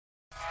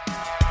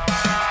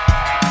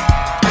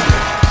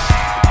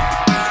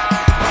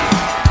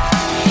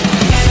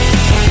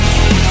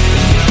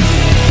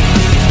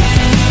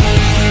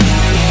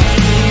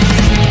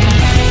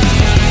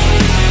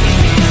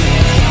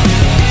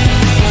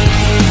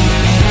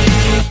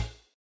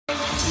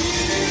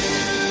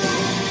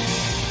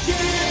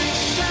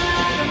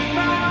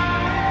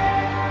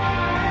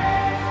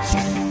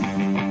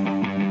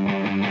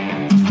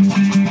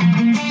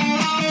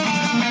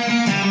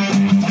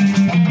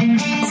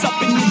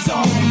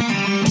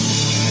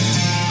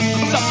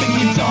What's up in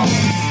your dome?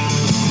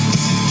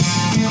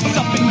 What's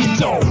up in your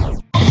dome?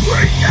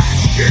 Bring that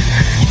shit in.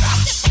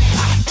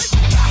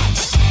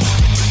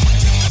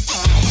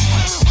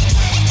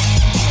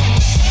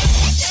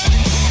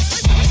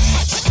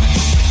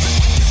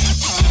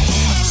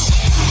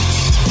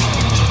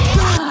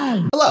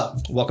 Hello,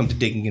 welcome to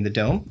Digging in the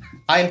Dome.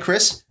 I am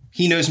Chris.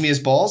 He knows me as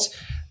Balls.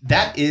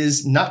 That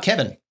is not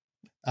Kevin.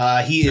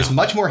 He is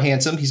much more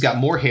handsome. He's got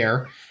more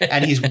hair,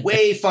 and he's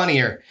way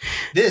funnier.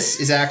 This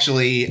is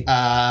actually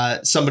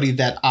somebody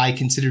that I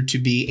consider to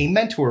be a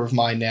mentor of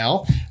mine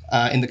now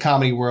in the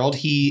comedy world.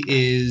 He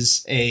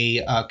is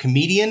a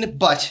comedian,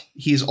 but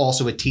he is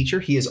also a teacher.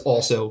 He is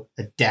also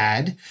a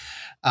dad.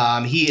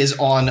 He is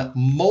on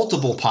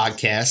multiple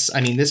podcasts.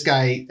 I mean, this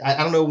guy, I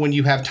don't know when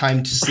you have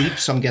time to sleep,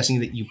 so I'm guessing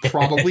that you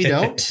probably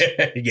don't.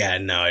 Yeah,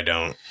 no, I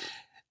don't.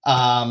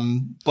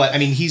 But I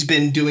mean, he's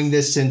been doing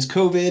this since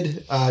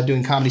COVID,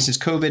 doing comedy since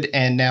COVID,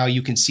 and now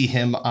you can see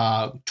him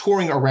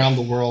touring around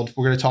the world.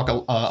 We're going to talk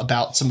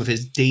about some of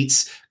his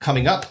dates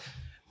coming up,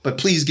 but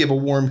please give a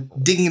warm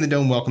Digging in the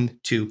Dome welcome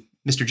to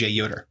Mr. J.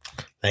 Yoder.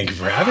 Thank you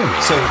for having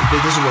me. So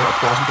this is where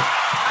applause.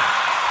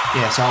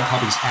 Yeah, so I'll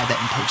probably just add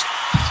that in post.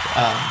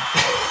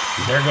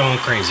 They're going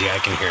crazy. I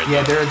can hear them.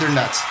 Yeah, they're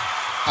nuts.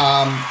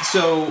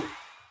 So,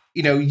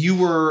 you know,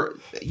 you're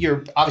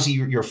obviously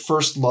your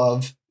first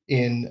love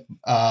in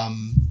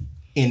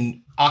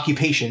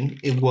occupation.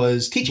 It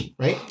was teaching,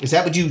 right? Is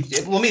that what you?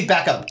 Let me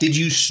back up. Did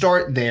you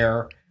start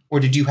there, or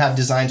did you have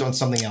designs on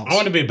something else? I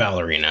want to be a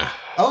ballerina.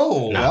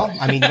 Oh, no. Well,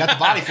 I mean, you got the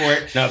body for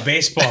it. No,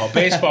 baseball.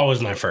 Baseball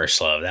was my first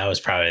love. That was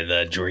probably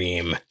the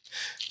dream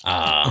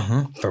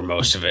for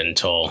most of it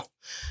until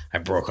I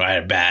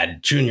had a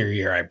bad junior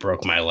year. I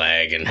broke my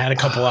leg and had a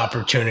couple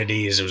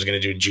opportunities. I was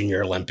going to do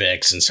junior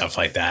Olympics and stuff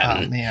like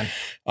that. Oh, man.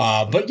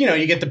 But, you know,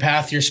 you get the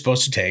path you're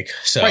supposed to take.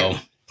 So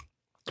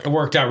it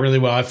worked out really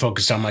well. I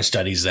focused on my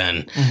studies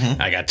then.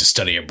 I got to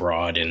study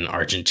abroad in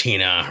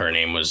Argentina. Her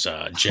name was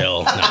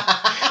Jill.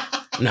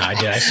 No, I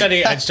did.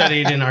 I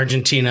studied in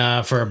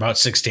Argentina for about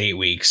 6 to 8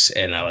 weeks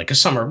in like a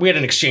summer. We had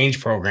an exchange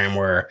program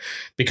where,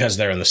 because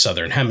they're in the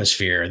Southern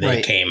Hemisphere,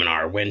 they came in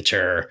our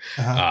winter,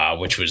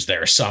 which was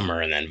their summer,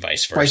 and then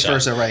vice versa. Vice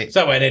versa, right. So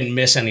that way I didn't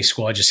miss any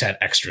school. I just had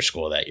extra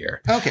school that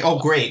year. Okay. Oh,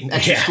 great.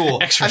 Extra school.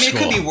 Extra school.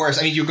 It could be worse.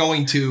 I mean, you're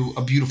going to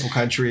a beautiful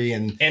country.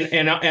 And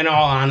in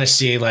all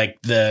honesty, like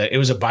it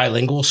was a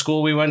bilingual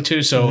school we went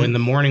to. So in the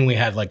morning we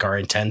had like our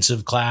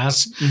intensive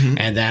class.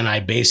 And then I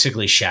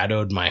basically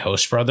shadowed my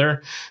host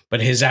brother. But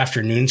his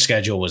afternoon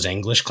schedule was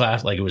English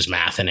class, like it was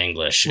math and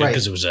English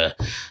because it was a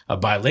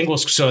bilingual.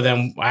 So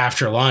then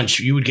after lunch,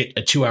 you would get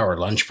a 2-hour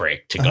lunch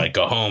break to like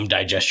go home,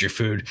 digest your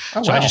food.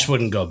 Oh, so I just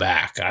wouldn't go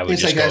back. I would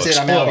just go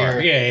explore. I'm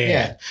out here.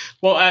 Yeah.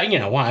 Well, you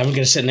know, I'm going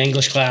to sit in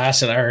English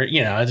class and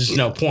there's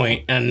no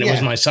point. And it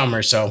was my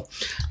summer. So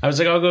I was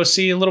like, I'll go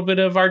see a little bit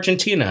of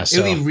Argentina.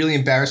 So. It would be really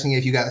embarrassing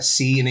if you got a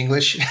C in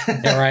English.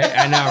 Yeah, right.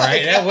 I know,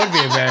 right? That would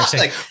be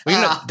embarrassing.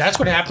 That's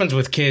what happens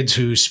with kids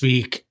who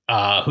speak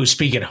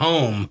at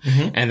home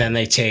and then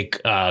they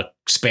take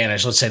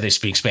Spanish. Let's say they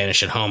speak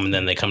Spanish at home and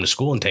then they come to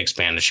school and take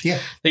Spanish. Yeah.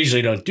 They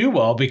usually don't do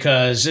well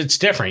because it's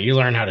different. You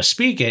learn how to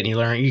speak it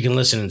and you can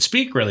listen and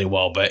speak really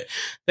well, but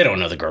they don't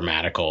know the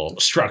grammatical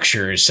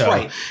structures.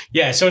 So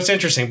so it's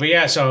interesting.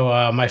 But so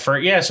I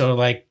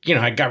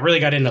really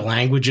got into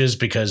languages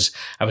because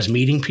I was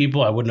meeting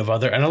people I wouldn't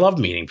have and I love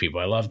meeting people.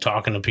 I love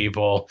talking to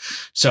people.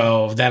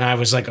 So then I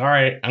was like, all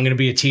right, I'm going to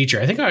be a teacher.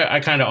 I think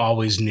I kind of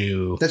always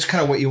knew that's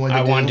kind of what you wanted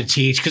to do. I wanted to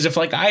teach because if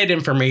like I had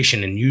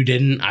information and you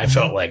didn't, I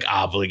felt like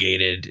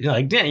obligated.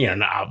 Like,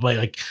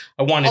 I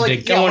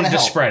wanted to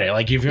spread it.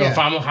 Like if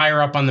I'm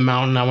higher up on the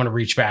mountain, I want to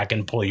reach back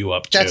and pull you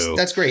up too.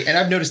 That's great. And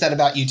I've noticed that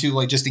about you too.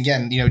 Like just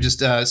again,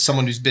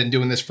 someone who's been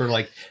doing this for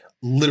like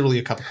literally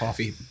a cup of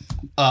coffee,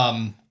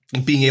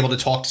 being able to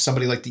talk to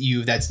somebody like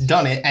you that's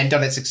done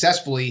it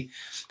successfully,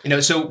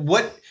 so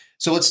we'll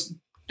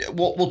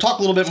talk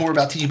a little bit more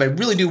about teaching, but I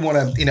really do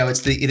want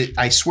to,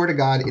 I swear to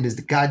God, it is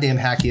the goddamn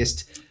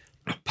hackiest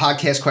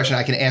podcast question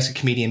I can ask a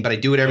comedian, but I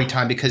do it every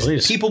time because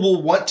people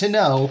will want to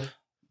know,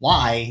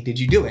 why did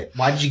you do it?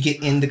 Why did you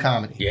get into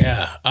comedy?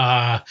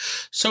 Yeah.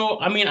 So,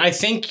 I mean, I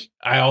think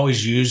I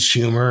always used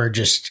humor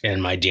just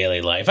in my daily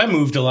life. I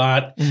moved a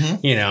lot,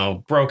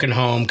 broken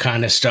home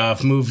kind of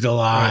stuff, moved a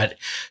lot. Right.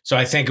 So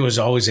I think it was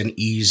always an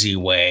easy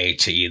way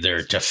to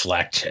either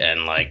deflect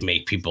and like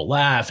make people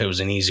laugh. It was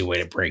an easy way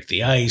to break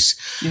the ice.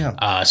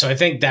 Yeah. So I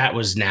think that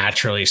was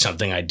naturally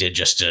something I did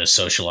just to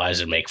socialize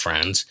and make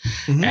friends.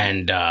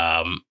 And,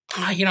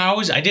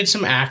 I did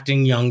some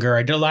acting younger.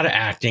 I did a lot of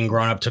acting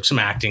growing up, took some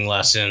acting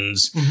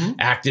lessons,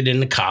 acted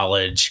into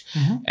college.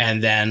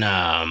 And then,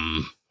 I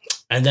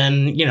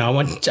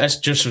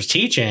just was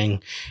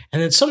teaching,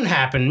 and then something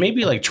happened,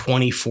 maybe like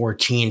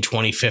 2014,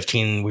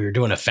 2015, we were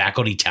doing a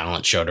faculty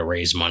talent show to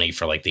raise money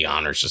for like the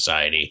Honor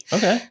Society.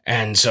 Okay.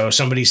 And so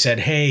somebody said,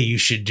 hey, you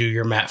should do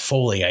your Matt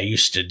Foley. I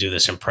used to do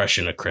this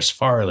impression of Chris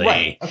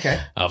Farley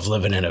of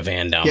living in a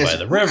van down by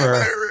the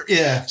river.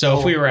 Yeah. So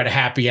if we were at a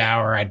happy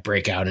hour, I'd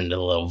break out into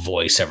the little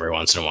voice every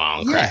once in a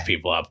while and crack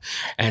people up.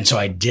 And so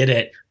I did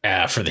it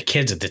for the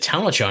kids at the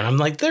talent show. And I'm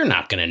like, they're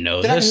not going to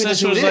know They're not this. gonna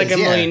This know who was it like is, a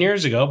yeah. million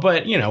years ago.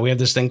 But, you know, we have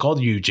this thing called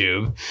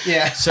YouTube.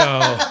 Yeah. So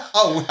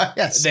Oh,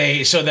 yes.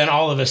 so then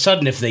all of a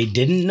sudden, if they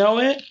didn't know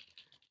it,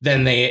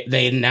 then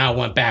they now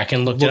went back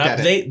and looked it up.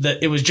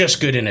 It was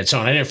just good in its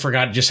own. I didn't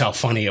forget just how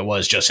funny it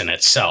was just in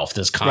itself.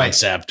 This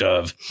concept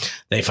of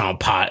they found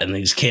pot in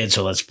these kids,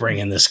 so let's bring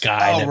in this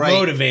guy that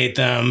motivate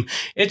them.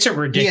 It's a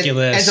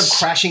ridiculous. Ends up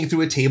crashing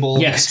through a table.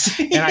 Yes,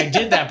 and I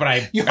did that, but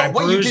I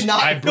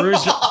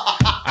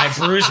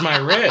bruised my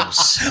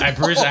ribs. I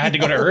had to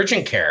go to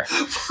urgent care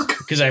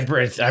because I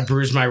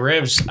bruised my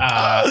ribs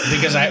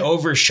because I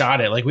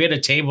overshot it. Like we had a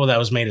table that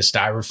was made of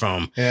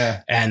styrofoam,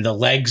 and the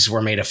legs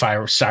were made of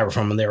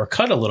styrofoam, and they were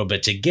cut a little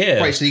bit to give.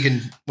 Right, so you can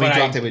But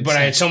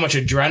I had so much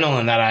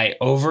adrenaline that I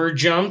over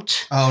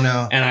jumped. Oh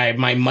no! And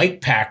my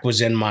mic pack was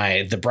in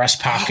the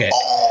breast pocket,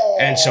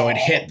 and so it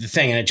hit the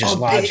thing and it just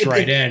lodged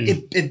right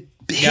in. It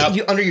hit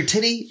you under your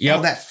titty.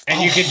 Yep.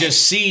 And you could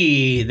just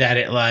see that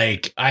it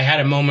I had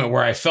a moment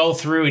where I fell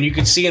through, and you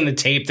could see in the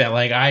tape that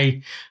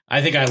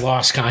I think I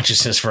lost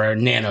consciousness for a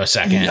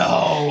nanosecond.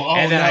 No.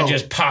 And then I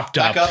just popped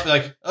up. Back up,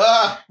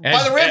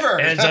 by the river.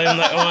 And so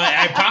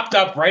I popped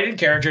up right in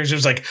characters. It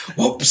was like,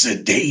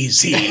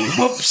 whoops-a-daisy,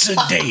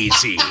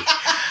 whoops-a-daisy.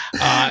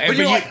 But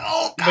you're like,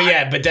 oh,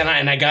 God. But then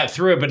I got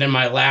through it. But in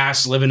my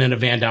last living in a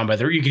van down by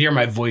the river, you could hear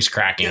my voice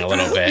cracking a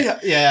little bit.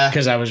 Yeah.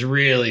 Because I was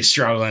really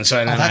struggling.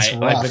 So then rough.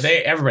 But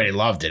everybody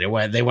loved it.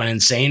 They went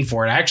insane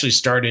for it. I actually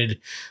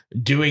started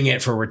doing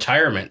it for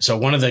retirement. So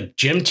one of the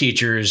gym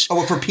teachers.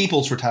 Oh, for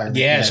people's retirement.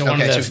 Yeah. So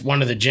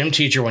one of the gym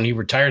teacher, when he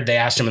retired, they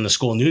asked him in the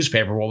school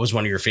newspaper, what was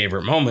one of your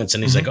favorite moments?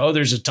 And he's like, oh,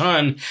 there's a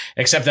ton,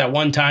 except that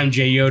one time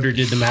Jay Yoder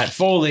did the Matt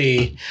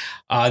Foley.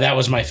 That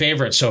was my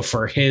favorite. So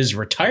for his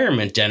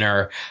retirement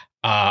dinner,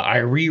 I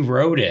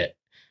rewrote it.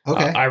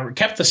 Okay. I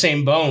kept the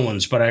same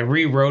bones, but I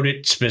rewrote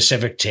it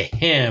specific to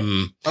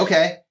him.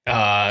 Okay.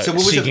 So what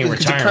was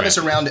the premise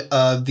around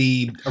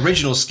the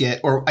original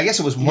skit, or I guess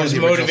it was one of the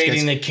original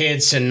motivating skits, the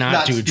kids to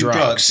not do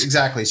drugs.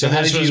 Exactly. So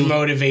this was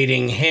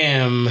motivating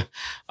him.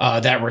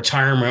 That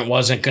retirement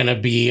wasn't going to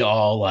be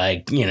all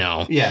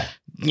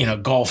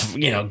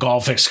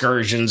golf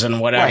excursions and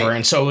whatever. Right.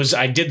 And so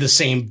I did the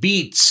same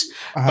beats,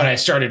 but I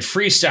started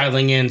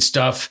freestyling in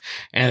stuff.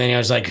 And then I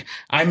was like,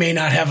 I may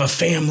not have a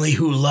family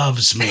who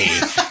loves me.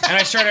 And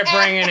I started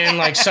bringing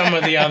in some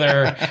of the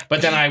other,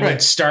 but then I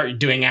would start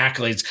doing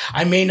accolades.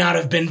 I may not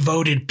have been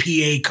voted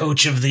PA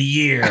coach of the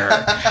year.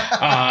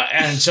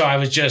 And so I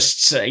was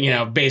just,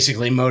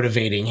 basically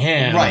motivating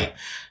him. Right.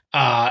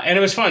 And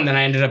it was fun. Then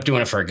I ended up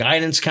doing it for a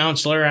guidance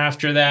counselor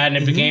after that. And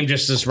it became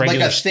just this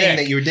regular thing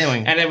that you were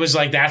doing. And it was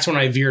that's when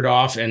I veered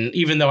off. And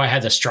even though I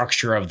had the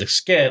structure of the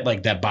skit,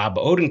 that Bob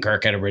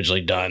Odenkirk had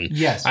originally done,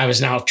 yes, I was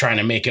now trying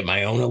to make it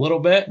my own a little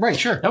bit. Right,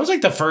 sure. That was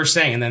the first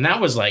thing. And then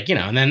that was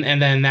and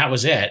then that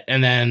was it.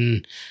 And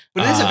then.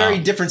 But it's a very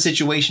different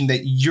situation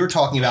that you're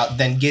talking about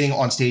than getting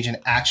on stage and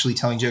actually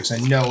telling jokes.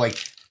 And I know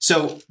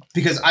so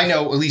because I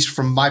know, at least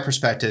from my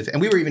perspective, and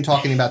we were even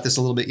talking about this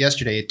a little bit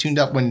yesterday, it tuned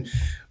up when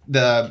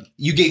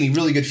you gave me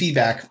really good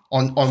feedback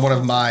on one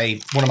of my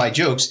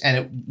jokes, and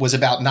it was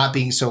about not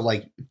being so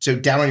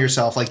down on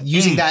yourself,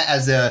 using that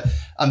as a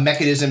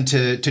mechanism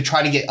to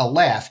try to get a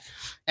laugh.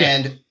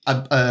 Yeah.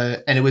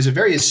 And it was a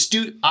very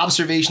astute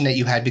observation that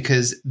you had,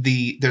 because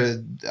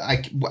I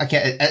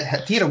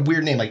can't, he had a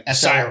weird name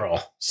Cyril.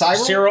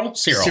 Cyril?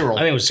 Cyril. I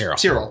think it was Cyril.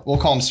 Cyril. We'll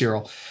call him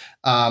Cyril.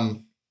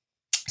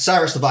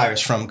 Cyrus the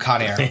Virus from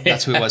Con Air.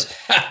 That's who it was.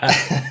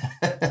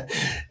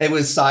 It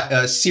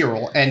was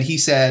Cyril. And he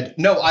said,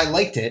 no, I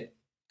liked it.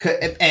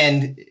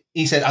 And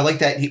he said, I like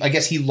that. I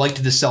guess he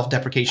liked the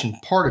self-deprecation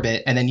part of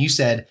it. And then you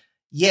said,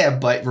 yeah,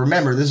 but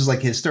remember, this is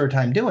his third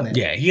time doing it.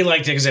 Yeah, he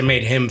liked it because it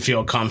made him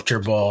feel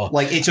comfortable.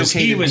 It's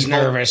okay. He was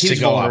nervous to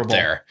go vulnerable. Up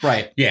there.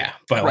 Right. Yeah.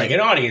 But an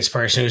audience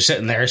person who's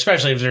sitting there,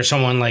 especially if there's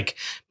someone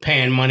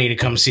paying money to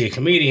come see a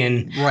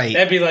comedian. Right.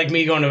 That'd be like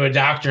me going to a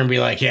doctor and be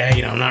like, yeah,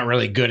 I'm not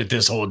really good at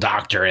this whole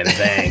doctoring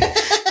thing.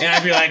 And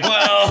I'd be like,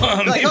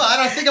 well, maybe, I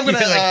don't think I'm going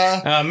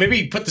to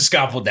maybe put the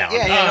scalpel down.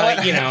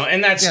 Yeah,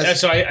 and that's,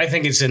 yes. So I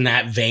think it's in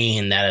that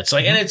vein that it's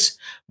and it's,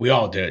 we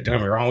all do it. Don't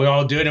get me wrong. We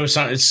all do it. It was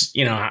something, it's,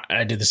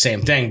 I did the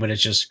same thing, but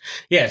it's just,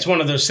 it's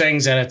one of those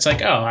things that it's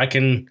I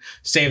can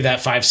save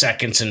that 5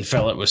 seconds and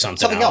fill it with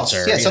something else.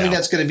 Or, something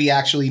that's going to be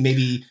actually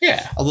maybe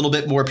a little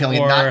bit more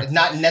appealing, and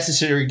not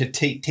necessary to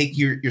take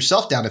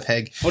yourself down a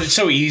peg. But it's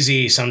so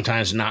easy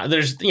sometimes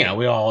there's,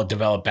 we all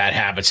develop bad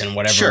habits and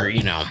whatever, sure.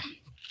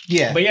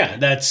 Yeah. But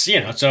that's,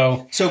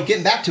 so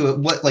getting back to it,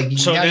 what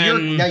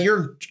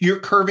you're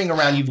curving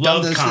around, you've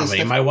done this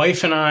comedy. My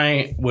wife and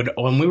I would,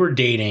 when we were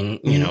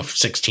dating,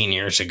 16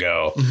 years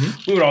ago,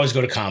 we would always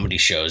go to comedy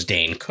shows,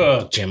 Dane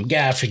Cook, Jim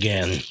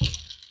Gaffigan.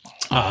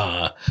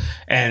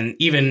 And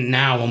even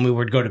now when we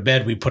would go to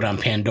bed, we put on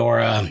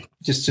Pandora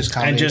just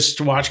comedy and just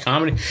watch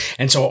comedy.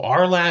 And so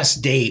our last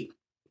date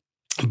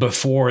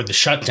before the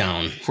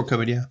shutdown for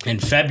COVID, in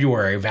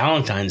February,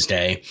 Valentine's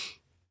Day,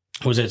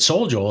 was at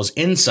Soul Joel's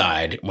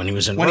inside when he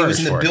was in when he was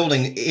in the Royersford.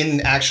 building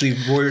in actually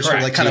Warriors,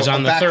 Correct. like kind he was of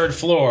on the third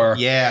floor.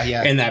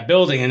 Yeah. In that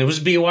building, and it was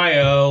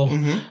BYO.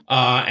 Mm-hmm.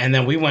 And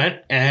then we went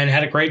and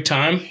had a great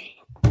time.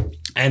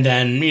 And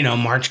then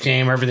March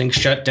came, everything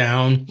shut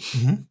down.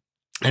 Mm-hmm.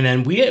 And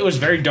then it was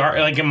very dark.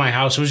 Like in my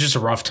house, it was just a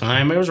rough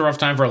time. It was a rough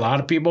time for a lot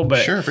of people,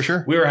 but sure, for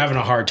sure, we were having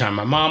a hard time.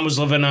 My mom was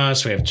living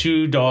us. We have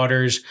 2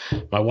 daughters.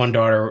 My one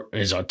daughter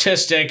is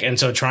autistic, and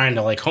so trying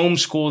to like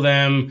homeschool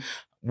them.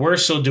 We're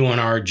still doing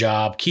our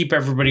job, keep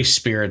everybody's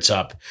spirits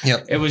up.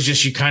 Yep. It was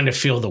just, you kind of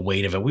feel the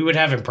weight of it. We would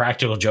have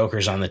Impractical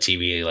Jokers on the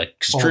TV, like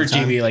True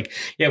TV. Like,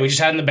 yeah, we just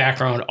had in the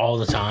background all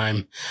the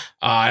time.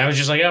 And I was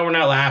just like, oh, we're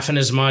not laughing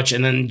as much.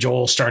 And then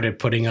Joel started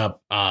putting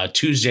up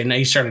Tuesday night.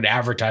 He started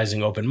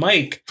advertising open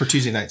mic for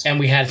Tuesday nights. And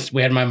we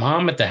had my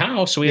mom at the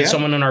house. So we had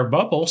someone in our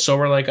bubble. So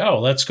we're like, oh,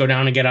 let's go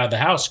down and get out of the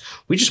house.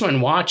 We just went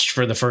and watched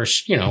for the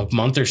first,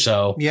 month or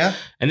so. Yeah.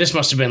 And this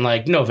must have been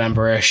like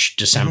November-ish,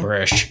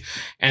 December-ish.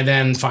 Mm-hmm. And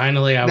then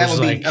finally I was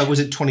like, was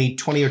it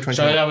 2020 or 2020?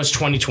 So that was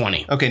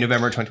 2020. Okay,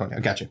 November 2020.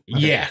 I got you. Okay.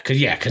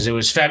 Yeah, because it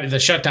was the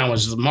shutdown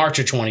was March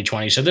of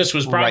 2020. So this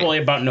was probably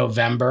about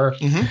November.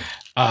 Mm-hmm.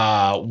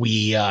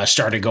 We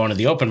started going to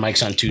the open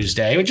mics on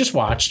Tuesday. We just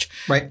watched,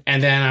 right?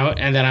 And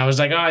then I was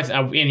like,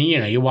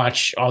 you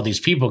watch all these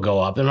people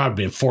go up. There might have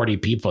been 40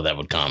 people that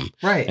would come,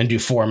 right, and do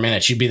 4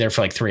 minutes. You'd be there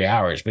for like 3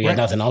 hours, but you had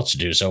nothing else to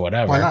do, so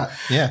whatever. Why not?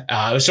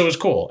 Yeah. So it was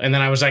cool. And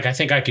then I was like, I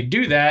think I could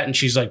do that, and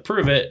she's like,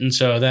 prove it. And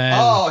so then,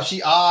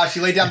 she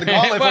laid down the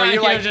gauntlet well, for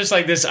you, like just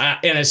like this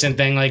innocent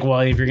thing, like, well,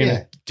 if you're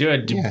gonna do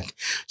it,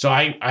 so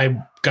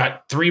I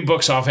got 3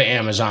 books off of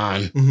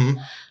Amazon. Mm-hmm.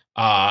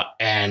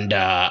 And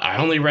I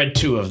only read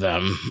 2 of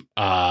them.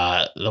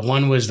 The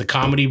one was the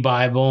Comedy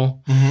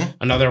Bible. Mm-hmm.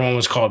 Another one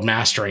was called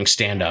Mastering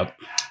Stand Up.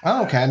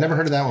 Oh, okay. I never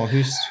heard of that one.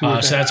 Who so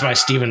that's by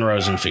Stephen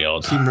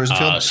Rosenfield. Stephen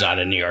Rosenfield? It's out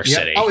of New York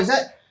City. Oh,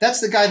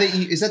 that's the guy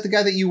that the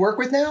guy that you work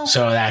with now?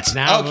 So that's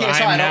now. Okay,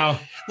 sorry.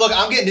 Look,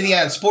 I'm getting to the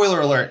end. Spoiler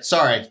alert.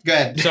 Sorry. Go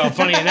ahead. So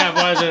funny enough,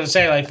 what I was going to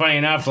say,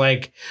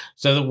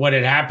 so what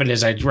had happened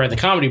is I read the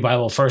Comedy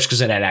Bible first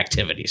because it had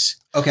activities.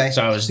 Okay.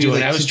 So I was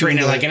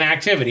treating it like an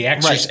activity.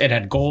 Right. It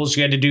had goals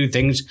you had to do,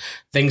 things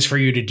for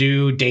you to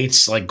do,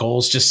 dates, like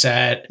goals to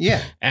set.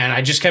 Yeah. And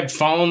I just kept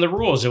following the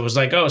rules. It was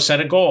like,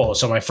 set a goal.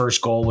 So my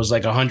first goal was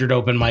like 100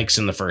 open mics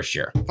in the first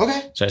year.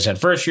 Okay. So I said,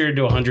 first year,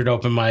 do 100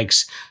 open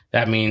mics.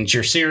 That means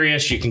you're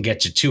serious. You can get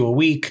to 2 a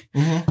week,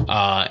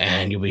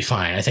 and you'll be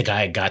fine. I think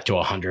I got to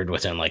 100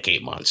 within like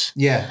 8 months.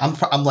 Yeah,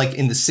 I'm like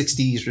in the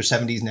 60s or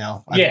 70s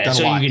now. I've done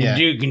so a lot.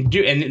 You can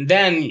do, and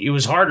then it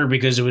was harder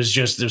because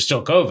there's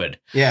still COVID.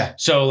 Yeah.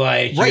 So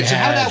like, right. So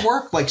how did that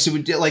work? Like, so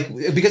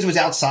because it was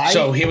outside.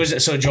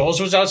 So Joel's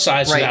was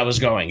outside, so that was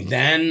going.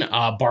 Then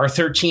Bar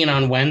 13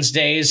 on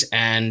Wednesdays,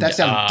 and that's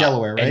down in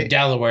Delaware, right? In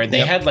Delaware,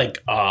 they had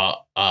like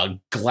a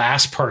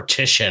glass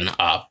partition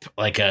up,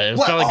 it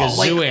felt like a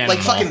zoo animal,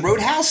 like fucking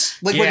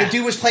Roadhouse, when the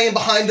dude was playing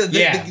behind the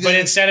but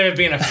instead of it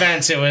being a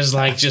fence, it was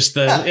like just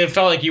it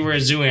felt like you were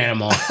a zoo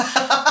animal.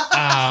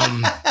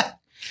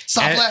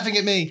 Stop laughing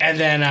at me. And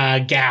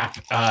then Gap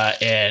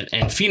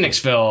in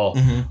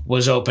Phoenixville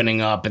was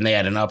opening up, and they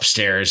had an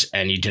upstairs,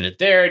 and you did it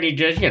there, and you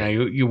just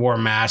you wore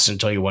masks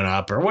until you went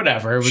up or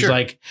whatever. It was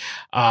like,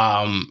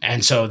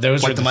 and so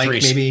those were the mic,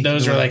 3. Maybe?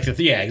 Those were like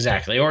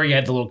exactly. Or you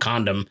had the little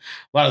condom.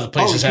 A lot of the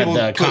places had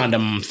the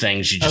condom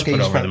things you just put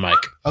over the mic.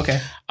 Okay.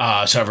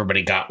 So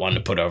everybody got one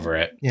to put over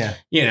it. Yeah.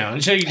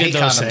 And so you did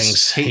those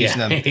things. Hate using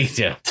them. Me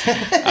too.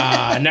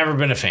 Never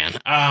been a fan.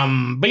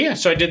 But yeah,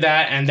 so I did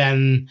that, and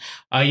then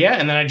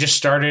and then I just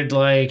started,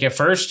 like, at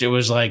first it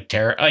was like you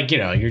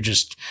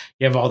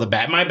have all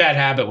the my bad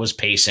habit was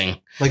pacing.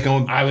 Like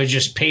I would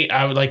just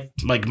I would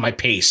like my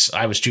pace.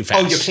 I was too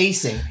fast. Oh, you're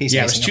pacing.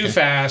 I was too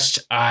fast.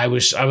 I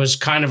was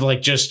kind of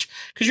like, just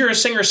because you're a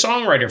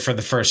singer-songwriter for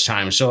the first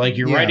time. So like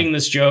you're writing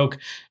this joke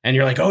and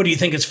you're like, oh, do you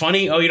think it's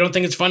funny? Oh, you don't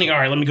think it's funny? All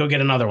right, let me go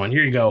get another one.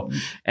 Here you go.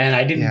 And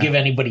I didn't give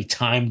anybody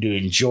time to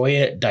enjoy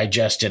it,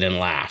 digest it, and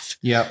laugh.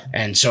 Yep.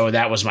 And so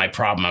that was my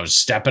problem. I was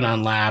stepping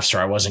on laughs, or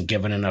I wasn't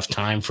giving enough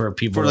time for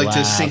people to laugh.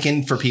 To sink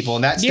in for people.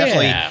 And that's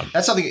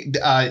that's something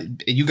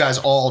you guys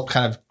all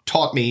kind of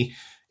taught me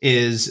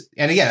is,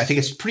 and again, I think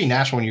it's pretty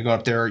natural when you go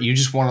up there, you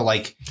just want to,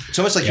 like, it's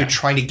almost like you're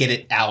trying to get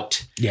it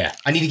out. Yeah.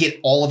 I need to get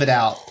all of it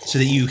out so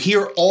that you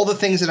hear all the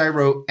things that I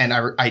wrote, and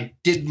I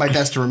did my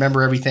best to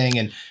remember everything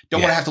and don't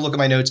want to have to look at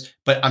my notes,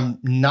 but I'm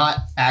not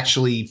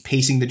actually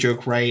pacing the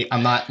joke right.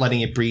 I'm not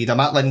letting it breathe. I'm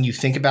not letting you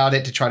think about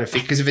it to try to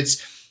figure, because if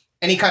it's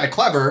any kind of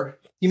clever,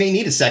 you may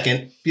need a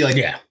second, be like,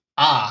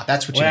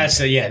 that's what you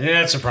need.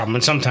 That's the problem.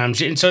 And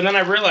sometimes, and so then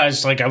I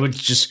realized, like, I'm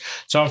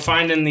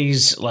finding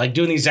these, like,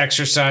 doing these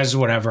exercises,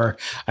 whatever.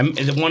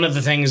 One of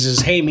the things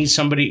is, hey, meet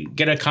somebody,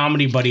 get a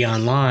comedy buddy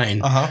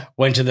online.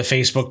 Went to the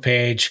Facebook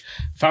page,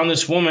 found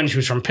this woman. She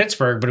was from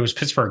Pittsburgh, but it was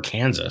Pittsburgh,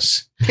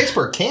 Kansas.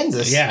 Pittsburgh,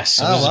 Kansas? Yes.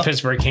 It was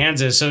Pittsburgh,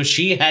 Kansas. So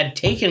she had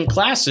taken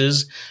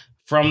classes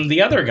from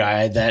the other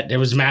guy that it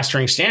was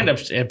mastering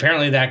stand-ups.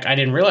 Apparently I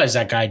didn't realize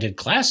that guy did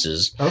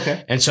classes.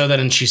 Okay. And so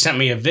then she sent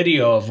me a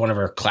video of one of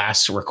her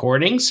class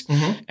recordings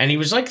and he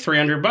was like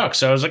 $300.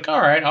 So I was like, all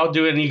right, I'll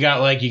do it. And you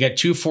got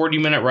 2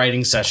 40-minute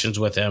writing sessions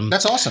with him.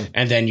 That's awesome.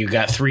 And then you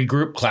got 3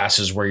 group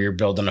classes where you're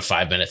building a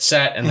 5-minute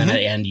set. And then at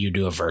the end you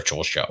do a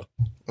virtual show.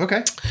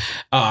 Okay.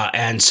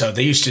 And so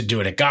they used to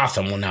do it at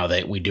Gotham. Well, now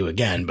we do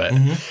again. But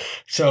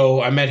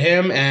so I met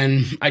him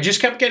and I just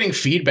kept getting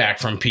feedback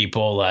from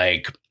people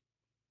like,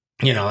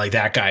 like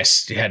that guy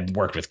had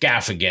worked with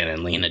Gaffigan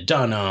and Lena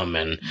Dunham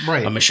and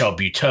Michelle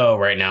Buteau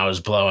right now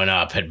is blowing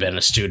up, had been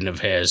a student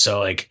of his.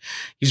 So like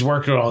he's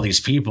worked with all these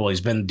people.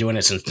 He's been doing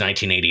it since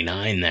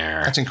 1989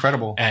 there. That's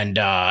incredible. And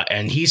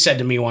he said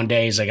to me one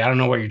day, he's like, I don't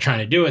know what you're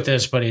trying to do with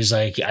this, but he's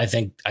like, I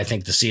think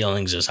the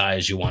ceiling's as high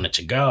as you want it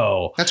to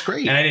go. That's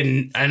great.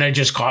 And it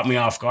just caught me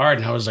off guard.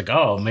 And I was like,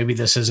 oh, maybe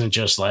this isn't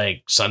just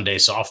like Sunday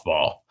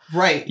softball.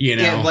 Right.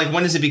 Yeah, like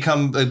when does it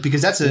become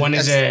because that's you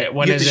have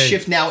to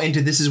shift now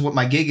into this is what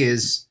my gig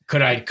is.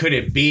 Could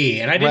it be?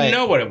 And I didn't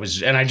know what it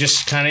was. And I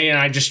just kind of,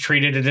 I just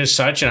treated it as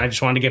such and I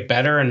just wanted to get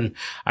better. And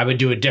I would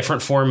do a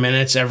different 4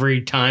 minutes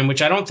every time,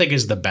 which I don't think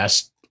is the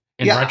best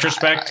in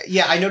retrospect.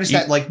 I noticed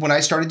that like when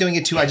I started doing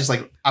it too, I just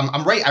like,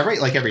 I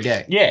write like every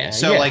day. Yeah.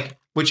 So like,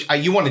 which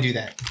you want to do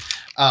that.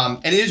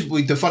 And it is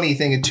the funny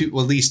thing, at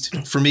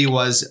least for me,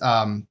 was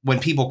when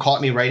people caught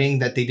me writing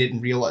that they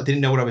didn't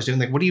know what I was doing.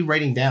 Like, what are you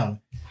writing down?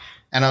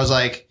 And I was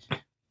like,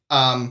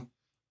 I'm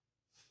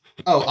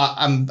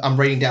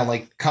writing down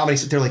like comedy.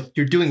 They're like,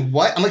 you're doing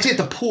what? I'm like sitting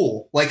at the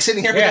pool, like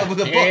sitting here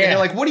with a book. And they're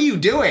like, what are you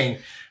doing?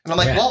 And I'm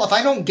like, well, if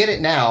I don't get it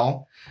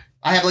now,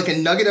 I have like a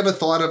nugget of a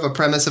thought of a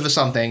premise of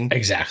something.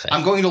 Exactly.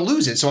 I'm going to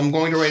lose it. So I'm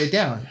going to write it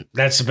down.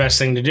 That's the best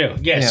thing to do.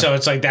 Yeah. So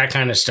it's like that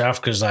kind of stuff.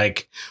 Cause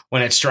like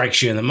when it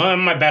strikes you in the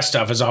moment, my best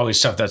stuff is always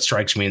stuff that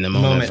strikes me in the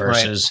moment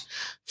versus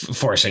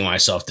forcing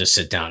myself to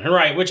sit down and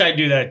write, which I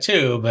do that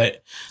too.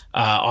 But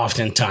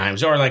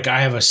oftentimes, or like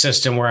I have a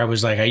system where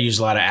I use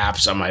a lot of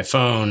apps on my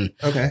phone.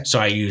 Okay. So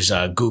I use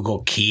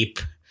Google Keep.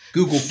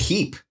 Google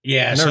Keep.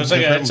 Yeah, so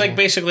it's like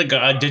basically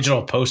a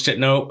digital Post-it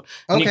note.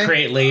 And you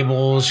create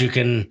labels, you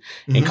can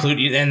include,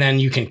 and then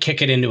you can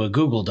kick it into a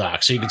Google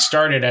Doc. So you could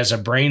start it as a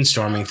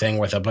brainstorming thing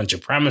with a bunch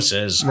of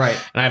premises. Right.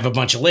 And I have a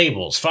bunch of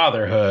labels: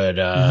 fatherhood,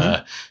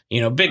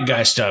 big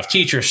guy stuff,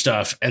 teacher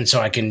stuff, and so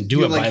I can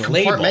do it by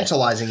label.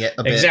 Compartmentalizing it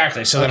a bit.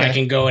 Exactly. So that I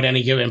can go at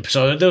any given.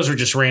 So those are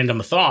just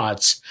random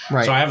thoughts.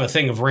 Right. So I have a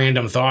thing of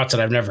random thoughts that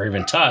I've never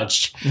even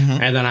touched,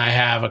 and then I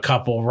have a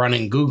couple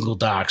running Google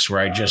Docs where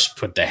I just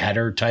put the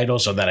header title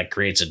so that it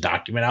creates a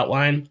document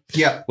outline.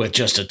 Yeah. With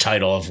just a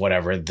title of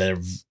whatever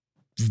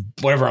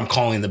I'm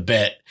calling the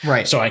bit.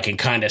 Right. So I can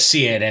kind of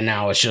see it. And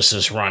now it's just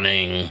this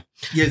running.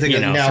 Yeah.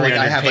 Now like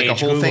I have like a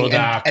whole Google thing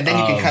and then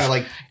you can kind of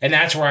like. And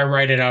that's where I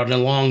write it out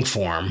in long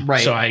form.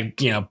 Right. So I,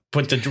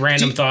 put the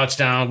random thoughts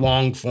down,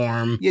 long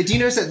form. Yeah. Do you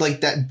notice that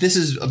like that this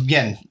is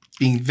again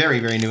being very,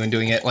 very new and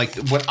doing it? Like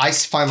what I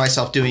find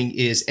myself doing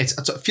is it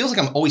feels like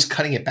I'm always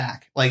cutting it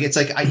back. Like it's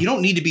like you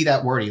don't need to be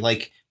that wordy.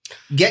 Like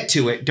get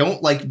to it.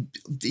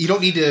 You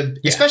don't need to,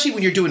 especially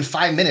when you're doing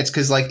 5 minutes,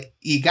 because like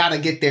you got to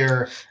get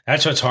there.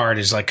 That's what's hard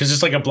is like, because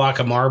it's like a block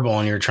of marble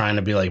and you're trying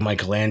to be like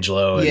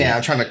Michelangelo.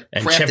 I'm trying to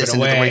craft this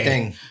into the right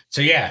thing.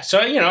 So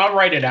I'll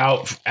write it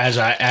out as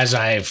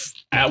I've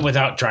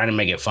without trying to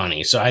make it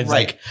funny. So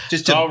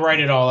I'll write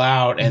it all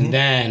out and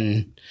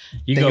then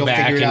you go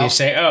back and you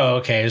say, oh,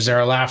 okay, is there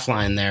a laugh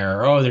line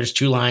there? Or, oh, there's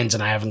 2 lines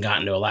and I haven't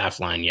gotten to a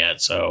laugh line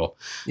yet. So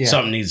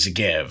something needs to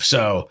give.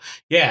 So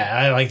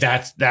I like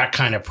that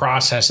kind of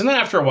process. And then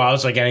after a while,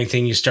 it's like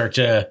anything, you start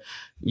to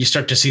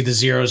see the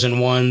zeros and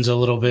ones a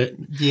little bit.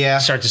 Yeah.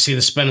 Start to see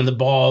the spin of the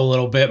ball a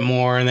little bit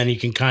more. And then you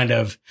can kind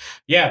of,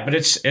 but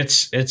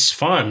it's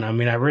fun. I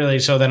mean,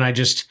 so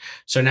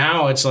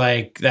now it's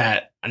like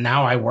that.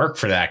 Now I work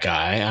for that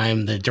guy.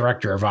 I'm the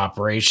director of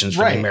operations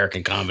for the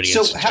American Comedy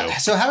Institute.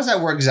 So how does that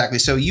work exactly?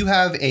 So you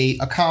have a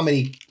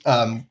comedy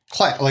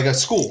class, like a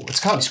school. It's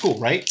a comedy school,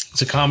 right?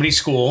 It's a comedy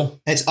school.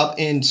 It's up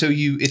in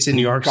it's in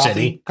New York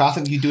City.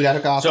 Gotham. You do it out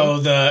of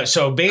Gotham.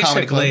 So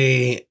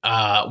basically,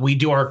 we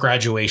do our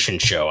graduation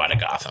show out of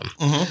Gotham,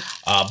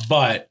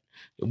 but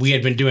we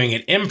had been doing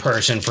it in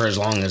person for as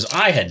long as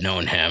I had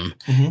known him.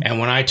 And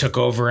when I took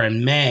over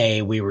in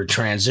May, we were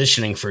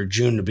transitioning for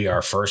June to be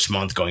our first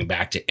month going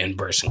back to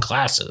in-person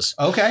classes.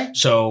 Okay.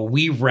 So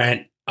we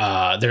rent,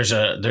 there's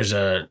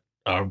a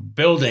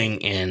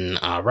building in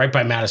right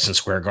by Madison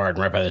Square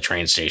Garden, right by the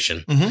train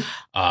station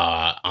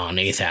on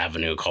 8th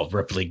Avenue called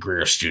Ripley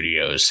Greer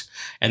Studios.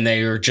 And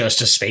they are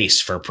just a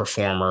space for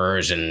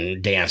performers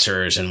and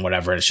dancers and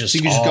whatever. It's just, so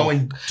you just go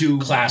and do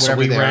class. So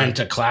we rent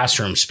a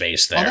classroom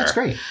space there. Oh, that's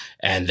great.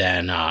 And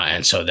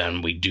then, so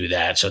then we do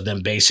that. So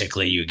then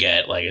basically you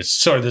get it's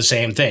sort of the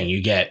same thing. You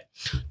get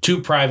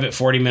 2 private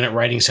 40-minute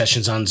writing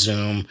sessions on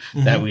Zoom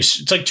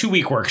it's like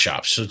 2-week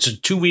workshops. So it's a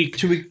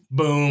 2-week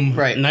boom,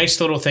 right? Nice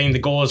little thing. The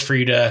goal is for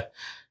you to,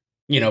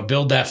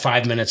 build that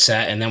 5-minute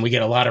set. And then we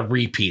get a lot of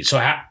repeat. So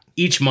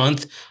each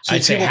month, So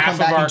I'd say people half come of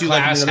back our and do,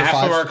 like, class, another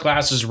half of 5? our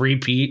classes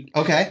repeat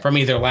Okay. from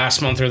either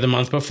last month or the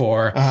month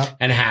before, Uh-huh.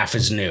 and half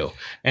is new.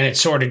 And it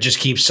sort of just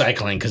keeps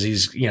cycling because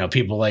he's,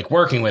 people like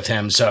working with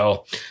him.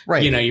 So,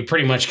 Right. you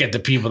pretty much get the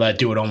people that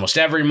do it almost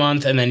every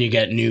month, and then you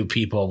get new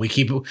people. We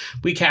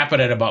cap it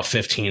at about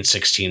 15,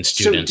 16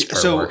 students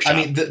per workshop. I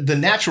mean, the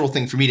natural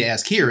thing for me to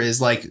ask here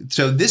is like,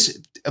 so this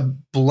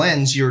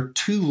blends your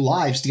two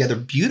lives together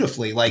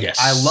beautifully. Like, Yes.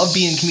 I love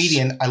being a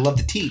comedian. I love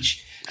to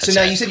teach. So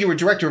now you said you were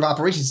director of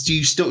operations. Do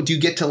you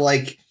get to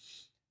like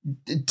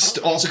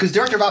also, because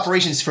director of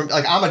operations from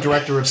like, I'm a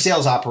director of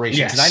sales operations,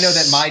 Yes. and I know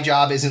that my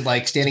job isn't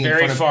like standing in very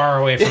front of far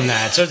away from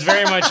that. So it's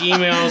very much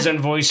emails and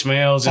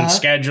voicemails and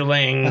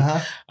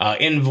scheduling,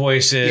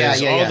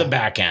 invoices, all the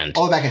back end.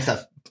 all the back end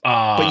stuff.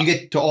 But you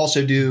get to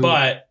also do.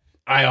 But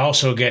I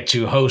also get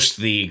to host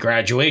the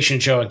graduation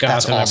show at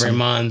Gotham every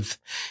month,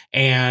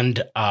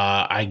 and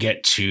I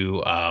get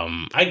to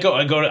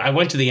I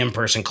went to the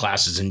in-person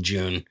classes in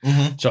June,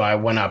 so I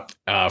went up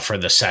for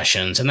the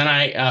sessions, and then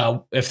I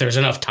if there's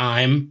enough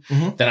time,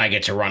 then I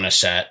get to run a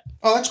set.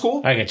 Oh, that's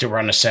cool. I get to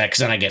run a set because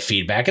then I get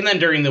feedback, and then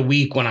during the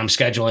week when I'm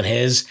scheduling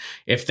his,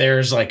 if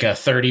there's like a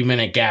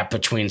 30-minute gap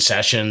between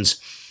sessions.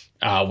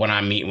 When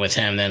I'm meeting with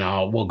him, then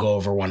we'll go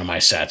over one of my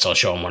sets. I'll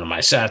show him one of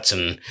my sets,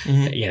 and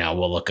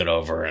we'll look it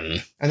over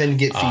and then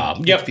get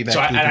feedback.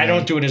 So I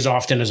don't do it as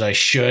often as I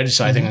should.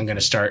 So I think I'm going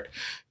to start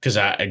because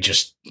I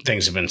just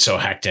things have been so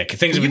hectic.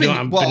 Things have been doing.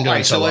 I've been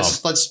doing so well.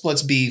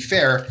 Let's be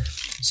fair.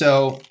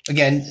 So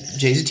again,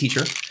 Jay's a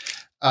teacher,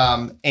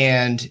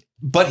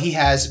 but he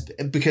has,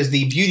 because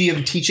the beauty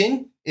of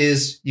teaching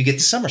is you get the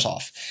summers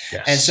off.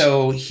 Yes. And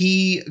so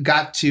he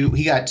got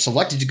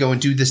selected to go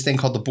and do this thing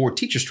called the Board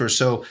Teachers Tour.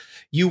 So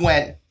you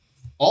went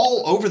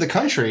all over the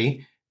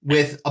country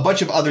with a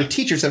bunch of other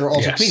teachers that are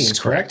also comedians,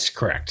 correct?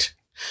 Correct.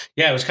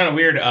 Yeah, it was kind of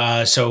weird.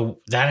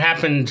 So that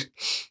happened.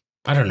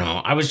 I don't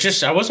know. I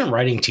wasn't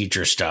writing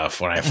teacher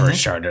stuff when I first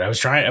started. I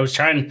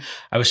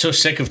was so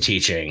sick of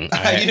teaching. You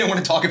didn't want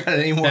to talk about it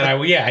anymore.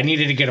 I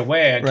needed to get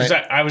away because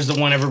I was the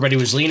one everybody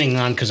was leaning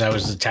on because I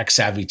was the tech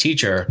savvy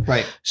teacher.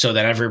 Right. So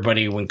that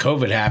when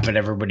COVID happened,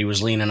 everybody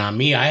was leaning on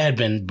me.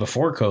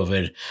 Before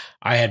COVID,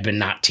 I had been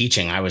not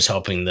teaching. I was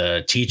helping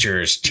the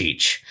teachers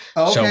teach.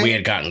 Oh, okay. So we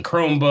had gotten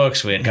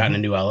Chromebooks, we had gotten a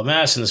new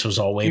LMS, and this was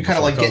all way before kind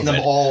of like COVID. Getting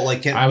them all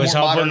like I was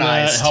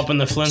helping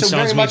the Flintstones so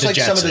very much meet like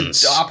the Jetsons.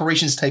 Some of the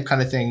operations type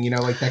kind of thing,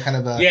 like that kind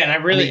of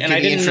and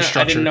I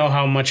didn't know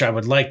how much I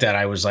would like that.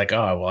 I was like,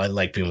 oh well, I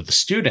like being with the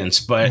students,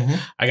 but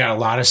I got a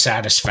lot of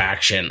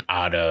satisfaction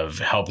out of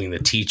helping the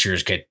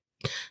teachers get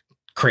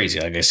crazy.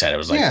 Like I said, it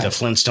was like the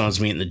Flintstones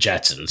meeting the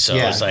Jetsons. So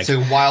it was like so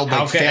wild.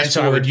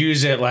 So I would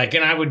use it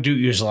and I would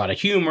use a lot of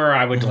humor.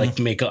 I would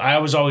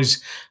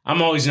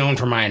I'm always known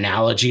for my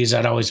analogies.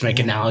 I'd always make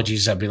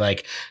analogies. I'd be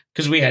like,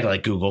 because we had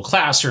like Google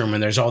Classroom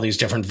and there's all these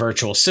different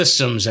virtual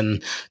systems,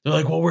 and they're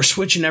like, well, we're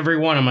switching every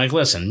one. I'm like,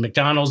 listen,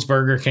 McDonald's,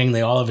 Burger King,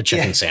 they all have a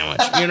chicken sandwich.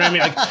 You know what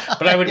I mean?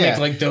 But I would make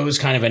like those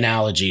kind of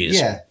analogies.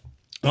 Yeah.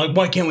 Like,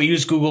 why can't we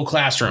use Google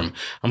Classroom?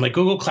 I'm like,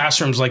 Google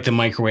Classroom's like the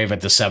microwave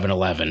at the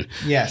 7-Eleven.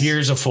 Yes.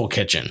 Here's a full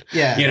kitchen.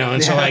 Yeah.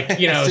 And so like, so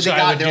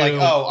they're like,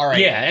 oh, all right.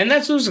 Yeah. And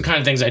those are the kind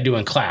of things I do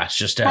in class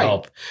just to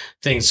help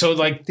things. So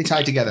like they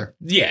tie together.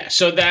 Yeah.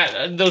 So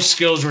that those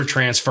skills were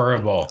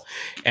transferable.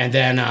 And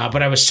then,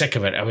 but I was sick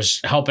of it. I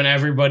was helping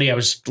everybody. I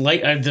was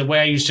the way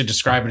I used to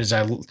describe it is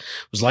I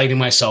was lighting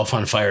myself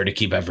on fire to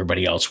keep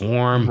everybody else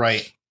warm.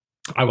 Right.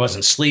 I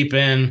wasn't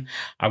sleeping.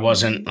 I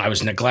was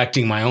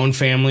neglecting my own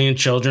family and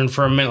children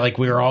for a minute. Like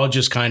we were all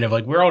just kind of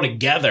like, we're all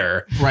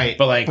together. Right.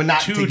 But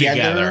not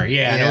together.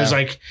 Yeah. And it was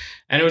like,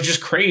 and it was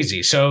just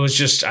crazy. So it was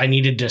just, I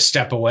needed to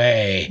step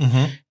away.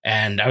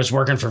 And I was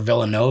working for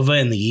Villanova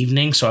in the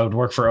evening. So I would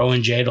work for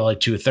O&J till like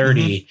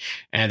 2:30.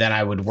 And then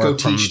I would work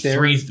from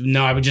 3.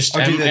 No, I would just,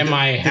 in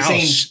my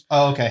house,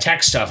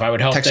 tech stuff. I would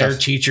help their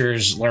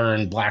teachers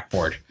learn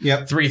Blackboard.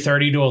 Yep.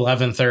 3:30 to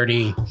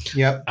 11:30.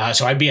 Yep.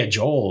 So I'd be at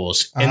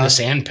Joel's in the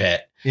sand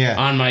pit.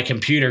 On my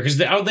computer, because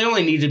they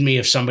only needed me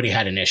if somebody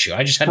had an issue.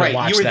 I just had to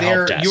watch the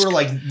help desk. You were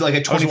like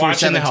a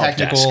 24/7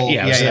 technical.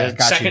 Yeah, it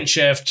was second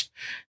shift.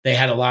 They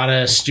had a lot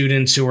of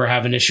students who were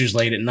having issues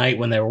late at night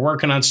when they were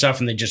working on stuff,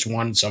 and they just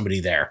wanted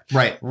somebody there.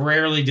 Right.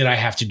 Rarely did I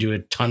have to do a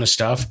ton of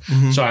stuff.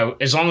 So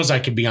as long as I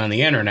could be on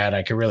the internet,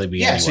 I could really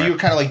be anywhere. So you were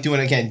kind of like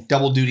doing, again,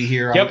 double duty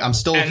here. Yep. I'm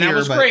still here. And that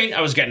was great. I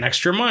was getting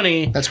extra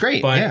money. That's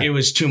great. But it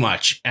was too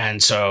much.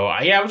 And so,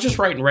 I was just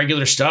writing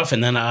regular stuff.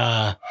 And then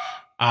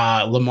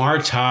Lamar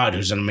Todd,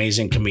 who's an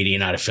amazing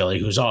comedian out of Philly,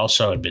 who's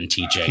also had been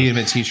teaching. He had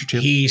been a teacher too.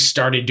 He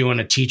started doing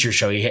a teacher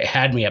show. He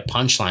had me at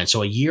Punchline.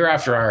 So a year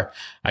after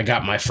I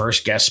got my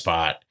first guest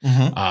spot,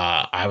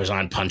 I was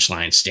on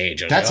Punchline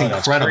stage. That's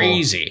incredible. That's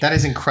crazy. That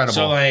is incredible.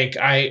 So like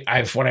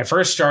when I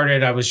first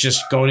started, I was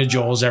just going to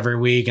Joel's every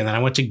week, and then I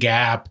went to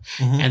Gap,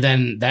 and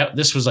then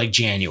this was like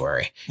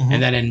January,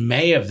 and then in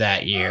May of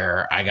that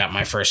year, I got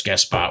my first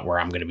guest spot where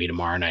I'm going to be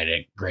tomorrow night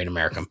at Great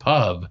American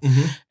Pub,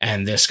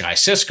 and this guy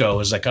Cisco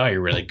was like, "Oh,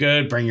 you're really really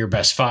good. Bring your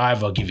best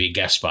 5. I'll give you a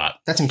guest spot.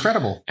 That's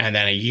incredible. And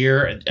then a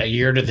year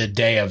to the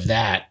day of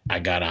that, I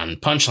got on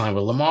Punchline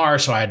with Lamar.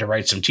 So I had to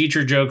write some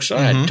teacher jokes. So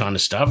I had a ton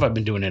of stuff. I've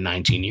been doing it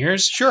 19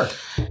 years. Sure.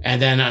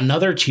 And then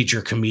another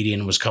teacher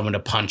comedian was coming to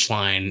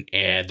Punchline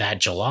that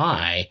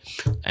July.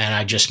 And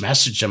I just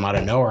messaged him out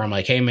of nowhere. I'm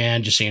like, hey,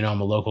 man, just so you know,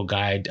 I'm a local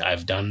guy.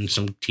 I've done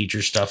some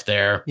teacher stuff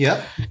there.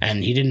 Yep.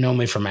 And he didn't know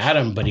me from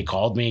Adam, but he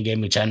called me and gave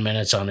me 10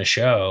 minutes on a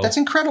show. That's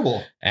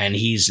incredible. And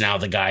he's now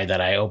the guy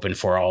that I open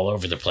for all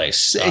over the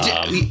place.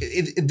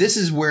 This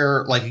is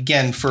where, like,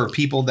 again, for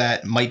people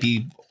that might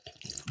be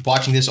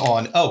watching this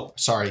on,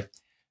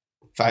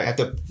 if I have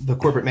the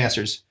corporate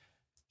masters,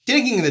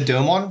 Digging the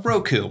Dome on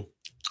Roku,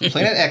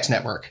 Planet X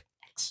Network.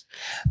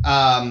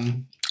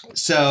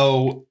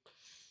 So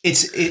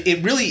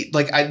it really,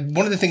 like,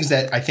 one of the things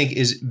that I think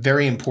is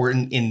very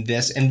important in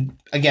this, and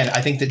again,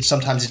 I think that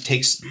sometimes it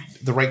takes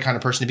the right kind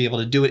of person to be able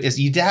to do it, is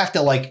you have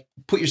to, like,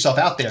 put yourself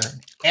out there,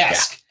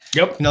 ask. Yeah.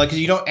 Yep. You know, like, 'cause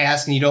you don't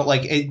ask and you don't,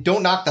 like,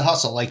 don't knock the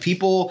hustle. Like,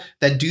 people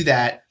that do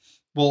that,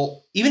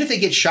 well, even if they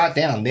get shot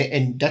down,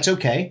 and that's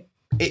okay.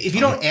 If you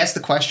don't ask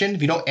the question,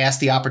 if you don't ask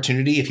the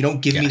opportunity, if you don't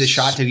give me the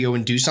shot to go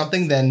and do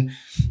something, then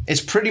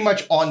it's pretty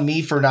much on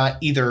me for not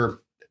either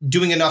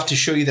doing enough to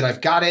show you that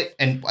I've got it.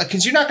 And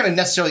because you're not going to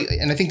necessarily,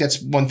 and I think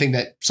that's one thing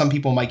that some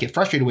people might get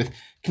frustrated with,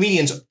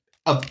 comedians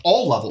of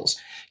all levels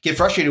get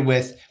frustrated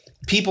with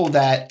people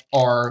that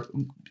are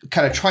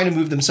kind of trying to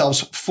move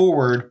themselves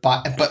forward,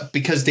 but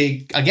because they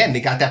got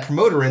that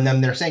promoter in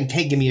them, they're saying,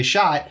 hey, give me a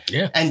shot.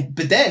 Yeah.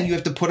 But then you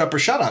have to put up or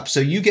shut up. So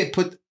you get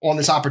put on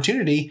this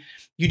opportunity.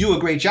 You do a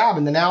great job,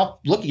 and then now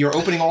look, you're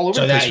opening all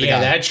over the place.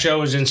 That show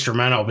was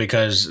instrumental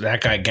because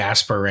that guy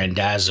Gasper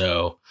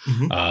Randazzo,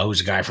 who's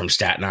a guy from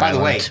Staten Island. By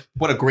the way,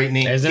 what a great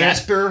name,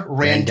 Gasper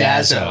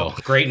Randazzo.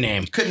 Great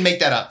name. Couldn't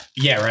make that up.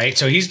 Yeah, right.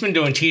 So he's been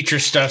doing teacher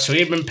stuff. So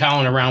he's been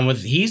palling around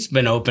with. He's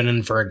been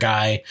opening for a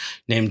guy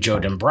named Joe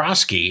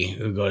Dombrowski,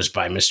 who goes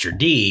by Mr.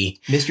 D.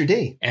 Mr.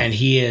 D. And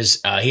he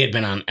had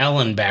been on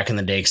Ellen back in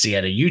the day because he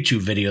had a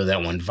YouTube video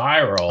that went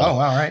viral. Oh,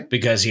 all right.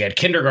 Because he had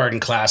kindergarten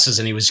classes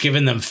and he was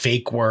giving them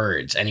fake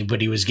words.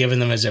 But he was giving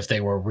them as if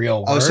they were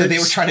real words. Oh, so they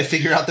were trying to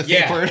figure out the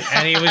fake word.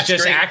 And he was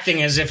just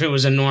acting as if it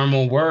was a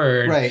normal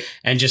word. Right.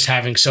 And just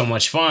having so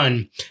much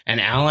fun. And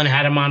Alan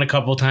had him on a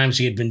couple of times.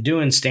 He had been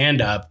doing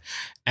stand-up.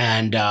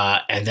 And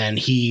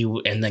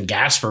then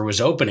Gasper was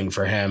opening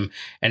for him.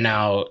 And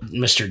now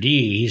Mr.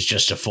 D, he's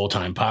just a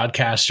full-time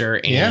podcaster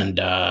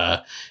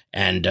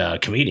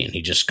and comedian.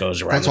 He just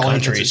goes around the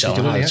country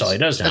selling out. That's all he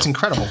does now. That's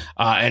incredible.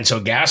 And so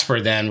Gasper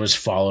then was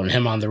following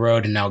him on the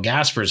road, and now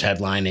Gasper's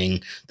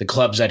headlining the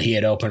clubs that he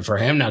had opened for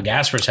him. Now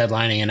Gasper's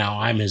headlining, and now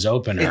I'm his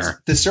opener.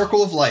 It's the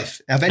circle of life.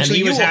 Eventually,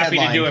 and he was happy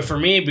to do it for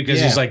me because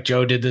he's like,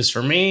 Joe did this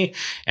for me,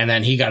 and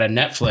then he got a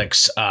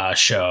Netflix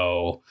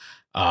show.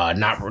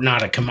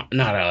 Not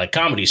a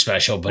comedy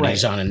special, but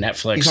he's on a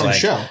Netflix, he's on a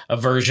show. A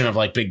version of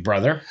like Big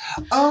Brother.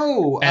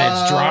 Oh, and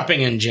it's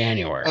dropping in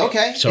January.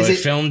 Okay, so it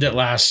filmed it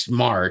last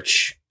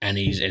March, and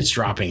it's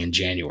dropping in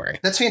January.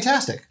 That's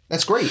fantastic.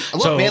 That's great.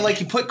 Look, man, like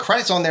you put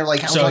credits on there,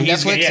 like I was on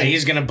Netflix.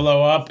 He's gonna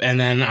blow up, and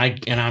then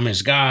I'm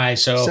his guy.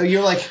 So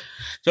you're like.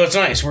 So it's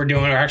nice. We're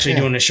actually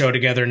doing a show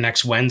together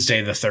next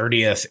Wednesday, the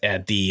 30th,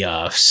 at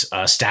the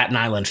Staten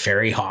Island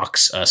Ferry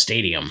Hawks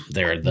Stadium.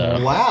 They're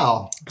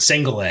the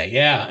single A.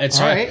 Yeah, it's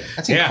all right.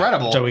 That's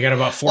incredible. So we got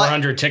about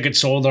 400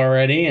 tickets sold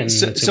already, and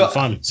it's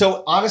fun.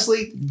 So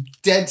honestly,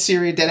 dead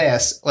serious, dead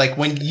ass. Like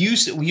when you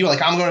were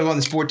like, I'm going to go on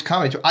the sports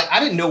comedy tour. I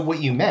didn't know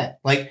what you meant.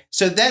 Like,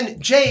 so then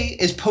Jay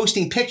is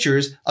posting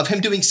pictures of him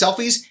doing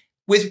selfies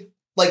with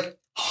like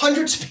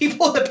hundreds of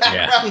people in the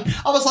background.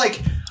 Yeah. I was like.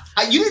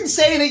 You didn't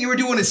say that you were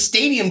doing a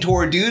stadium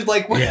tour, dude.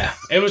 Like, what? Yeah,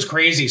 it was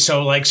crazy.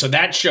 So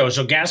that show.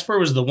 So Gasper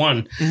was the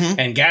one,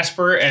 and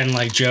Gasper and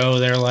like Joe,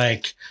 they're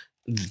like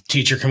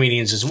teacher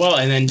comedians as well.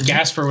 And then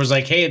Gasper was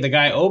like, "Hey, the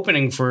guy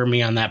opening for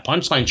me on that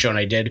Punchline show and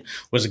I did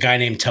was a guy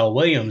named Tell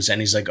Williams."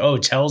 And he's like, "Oh,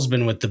 Tell's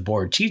been with the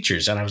board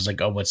teachers." And I was like,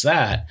 "Oh, what's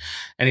that?"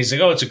 And he's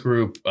like, "Oh, it's a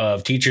group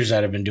of teachers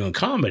that have been doing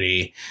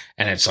comedy,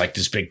 and it's like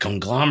this big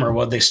conglomerate."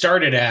 Well, they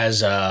started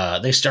as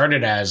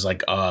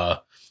like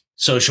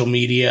social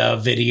media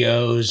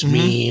videos,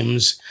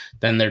 memes.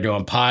 Then they're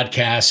doing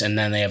podcasts, and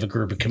then they have a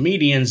group of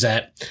comedians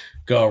that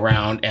go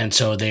around. And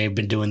so they've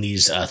been doing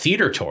these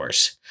theater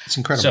tours. It's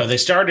incredible. So they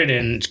started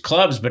in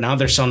clubs, but now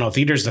they're selling out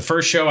theaters. The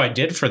first show I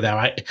did for them,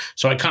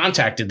 I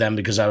contacted them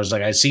because I was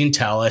like, I'd seen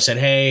Tell. I said,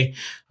 hey,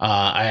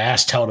 I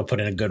asked Tell to put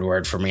in a good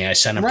word for me. I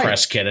sent a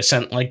press kit. I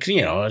sent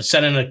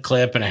in a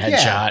clip and a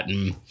headshot.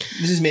 And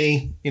this is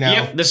me,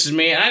 Yep, this is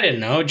me. I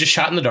didn't know. Just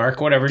shot in the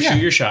dark, whatever. Yeah.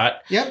 Shoot your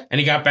shot. Yep. And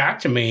he got back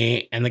to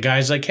me, and the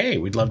guy's like, hey,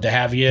 we'd love to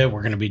have you.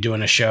 We're going to be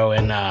doing a show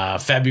in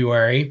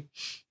February.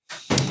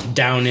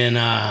 We're going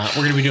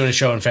to be doing a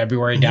show in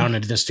February down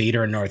at this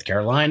theater in North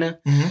Carolina.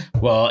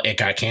 Well, it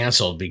got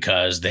canceled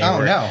because they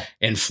were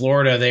in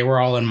Florida. They were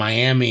all in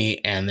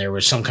Miami, and there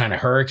was some kind of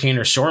hurricane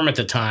or storm at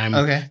the time.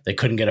 Okay. They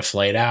couldn't get a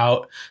flight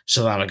out.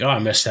 So I'm like, oh, I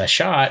missed that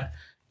shot.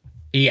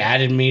 he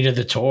added me to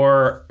the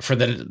tour for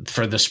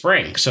the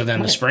spring. So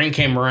then the spring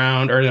came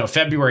around, or no,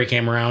 February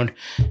came around,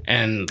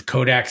 and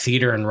Kodak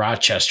Theater in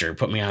Rochester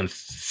put me on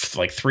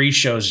like 3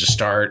 shows to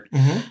start.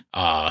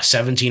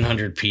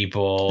 1,700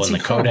 people That's in the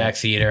incredible. Kodak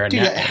Theater.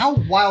 Dude, how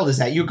wild is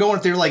that? You're going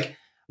up there like,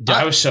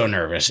 I was so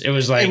nervous. It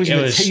was like, you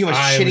almost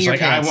shitting your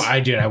pants.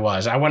 I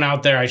was. I went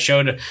out there. I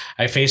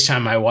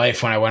FaceTimed my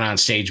wife when I went on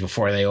stage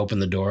before they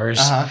opened the doors.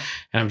 And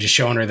I'm just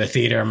showing her the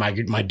theater. My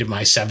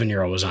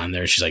 7-year-old was on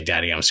there. She's like,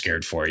 Daddy, I'm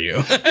scared for you.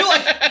 You're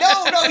like,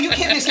 no, you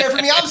can't be scared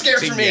for me. I'm scared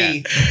for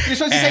me. You're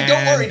supposed to say,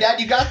 don't worry, Dad,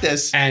 you got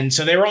this. And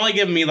so they were only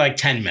giving me like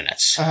 10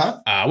 minutes,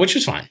 which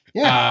was fine.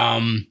 Yeah.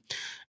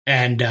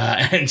 And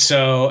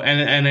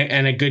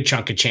a good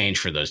chunk of change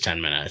for those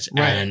 10 minutes.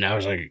 Right. And I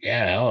was like,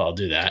 yeah, hell, I'll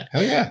do that. Oh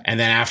yeah. And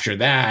then after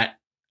that,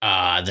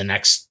 the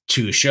next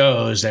 2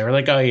 shows, they were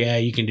like, oh yeah,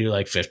 you can do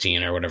like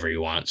 15 or whatever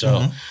you want.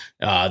 So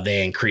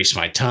they increased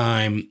my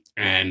time.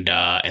 And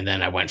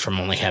then I went from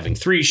only having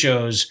 3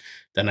 shows.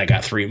 Then I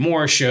got 3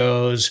 more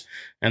shows.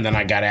 And then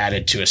I got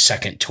added to a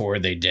second tour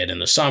they did in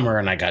the summer,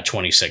 and I got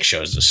 26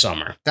 shows this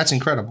summer. That's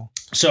incredible.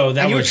 So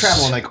that and you was were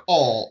traveling like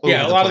all over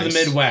a lot of the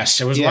Midwest.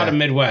 There was a lot of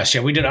Midwest. Yeah,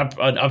 we did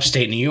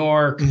upstate New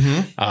York,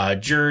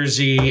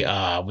 Jersey.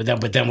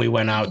 But then we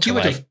went out to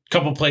like a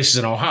couple places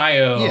in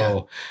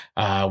Ohio.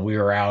 Yeah. We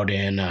were out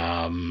in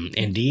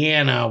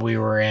Indiana. We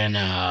were in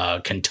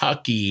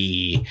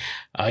Kentucky.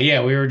 We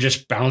were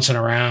just bouncing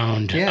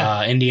around.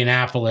 Yeah.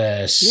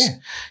 Indianapolis.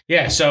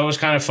 Yeah. So it was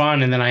kind of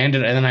fun. And then I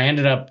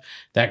ended up.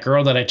 That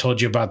girl that I told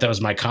you about that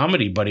was my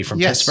comedy buddy from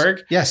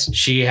Pittsburgh. Yes.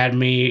 She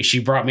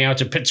brought me out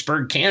to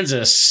Pittsburgh,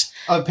 Kansas.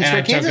 Oh,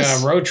 Pittsburgh, Kansas. I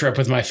took a road trip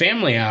with my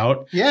family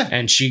out. Yeah.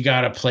 And she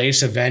got a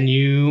place, a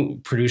venue,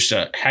 produced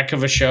a heck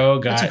of a show,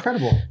 got That's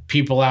incredible.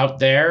 People out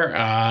there.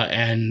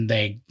 And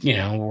they,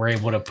 were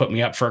able to put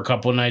me up for a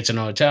couple of nights in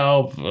a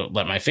hotel,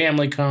 let my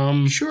family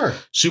come. Sure.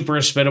 Super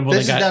hospitable.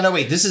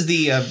 Wait. This is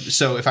the,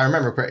 so if I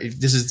remember correctly,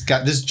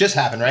 this just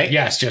happened, right?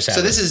 Yes, just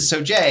happened.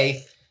 So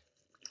Jay,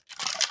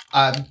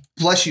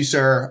 bless you,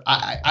 sir.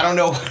 I don't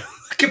know what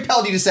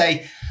compelled you to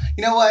say,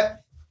 you know what?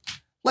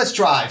 Let's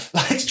drive.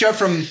 Let's drive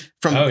from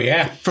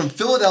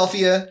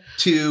Philadelphia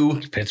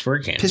to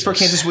Pittsburgh,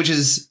 Kansas, which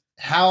is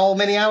how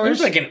many hours?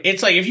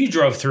 It's like if you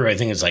drove through, I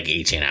think it's like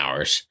 18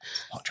 hours.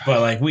 But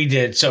like we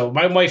did. So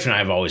my wife and I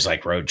have always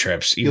liked road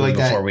trips, even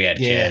before we had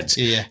kids.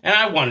 Yeah. And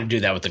I want to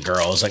do that with the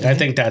girls. Like I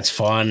think that's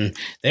fun.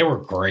 They were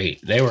great.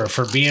 They were,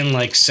 for being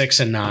like 6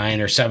 and 9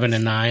 or 7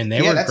 and 9.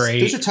 They were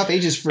great. Those are tough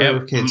ages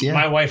for kids. Yeah.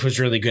 My wife was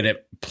really good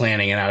at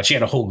planning it out. She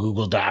had a whole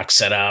Google Doc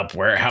set up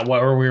where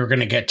we were going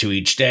to get to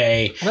each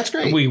day. Well, that's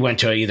great. We went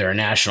to either a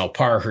national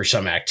park or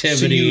some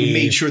activity. So you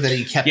made sure that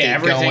you kept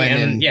it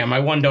going. My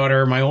one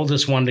daughter, my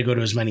oldest, wanted to go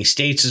to as many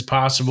states as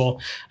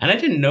possible. And I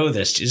didn't know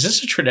this. Is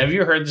this a trend? Have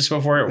you heard this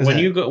before? When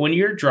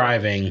you're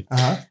driving,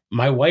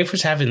 my wife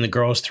was having the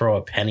girls throw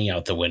a penny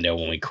out the window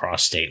when we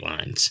cross state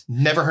lines.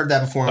 Never heard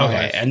that before in my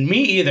life. And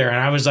me either. And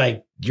I was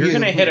like, you're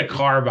going to hit a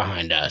car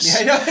behind us.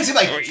 Yeah, I know. It's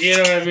like, you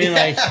know what I mean?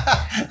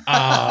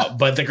 Like,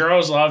 but the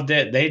girls loved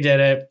it. They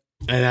did it.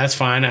 And that's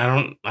fine. I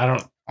don't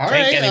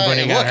think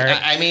anybody got hurt.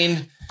 I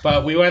mean,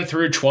 but we went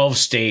through 12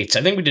 states.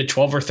 I think we did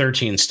 12 or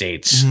 13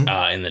 states in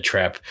the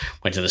trip.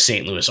 Went to the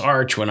St. Louis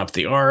Arch, went up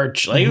the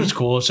Arch. Like, it was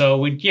cool.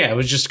 So it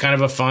was just kind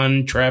of a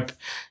fun trip.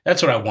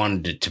 That's what I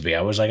wanted it to be.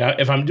 I was like,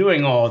 if I'm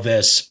doing all of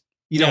this,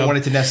 you don't want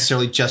it to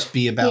necessarily just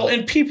be about. Well,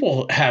 and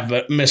people have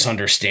a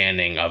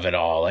misunderstanding of it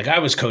all. Like I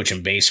was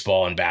coaching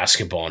baseball and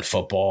basketball and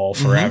football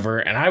forever,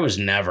 and I was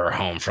never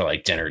home for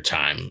like dinner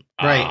time.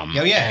 Right.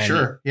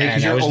 Sure. Yeah,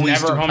 and I was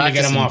never home to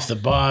get them off the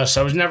bus.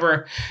 I was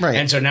never. Right.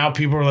 And so now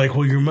people are like,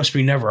 well, you must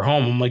be never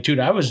home. I'm like, dude,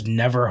 I was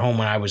never home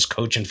when I was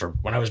coaching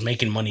when I was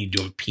making money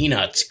doing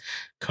peanuts,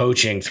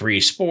 coaching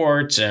 3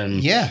 sports.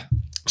 And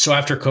so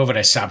after COVID,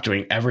 I stopped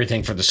doing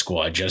everything for the school.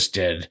 I used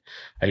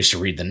to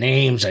read the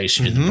names. I used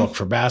to do the book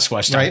for basketball.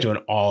 I stopped doing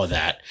all of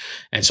that.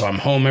 And so I'm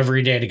home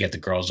every day to get the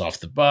girls off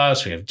the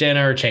bus. We have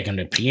dinner, take them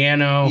to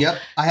piano. Yep.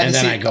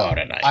 I go out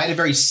at night. I had a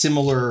very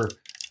similar,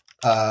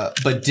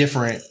 but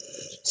different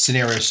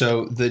scenario.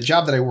 So the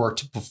job that I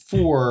worked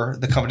before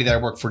the company that I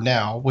work for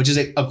now, which is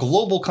a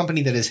global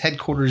company that is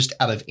headquartered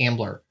out of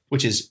Ambler,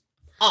 which is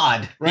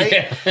odd, right?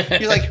 Yeah.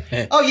 You're like,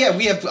 oh yeah,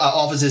 we have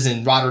offices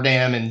in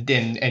Rotterdam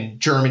and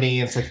Germany.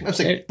 And I was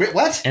like, wait,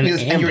 what? And you're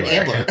in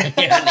Ambler.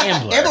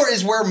 Ambler. Ambler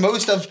is where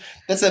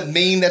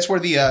that's where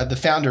the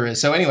founder is.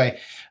 So anyway,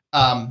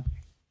 I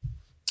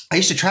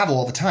used to travel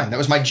all the time. That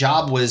was my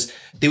job.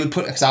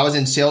 Because I was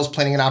in sales,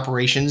 planning, and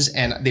operations,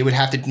 and they would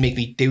have to make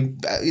me.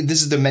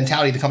 This is the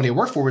mentality the company I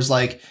worked for was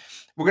like,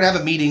 we're going to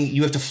have a meeting.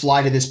 You have to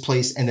fly to this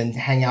place and then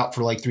hang out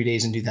for like 3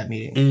 days and do that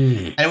meeting.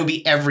 And it would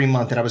be every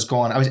month that I was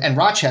gone. And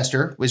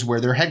Rochester was where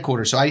their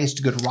headquarters. So I used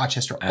to go to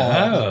Rochester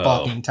all the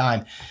fucking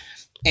time.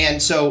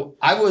 And so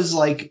I was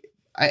like,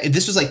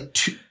 this was like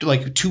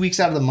 2 weeks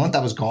out of the month I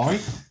was gone.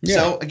 Yeah.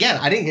 So again,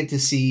 I didn't get to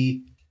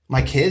see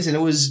my kids, and it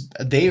was,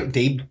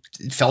 they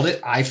felt it.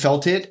 I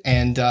felt it.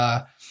 And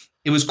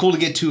it was cool to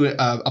get to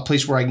a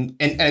place where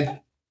and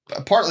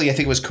partly I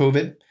think it was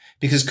COVID,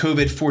 because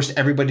COVID forced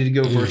everybody to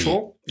go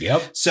virtual.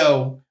 Yep.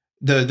 So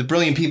the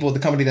brilliant people at the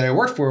company that I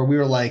worked for, we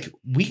were like,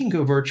 we can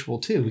go virtual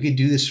too. We could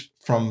do this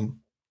from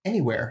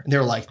anywhere. And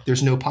they're like,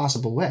 there's no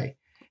possible way.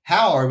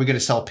 How are we going to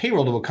sell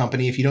payroll to a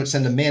company if you don't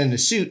send a man in a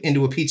suit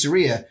into a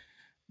pizzeria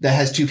that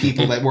has 2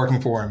 people that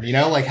working for him? You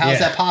know, like, how is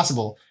that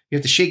possible? You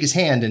have to shake his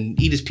hand and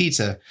eat his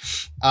pizza.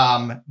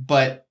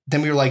 But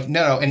then we were like,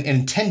 no. And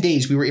in 10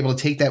 days, we were able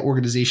to take that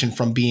organization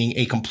from being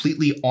a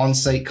completely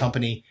on-site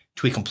company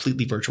to a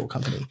completely virtual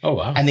company. Oh,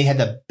 wow. And they had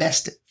the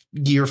best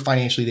year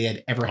financially they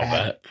had ever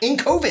had in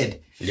COVID.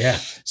 Yeah.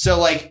 So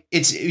like,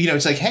 it's, you know,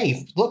 it's like,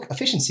 hey, look,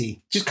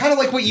 efficiency. Just kind of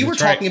like what you were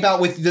talking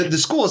about with the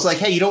school. It's like,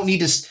 hey, you don't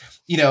need to,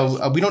 you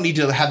know, we don't need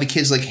to have the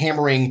kids like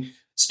hammering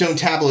stone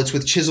tablets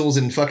with chisels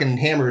and fucking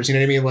hammers. You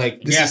know what I mean?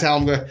 Like, this is how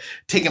I'm going to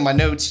take my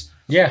notes.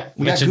 Yeah,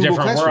 it's a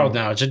different world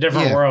now. It's a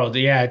different world.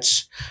 Yeah,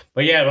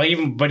 but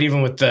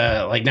even with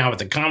the, like, now with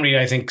the comedy,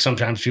 I think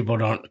sometimes people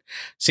don't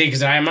see,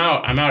 because I'm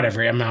out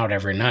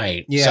every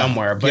night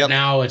somewhere. But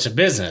now it's a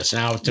business.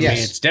 Now to me,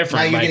 it's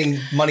different. Now you're getting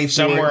money for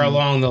somewhere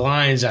along the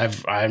lines.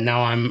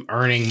 I'm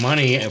earning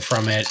money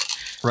from it.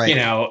 Right. You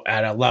know,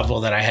 at a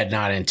level that I had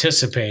not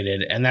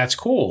anticipated, and that's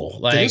cool.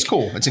 Like, it is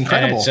cool. It's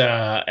incredible.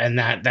 And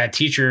the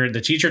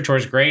teacher tour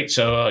is great.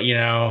 So, you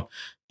know,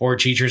 board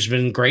teachers have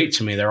been great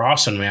to me. They're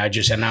awesome to me.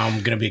 and now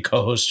I'm going to be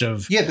co-host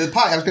of I was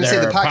going to say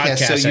the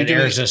podcast. So you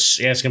airs this.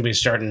 Yeah, it's going to be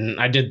starting.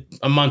 I did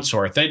a month's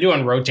worth. They do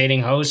on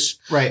rotating hosts,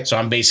 right? So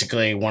I'm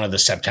basically one of the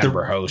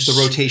September hosts, the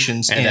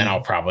rotations, and then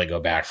I'll probably go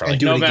back for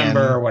like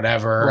November or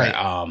whatever.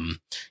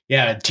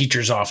 Right.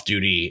 Teachers Off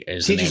Duty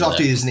is Teachers Off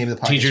Duty is the name of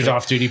the podcast. Teachers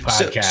Off Duty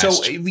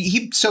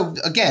podcast. So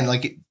again,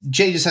 like,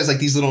 Jay just has like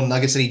these little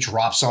nuggets that he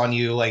drops on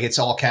you, like it's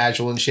all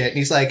casual and shit, and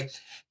he's like,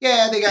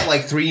 yeah, they got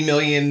like 3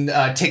 million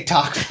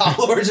TikTok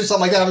followers or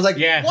something like that. I was like,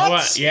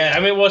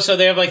 what? So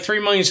they have like 3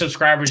 million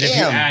subscribers. If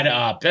you add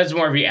up. That's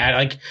more if you add,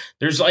 like,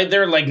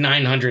 there are like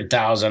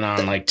 900,000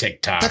 on like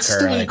TikTok. That's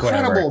still like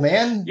incredible,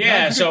 man.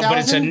 Yeah. But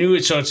it's a new,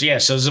 so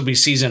this will be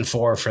season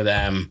 4 for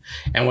them.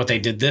 And what they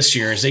did this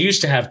year is they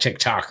used to have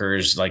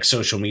TikTokers, like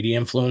social media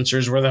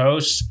influencers were the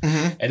hosts.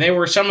 Mm-hmm.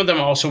 And some of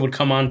them also would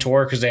come on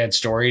tour because they had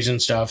stories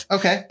and stuff.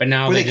 Okay. But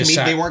now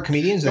they weren't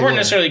comedians? They weren't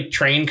necessarily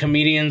trained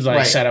comedians,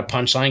 like set up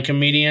punchline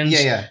comedians.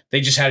 Yeah.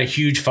 They just had a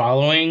huge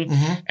following.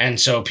 Mm-hmm. And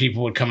so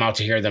people would come out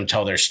to hear them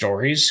tell their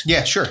stories.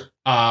 Yeah, sure.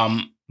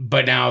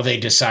 But now they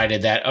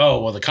decided that,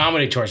 the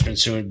comedy tour's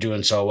been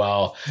doing so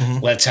well.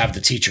 Mm-hmm. Let's have the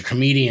teacher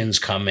comedians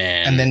come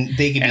in. And then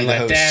they can be the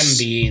hosts. Them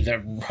be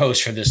the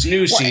host for this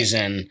new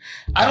season.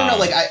 I don't know.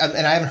 Like, I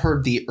haven't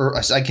heard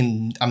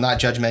I'm not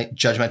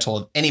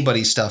judgmental of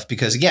anybody's stuff,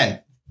 because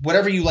again,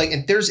 whatever you like,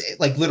 and there's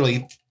like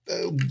literally,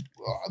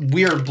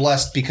 we are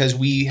blessed because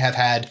we have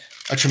had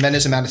a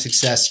tremendous amount of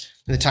success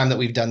in the time that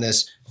we've done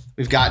this.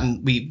 We've got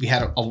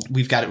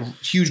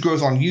huge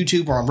growth on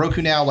YouTube. We're on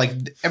Roku now. Like,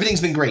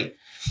 everything's been great.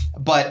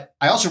 But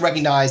I also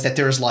recognize that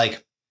there's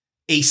like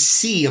a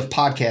sea of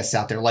podcasts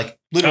out there, like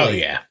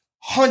literally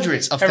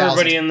hundreds of thousands.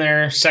 Everybody in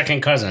their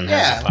second cousin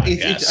has a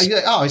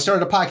podcast. I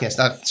started a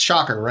podcast.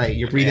 Shocker, right?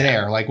 You're breathing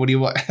air. Like, what do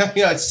you want?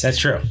 That's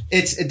true.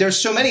 There's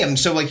so many of them.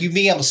 So like, you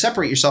being able to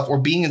separate yourself or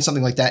being in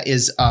something like that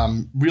is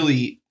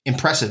really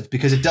impressive,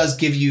 because it does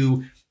give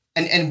you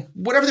and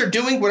whatever they're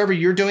doing, whatever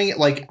you're doing,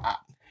 like,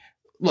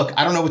 look,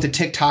 I don't know what the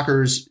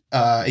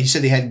TikTokers, you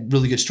said they had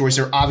really good stories.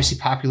 They're obviously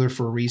popular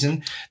for a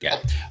reason. Yeah.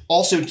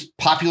 Also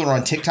popular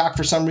on TikTok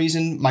for some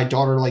reason. My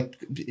daughter, like,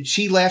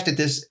 she laughed at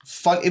this.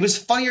 It was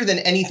funnier than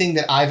anything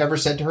that I've ever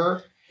said to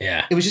her.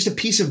 Yeah. It was just a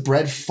piece of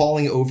bread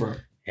falling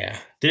over. Yeah.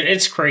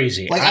 It's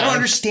crazy. Like, I don't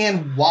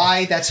understand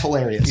why that's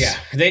hilarious. Yeah.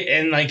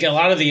 And like, a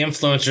lot of the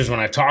influencers, when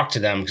I talk to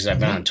them, because I've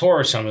been on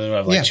tour, some of them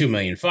have like 2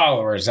 million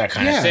followers, that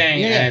kind of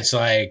thing. And it's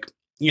like,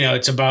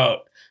 it's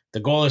about, the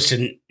goal is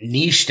to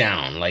niche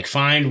down, like,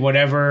 find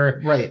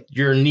whatever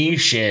your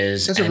niche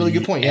is. That's a really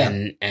good point.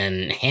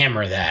 And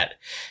hammer that.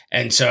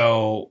 And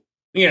so,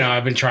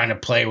 I've been trying to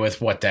play with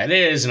what that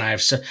is.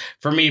 And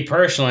for me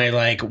personally,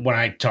 like, when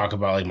I talk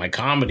about like my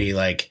comedy,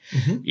 like,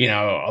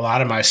 a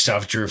lot of my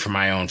stuff drew from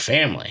my own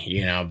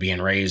family, being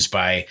raised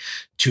by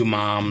 2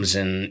 moms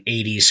in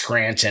 80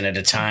 Scranton at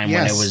a time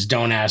when it was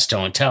don't ask,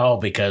 don't tell,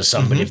 because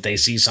somebody, if they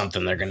see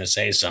something, they're going to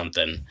say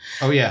something.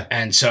 Oh, yeah.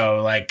 And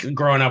so, like,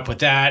 growing up with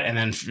that,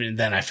 and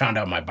then I found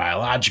out my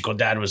biological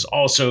dad was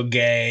also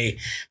gay.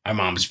 My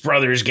mom's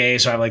brother's gay.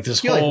 So I have like this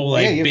whole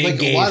big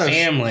gay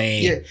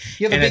family.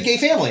 You have a big gay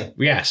family.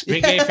 Yes,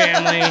 big gay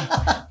family.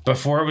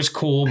 Before it was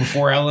cool,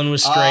 before Ellen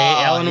was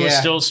straight. Ellen was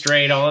still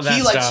straight, all of that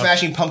stuff. He liked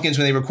Smashing Pumpkins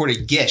when they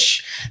recorded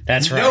Gish.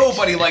 That's right.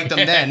 Nobody liked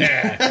them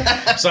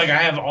then. So, like, I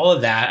have all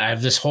of that. I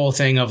have this whole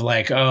thing of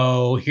like,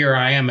 here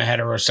I am, a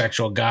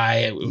heterosexual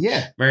guy,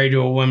 married to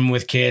a woman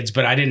with kids,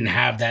 but I didn't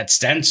have that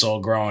stencil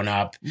growing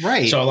up.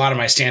 Right. So a lot of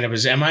my stand-up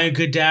is, am I a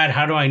good dad?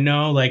 How do I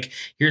know? Like,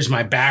 here's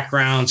my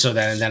background. So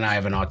then I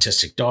have an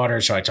autistic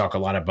daughter. So I talk a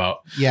lot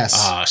about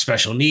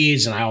special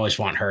needs, and I always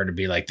want her to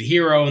be like the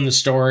hero in the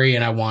story.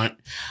 And I want,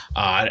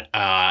 and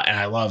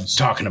I love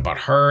talking about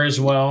her as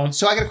well.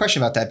 So I got a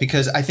question about that,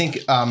 because I think,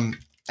 and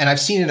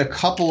I've seen it a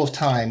couple of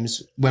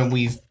times when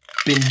we've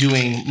been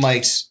doing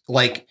mics,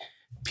 like,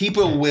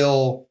 people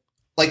will,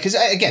 like, because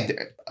again,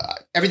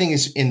 everything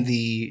is in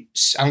the,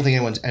 I don't think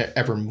anyone's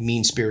ever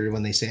mean spirited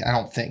when they say it. I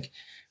don't think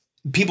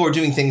people are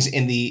doing things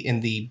in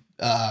the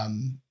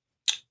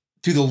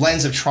through the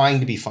lens of trying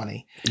to be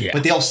funny,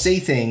 but they'll say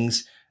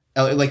things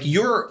like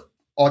your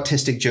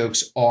autistic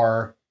jokes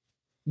are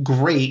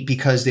great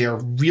because they are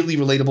really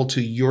relatable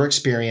to your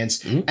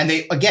experience. And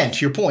they, again,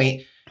 to your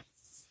point,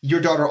 your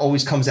daughter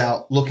always comes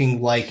out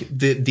looking like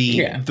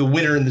the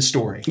winner in the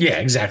story. Yeah,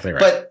 exactly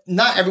right. But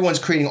not everyone's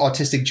creating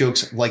autistic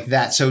jokes like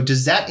that. So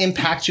does that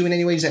impact you in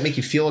any way? Does that make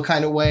you feel a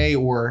kind of way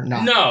or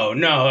not?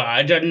 No,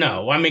 I don't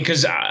know. I mean,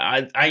 because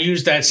I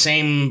use that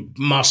same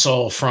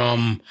muscle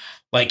from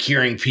like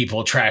hearing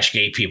people trash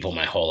gay people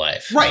my whole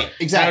life. Right,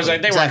 exactly. And I was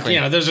like, they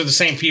were, those are the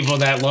same people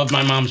that loved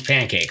my mom's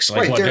pancakes.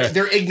 Like, right,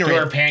 they're ignorant. Do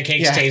her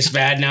pancakes taste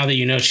bad now that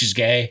you know she's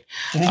gay?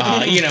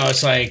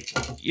 It's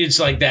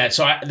like that.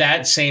 So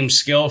that same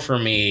skill for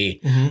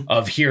me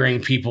of hearing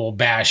people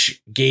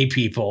bash gay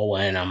people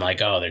when I'm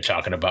like, oh, they're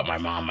talking about my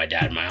mom, my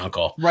dad, my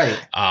uncle. Right.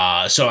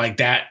 So like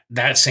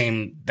that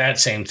same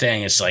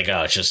thing. It's like,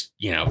 oh, it's just,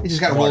 you just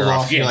got to roll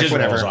off. Yeah, like, just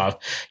whatever. rolls off.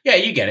 Yeah,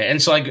 you get it.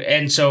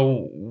 And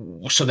so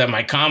that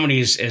my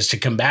comedy is to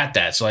combat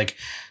that. So like,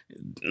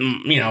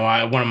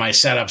 one of my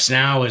setups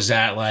now is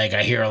that like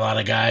I hear a lot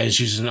of guys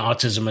using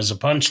autism as a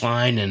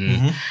punchline,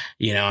 and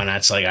and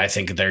that's like I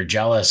think they're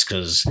jealous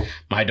because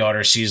my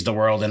daughter sees the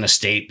world in a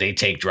state they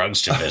take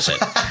drugs to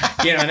visit.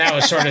 And that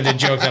was sort of the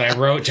joke that I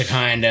wrote to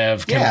kind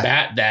of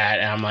combat that.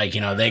 And I'm like,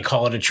 they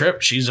call it a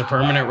trip. She's a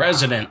permanent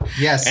resident.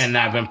 Yes, and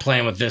I've been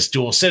playing with this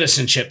dual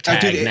citizenship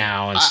tag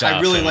now and stuff.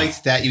 I really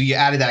liked that you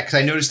added that because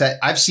I noticed that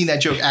I've seen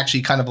that joke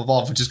actually kind of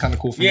evolve, which is kind of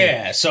cool for me.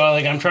 Yeah, so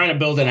like I'm trying to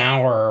build an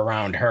hour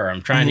around her.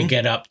 I'm trying to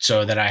get up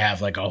so that I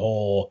have like a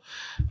whole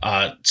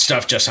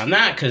stuff just on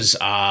that because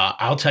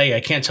I'll tell you, I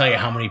can't tell you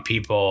how many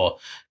people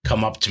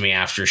come up to me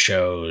after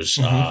shows,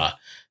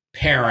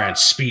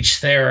 parents,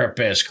 speech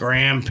therapists,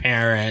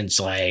 grandparents,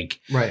 like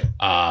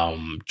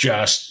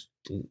just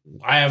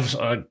I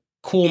have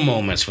cool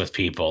moments with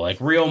people, like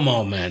real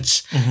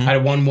moments. I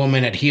had one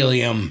woman at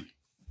Helium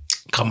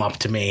come up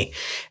to me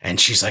and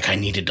she's like, I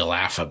needed to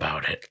laugh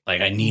about it.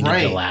 Like I needed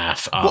to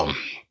laugh. Well,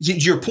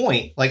 your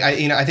point, like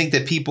I think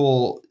that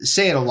people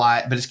say it a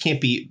lot, but it can't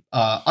be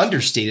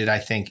understated. I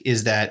think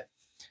is that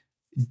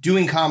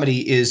doing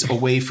comedy is a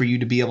way for you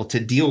to be able to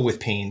deal with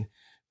pain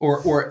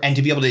and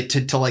to be able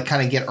to like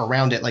kind of get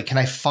around it. Like, can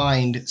I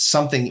find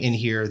something in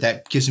here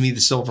that gives me the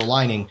silver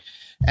lining?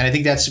 And I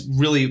think that's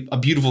really a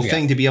beautiful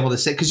thing to be able to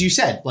say, because you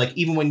said like,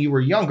 even when you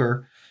were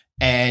younger,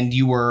 and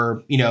you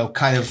were,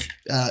 kind of,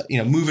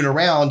 moving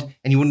around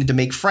and you wanted to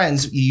make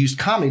friends, you used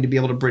comedy to be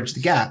able to bridge the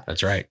gap.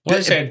 That's right. Well,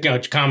 I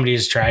said, comedy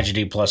is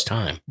tragedy plus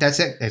time.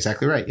 That's it.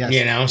 Exactly right.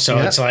 Yes. So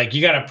it's like,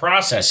 you got to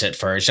process it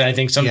first. And I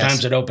think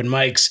sometimes at open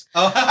mics,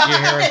 you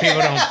hear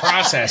people don't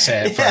process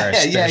it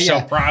first. They're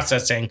still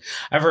processing.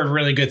 I've heard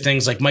really good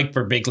things like Mike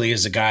Birbiglia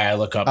is a guy I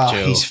look up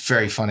to. He's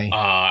very funny.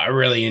 I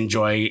really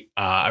enjoy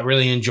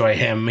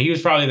him. He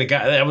was probably the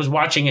guy. I was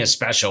watching his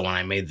special when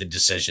I made the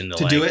decision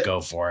to do it? Go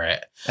for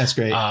it. That's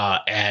great.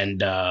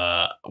 And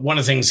one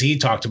of the things he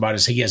talked about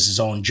is he has his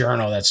own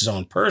journal. That's his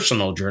own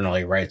personal journal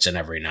he writes in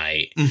every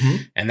night.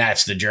 And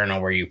that's the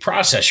journal where you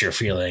process your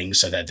feelings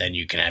so that then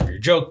you can have your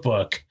joke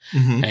book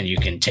and you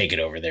can take it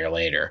over there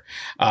later.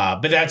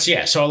 But that's,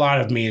 so a lot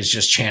of me is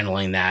just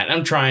channeling that.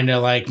 I'm trying to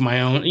like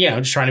my own,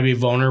 just trying to be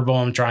vulnerable.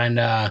 I'm trying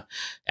to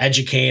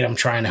educate. I'm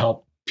trying to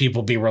help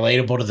people be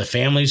relatable to the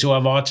families who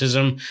have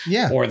autism,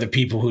 or the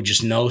people who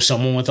just know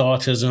someone with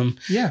autism.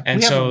 Yeah, and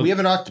we have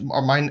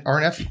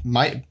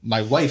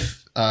my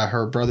wife,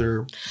 her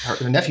brother,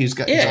 her nephew's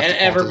got and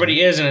everybody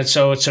autism. Is, and it's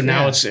so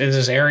now it's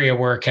this area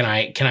where can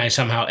I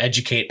somehow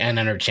educate and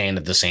entertain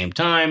at the same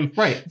time,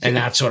 right? And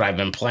that's what I've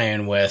been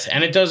playing with,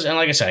 and it does. And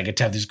like I said, I get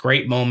to have these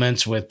great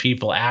moments with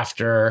people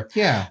after,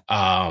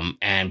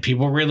 and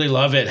people really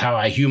love it how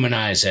I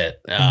humanize it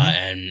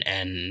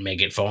and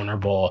make it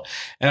vulnerable,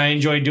 and I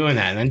enjoy doing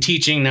that. And then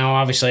teaching now,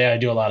 obviously, I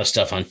do a lot of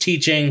stuff on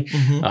teaching,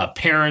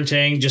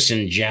 parenting, just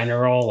in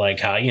general, like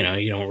how you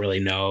don't really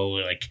know,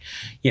 like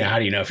how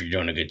do you know if you're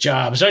doing a good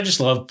job? So I just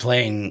love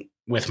playing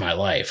with my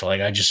life. Like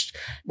I just,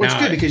 it's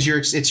good because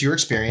it's your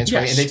experience,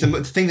 right? And it's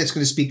the thing that's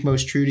going to speak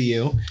most true to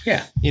you.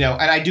 Yeah. And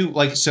I do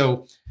like,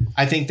 so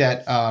I think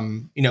that,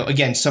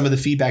 again, some of the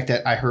feedback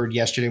that I heard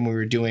yesterday when we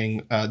were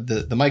doing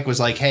the mic was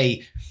like,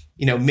 hey,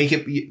 make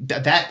it,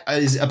 that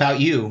is about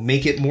you.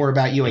 Make it more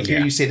about you. I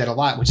hear you say that a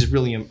lot, which is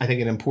really, I think,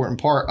 an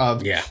important part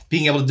of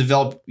being able to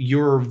develop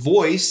your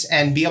voice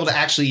and be able to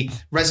actually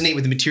resonate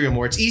with the material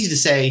more. It's easy to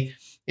say,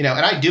 and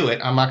I do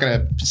it. I'm not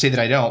going to say that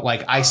I don't.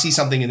 Like, I see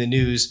something in the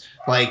news,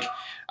 like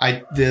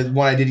the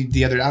one I did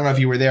the other, I don't know if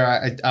you were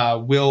there.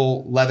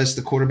 Will Levis,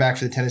 the quarterback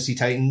for the Tennessee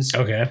Titans.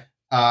 Okay.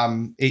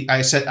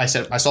 I said, I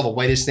saw the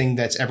whitest thing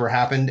that's ever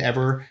happened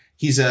ever.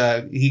 He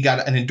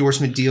got an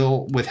endorsement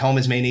deal with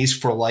Hellman's Mayonnaise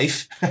for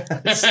life.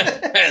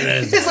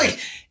 It's like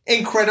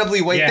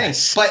incredibly white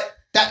things, but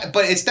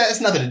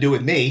that's nothing to do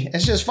with me.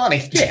 It's just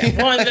funny. Yeah.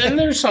 Well, and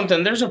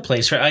there's a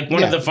place for like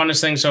one of the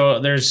funnest things. So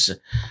there's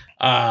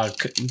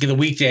the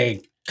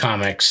weekday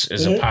Comics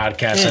is a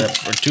podcast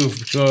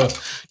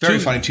for Very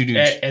funny two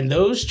dudes. And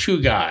those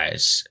two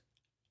guys,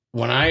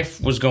 when I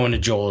was going to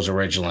Joel's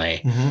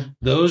originally,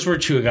 those were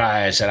two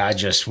guys that I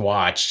just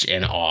watched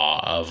in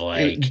awe of,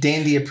 like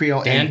Dan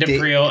D'Aprile and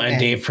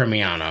Dave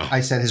Premiano.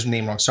 I said his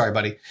name wrong. Sorry,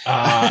 buddy.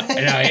 No,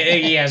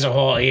 he has a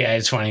whole. Yeah,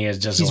 it's funny. He's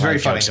just He's a lot very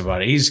of jokes funny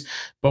about it.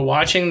 But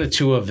watching the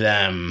two of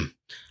them.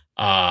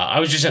 I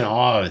was just in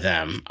awe of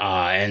them.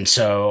 And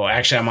so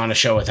actually I'm on a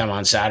show with them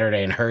on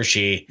Saturday in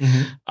Hershey.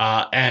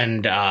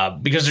 And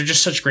because they're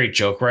just such great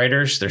joke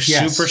writers, they're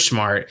super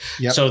smart.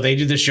 Yep. So they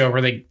do the show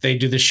where they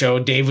do the show.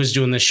 Dave was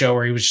doing the show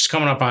where he was just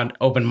coming up on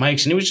open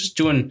mics and he was just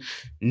doing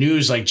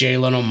news like Jay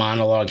Leno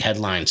monologue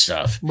headline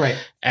stuff. Right.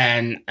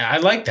 And I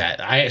like that.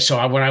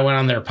 When I went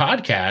on their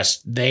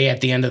podcast, they at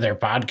the end of their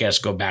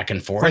podcast go back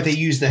and forth. Right. They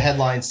use the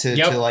headlines to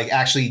like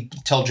actually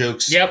tell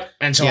jokes. Yep.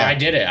 And so I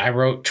did it. I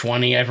wrote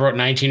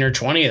 19 or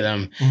 20 of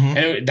them.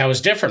 And that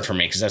was different for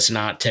me because that's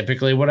not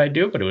typically what I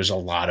do, but it was a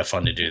lot of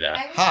fun to do that.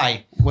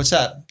 Hi. What's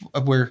up?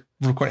 We're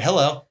recording.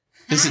 Hello.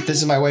 This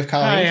is my wife,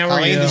 Colleen. Hi, how are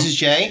Colleen, you? This is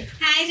Jay.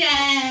 Hi,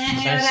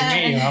 Jay. Nice to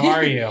meet you. How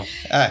are you?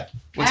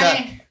 What's up?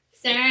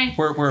 Sorry.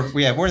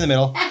 We're in the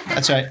middle.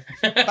 That's right.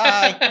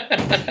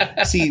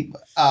 Bye. See,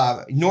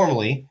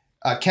 normally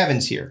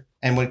Kevin's here,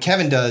 and what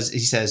Kevin does is he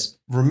says,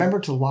 "Remember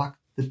to lock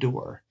the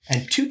door."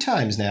 And 2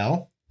 times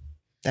now,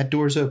 that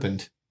door's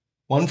opened.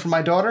 One for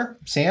my daughter,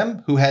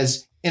 Sam, who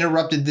has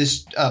interrupted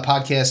this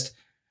podcast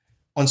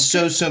on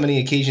so many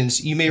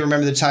occasions. You may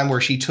remember the time where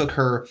she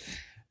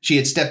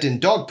had stepped in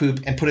dog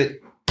poop and put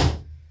it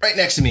right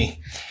next to me.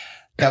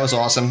 That was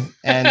awesome.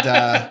 And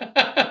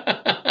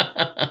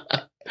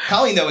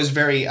Colleen, though, is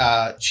very,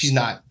 she's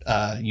not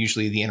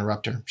usually the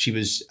interrupter.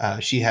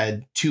 She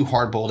had 2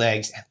 hard-boiled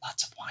eggs and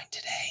lots of wine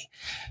today.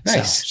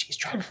 Nice. So she's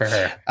trying for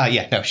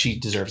her. She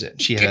deserves it.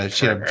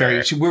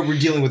 We're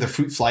dealing with a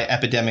fruit fly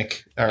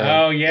epidemic.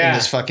 In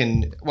this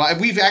fucking,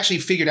 we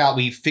figured out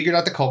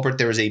the culprit.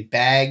 There was a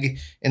bag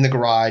in the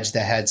garage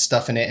that had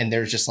stuff in it, and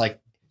there's just like,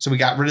 so we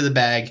got rid of the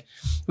bag.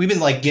 We've been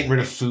like getting rid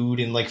of food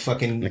and like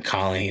fucking. The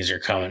colonies are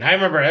coming. I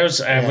remember I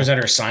was at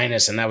her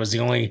sinus, and that was the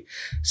only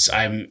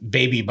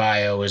baby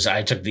bio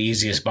I took the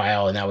easiest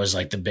bio, and that was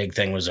like the big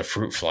thing was a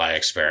fruit fly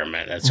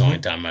experiment. That's the only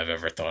time I've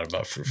ever thought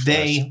about fruit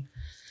flies.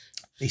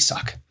 They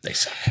suck.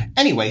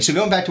 Anyway, so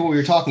going back to what we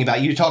were talking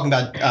about, you were talking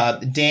about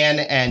Dan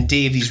and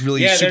Dave, these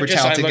really super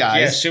talented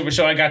guys. Yeah, super.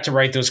 So I got to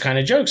write those kind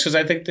of jokes because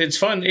I think it's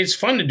fun. It's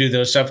fun to do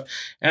those stuff.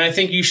 And I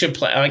think you should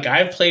play. Like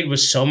I've played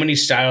with so many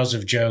styles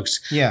of jokes.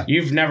 Yeah. I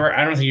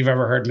don't think you've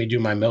ever heard me do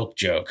my milk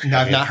joke. No,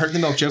 I've not heard the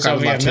milk joke. So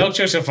milk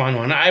joke's a fun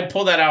one. I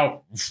pull that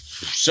out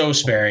so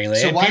sparingly.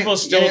 So people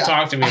still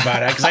talk to me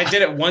about it because I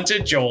did it once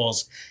at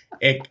Joel's.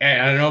 At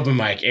an open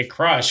mic, it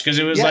crushed because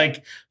it was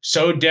like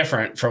so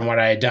different from what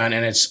I had done,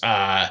 and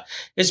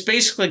it's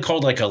basically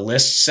called like a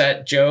list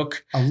set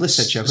joke. A list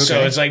set joke. Okay.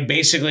 So it's like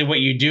basically what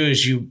you do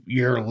is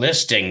you're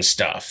listing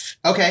stuff.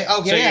 Okay.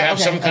 So you have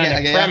some kind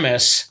of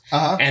premise,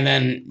 and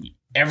then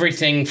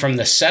everything from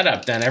the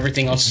setup, then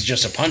everything else is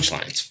just a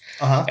punchline.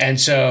 And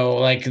so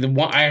like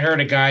I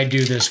heard a guy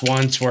do this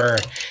once where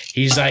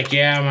he's like,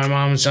 yeah, my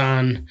mom's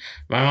on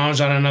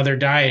another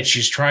diet.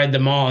 She's tried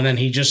them all. And then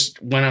he just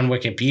went on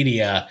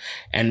Wikipedia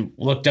and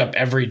looked up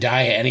every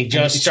diet and he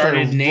just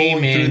started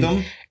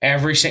naming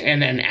every single.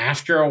 And then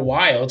after a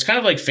while, it's kind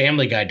of like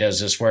Family Guy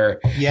does this where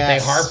they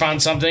harp on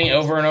something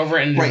over and over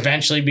and it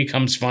eventually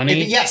becomes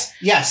funny. Yes.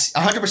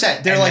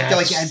 100%. They're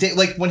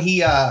like when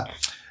he,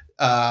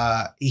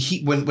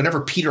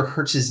 whenever Peter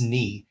hurts his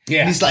knee,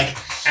 he's like,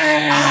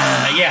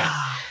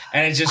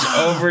 and it's just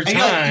over time.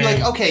 And you're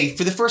like, okay,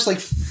 for the first like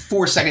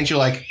 4 seconds, you're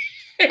like,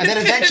 and then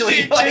eventually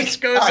it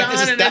just goes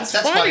on, that's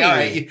funny. All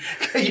right,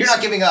 you're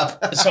not giving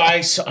up. So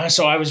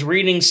I was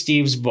reading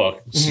Steve's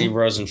book, Steve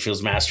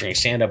Rosenfield's Mastering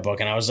Stand-Up book,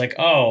 and I was like,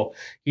 oh,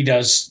 he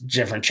does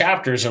different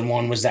chapters, and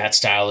one was that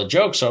style of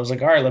joke. So I was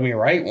like, all right, let me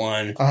write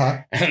one.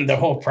 And the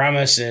whole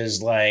premise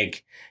is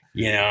like,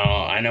 you know,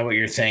 I know what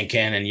you're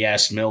thinking, and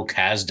yes, milk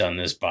has done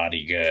this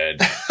body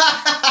good.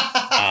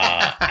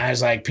 I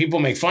was like, people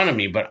make fun of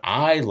me, but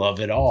I love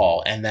it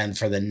all. And then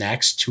for the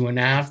next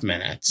 2.5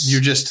 minutes,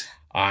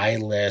 I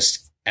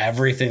list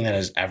everything that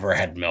has ever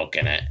had milk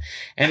in it.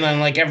 And then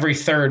like every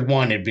third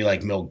one, it'd be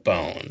like milk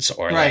bones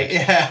or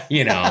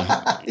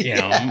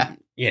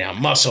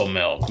muscle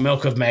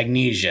milk of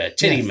magnesia,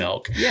 titty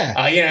milk.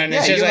 And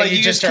it's just like,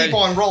 you just keep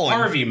on rolling.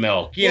 Harvey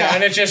milk, know,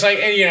 and it's just like,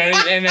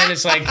 and then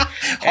it's like,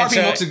 Harvey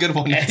milk's a good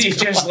one. And you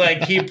just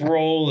like keep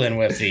rolling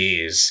with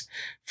these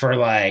for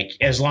like,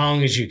 as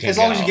long as you can. As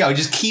long as you go,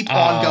 just keep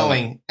on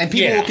going. And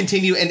people will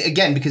continue. And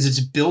again, because it's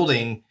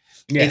building,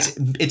 Yeah.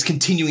 It's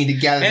continuing to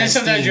gather. And that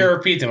sometimes steam. you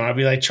repeat them. I'll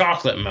be like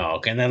chocolate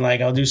milk, and then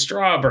like I'll do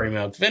strawberry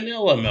milk,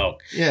 vanilla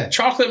milk,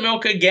 chocolate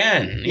milk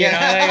again. You know,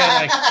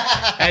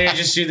 and you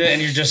just do that,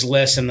 and you just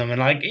listen them, and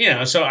like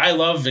So I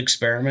love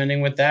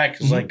experimenting with that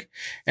because like,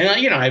 and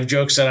I have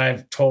jokes that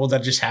I've told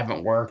that just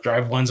haven't worked, or I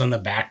have ones on the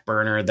back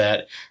burner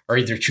that are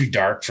either too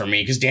dark for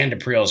me. Because Dan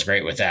DePriel is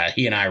great with that.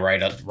 He and I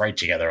write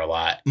together a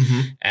lot,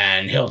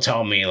 and he'll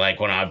tell me like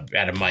when I'm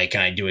at a mic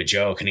and I do a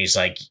joke, and he's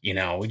like,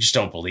 we just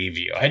don't believe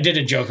you. I did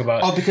a joke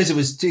about because it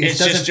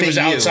was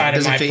outside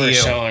of my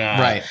persona,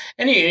 right?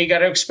 And you got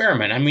to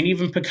experiment. I mean,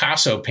 even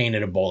Picasso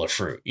painted a bowl of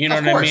fruit. You know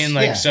what I mean?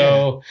 Like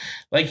so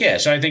I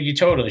think you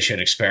totally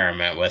should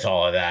experiment with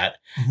all of that.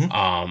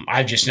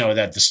 I just know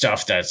that the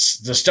stuff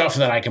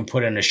that I can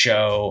put in a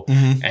show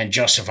and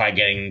justify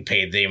getting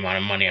paid the amount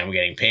of money I'm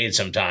getting paid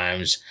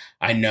sometimes.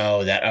 I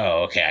know that,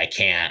 I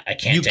can't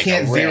you take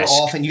can't a veer risk.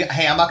 off and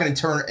I'm not going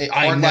to turn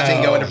hard left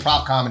and go into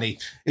prop comedy.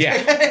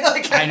 Yeah.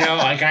 I know,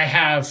 like I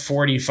have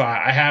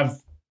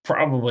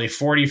probably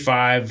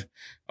 45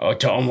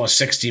 to almost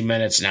 60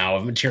 minutes now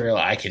of material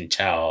I can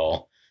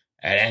tell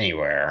at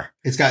anywhere.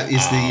 It's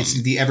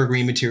the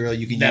evergreen material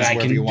you can use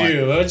wherever you want.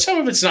 Do. Some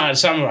of it's not.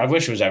 Some of I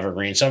wish it was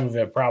evergreen. Some of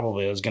it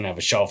probably was going to have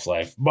a shelf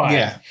life.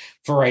 But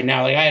for right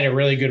now, like I had a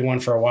really good one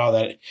for a while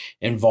that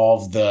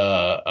involved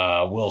the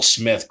Will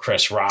Smith,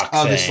 Chris Rock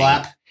thing. The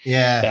slap.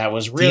 Yeah, that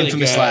was really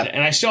good. Slap.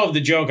 And I still have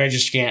the joke. I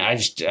just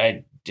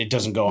can't. It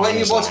doesn't go on. Well,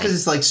 it's because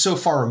it's like so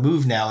far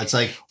removed now. It's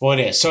like, well,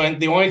 it is. So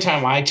the only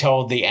time I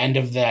tell the end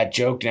of that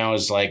joke now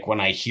is like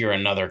when I hear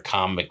another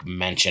comic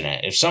mention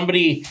it. If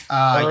somebody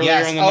earlier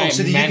in the night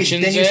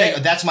mentions then you say,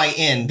 that's my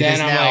end.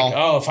 Then I'm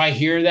like, if I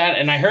hear that,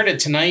 and I heard it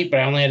tonight, but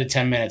I only had a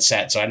 10-minute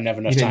set, so I didn't have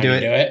enough time to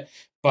do it.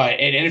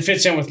 But it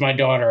fits in with my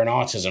daughter and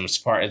autism.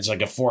 It's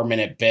like a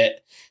 4-minute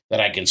bit that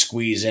I can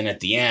squeeze in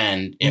at the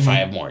end if I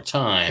have more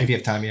time. If you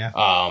have time, yeah.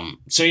 I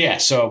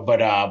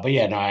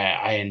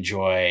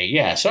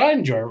enjoy. So I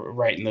enjoy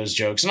writing those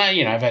jokes, and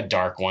I've had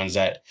dark ones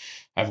that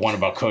I've won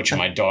about coaching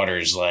my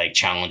daughter's like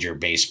Challenger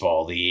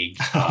Baseball League,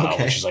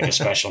 which is like a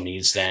special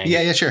needs thing.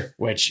 Yeah, sure.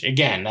 Which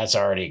again, that's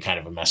already kind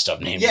of a messed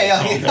up name.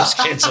 Those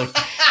kids like.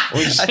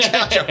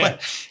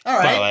 All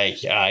right. But like,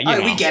 all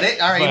right, we get it.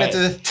 All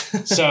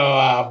right,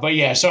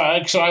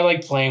 so I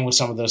like playing with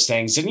some of those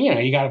things, and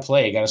you got to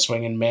play, you got to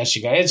swing and miss.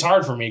 It's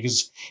hard for me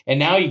and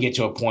now you get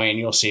to a point, and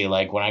you'll see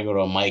like when I go to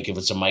a mic, if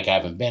it's a mic I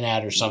haven't been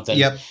at or something,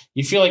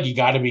 you feel like you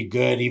got to be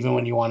good, even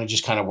when you want to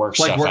just kind of work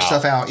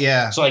stuff out.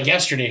 Yeah. So like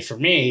yesterday for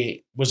me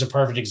was a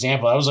perfect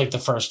example. That was like the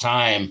first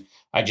time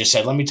I just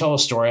said, let me tell a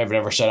story I've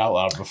never said out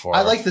loud before.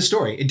 I like the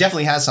story. It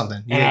definitely has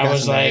something. And I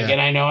was like, and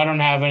I know I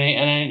don't have any,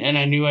 and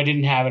I knew I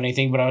didn't have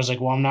anything, but I was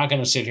like, well, I'm not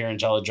going to sit here and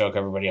tell a joke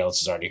everybody else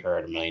has already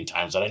heard a million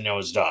times that I know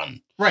is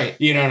done. Right.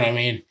 You know what I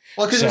mean?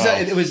 Well, because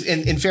it was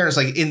in fairness,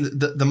 like in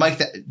the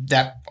mic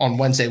that on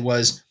Wednesday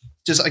was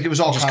just like, it was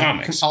all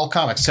comics.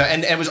 So,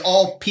 and it was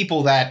all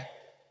people that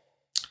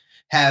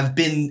have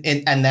been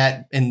in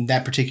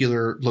that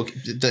particular look,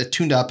 the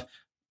tuned up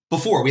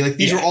before.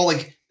 These were all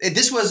like,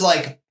 this was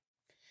like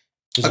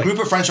a group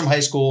of friends from high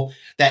school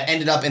that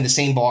ended up in the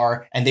same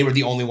bar, and they were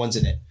the only ones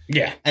in it.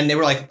 Yeah. And they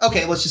were like,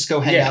 okay, let's just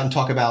go hang out and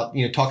talk about,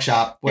 talk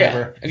shop,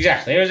 whatever. Yeah,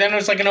 exactly. It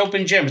was like an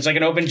open gym. It's like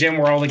an open gym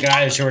where all the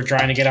guys who are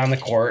trying to get on the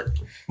court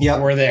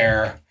were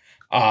there.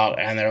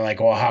 And they're like,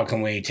 well, how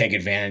can we take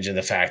advantage of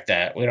the fact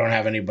that we don't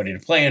have anybody to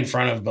play in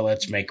front of, but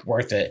let's make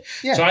worth it.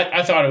 Yeah. So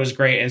I thought it was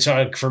great. And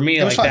so for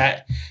me, like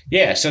that,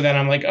 so then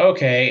I'm like,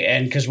 okay.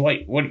 And because what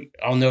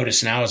I'll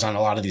notice now is on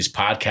a lot of these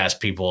podcasts,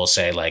 people will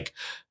say like,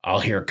 I'll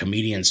hear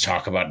comedians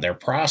talk about their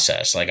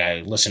process. Like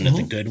I listened to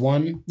the good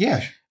one.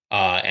 Yeah.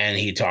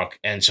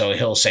 And so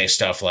he'll say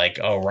stuff like,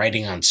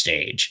 writing on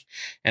stage.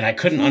 And I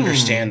couldn't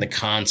understand the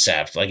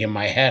concept. Like in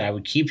my head, I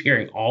would keep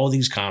hearing all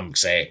these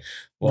comics say,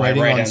 well, I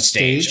write on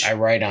stage. I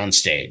write on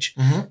stage.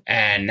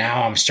 And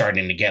now I'm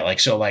starting to get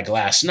like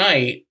last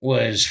night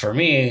was for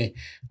me,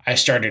 I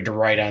started to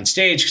write on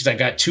stage because I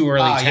got too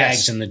early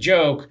tags in the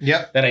joke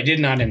that I did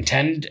not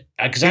intend.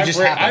 Because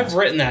I've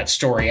written that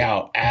story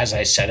out as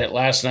I said it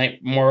last night,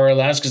 more or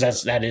less,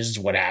 because that is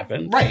what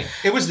happened. Right.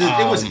 It was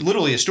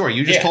literally a story.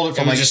 You just told it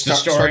from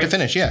start to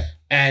finish. Yeah.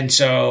 And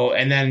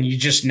then you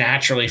just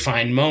naturally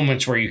find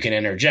moments where you can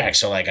interject.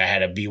 So like I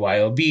had a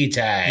BYOB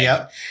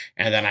tag,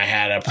 and then I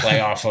had a play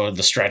off of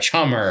the Stretch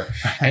Hummer.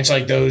 And it's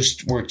like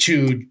those were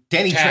two.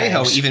 Danny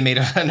tags. Trejo even made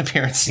an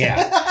appearance.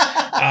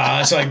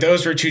 Yeah. So like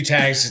those were two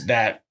tags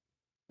that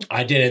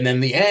I did, and then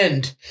the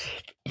end.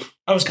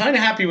 I was kind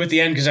of happy with the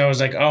end because I was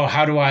like, oh,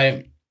 how do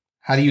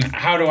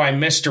I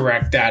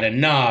misdirect that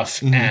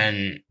enough?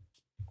 And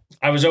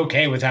I was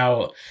okay with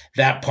how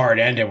that part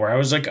ended, where I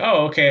was like,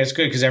 oh, okay, it's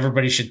good because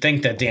everybody should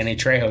think that Danny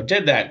Trejo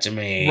did that to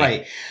me.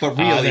 Right. But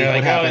really,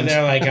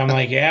 I'm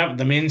like, yeah,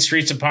 the main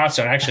streets of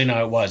Pottstown. Actually,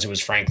 no, it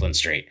was Franklin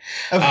Street.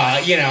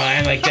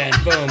 And like then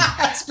boom.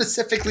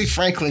 Specifically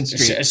Franklin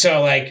Street.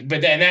 So but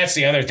then that's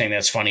the other thing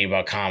that's funny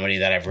about comedy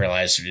that I've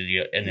realized,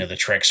 the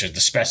tricks are the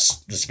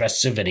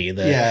specificity,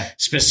 the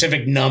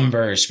specific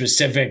numbers,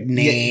 specific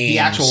names. The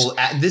actual,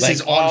 this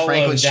is on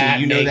Franklin Street.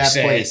 You know that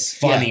place.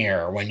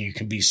 Funnier when you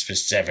can be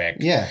specific.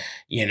 quick. Yeah.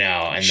 You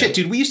know, and shit,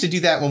 dude, we used to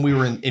do that when we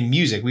were in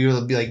music. We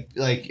would be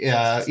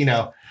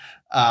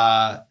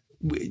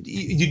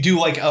you do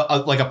like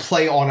a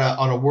play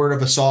on a word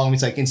of a song.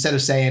 It's like, instead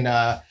of saying,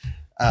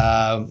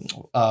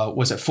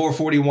 was it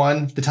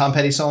 441, the Tom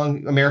Petty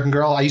song, American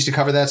Girl? I used to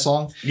cover that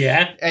song.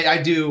 Yeah. And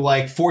I do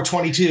like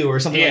 422 or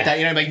something like that.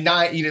 You know, like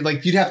 9, you know,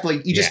 like you'd have to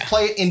like, you just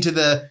play it into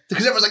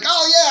because everyone's like,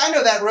 oh yeah, I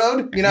know that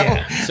road, you know?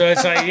 Yeah. So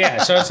it's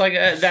like, so it's like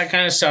that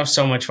kind of stuff's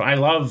so much fun. I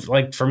love,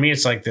 like, for me,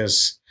 it's like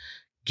this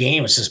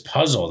game. It's this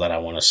puzzle that I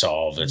want to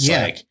solve. It's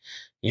like,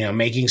 you know,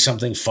 making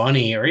something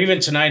funny. Or even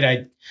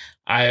tonight,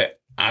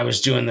 I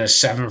was doing this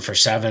 7 for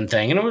 7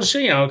 thing, and it was,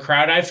 you know, a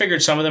crowd. I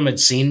figured some of them had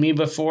seen me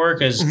before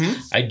because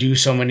I do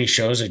so many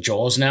shows at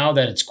Joel's now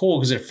that it's cool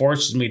because it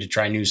forces me to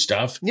try new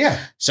stuff. Yeah.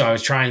 So I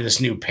was trying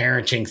this new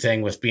parenting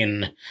thing with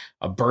being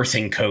a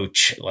birthing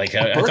coach. Like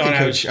I thought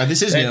coach.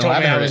 This is new. They told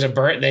me I was a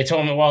birth. They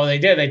told me, well, they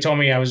did. They told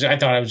me I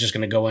thought I was just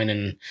going to go in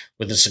and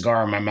with a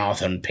cigar in my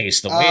mouth and pace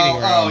the waiting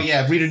room. Oh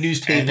yeah, read a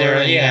newspaper.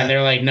 And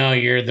they're like, no,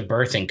 you're the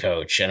birthing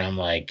coach, and I'm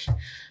like,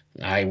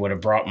 I would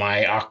have brought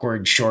my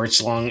awkward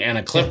shorts long and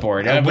a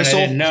clipboard, but I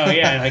didn't know.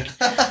 Yeah, like,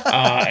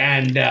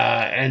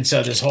 and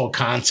so this whole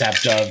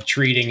concept of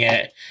treating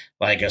it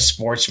like a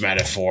sports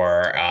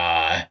metaphor,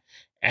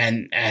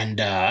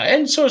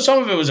 and so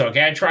some of it was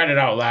okay. I tried it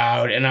out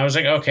loud, and I was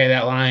like, okay,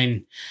 that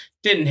line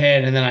didn't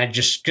hit, and then I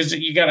just, because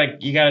you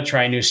gotta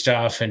try new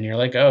stuff, and you're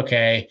like,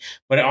 okay,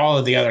 but all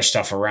of the other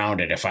stuff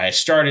around it. If I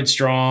started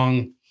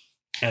strong,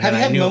 and have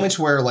you had moments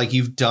where like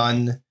you've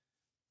done,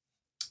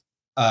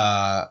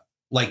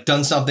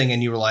 done something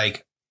and you were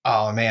like,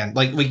 oh man,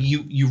 like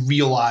you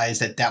realize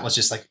that was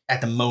just like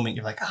at the moment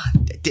you're like,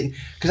 it didn't,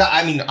 because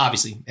I mean,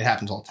 obviously it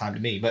happens all the time to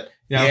me, but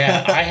you know.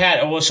 Yeah, I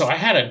had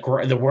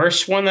the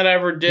worst one that I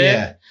ever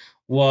did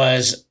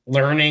was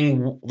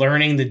learning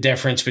the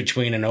difference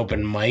between an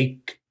open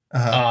mic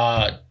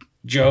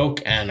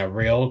joke and a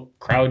real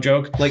crowd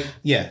joke. Like,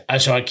 I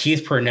saw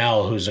Keith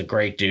Purnell, who's a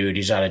great dude.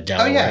 He's out of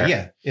Delaware. Oh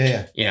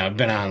yeah. You know,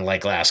 been on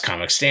like Last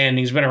Comic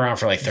Standing. He's been around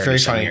for like 30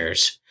 some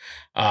years.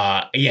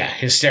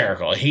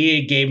 Hysterical.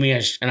 He gave me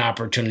an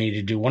opportunity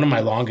to do one of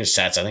my longest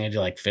sets. I think I did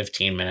like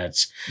 15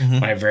 minutes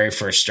when I very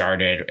first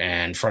started,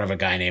 and in front of a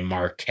guy named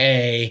Mark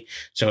K.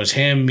 So it was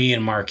him, me,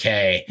 and Mark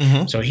K.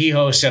 So he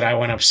hosted. I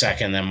went up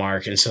second, then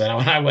Mark. And so then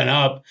when I went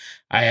up,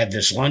 I had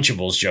this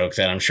Lunchables joke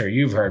that I'm sure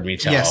you've heard me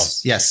tell.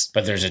 Yes.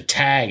 But there's a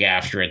tag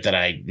after it that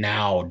I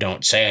now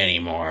don't say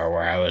anymore,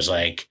 where I was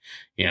like,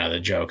 you know, the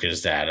joke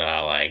is that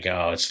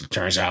it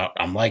turns out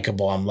I'm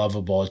likable, I'm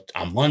lovable,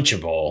 I'm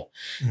lunchable.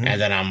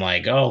 And then I'm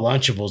like,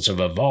 Lunchables have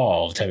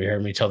evolved. Have you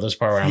heard me tell this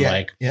part where I'm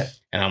like, and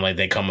I'm like,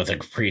 they come with a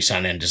Capri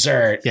Sun and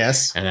dessert.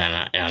 Yes. And then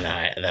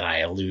I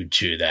allude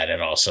to that it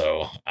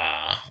also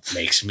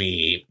makes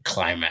me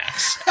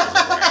climax.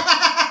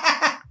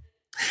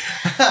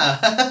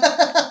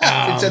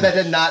 So that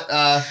did not.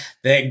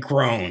 That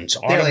groans,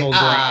 audible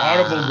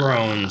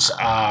groans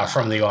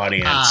from the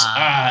audience,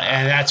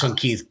 and that's when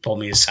Keith pulled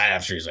me aside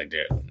after. He's like,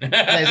 "Dude," he's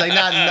like,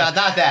 "Not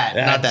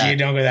that. You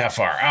don't go that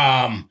far."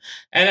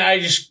 And I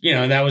just, you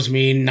know, that was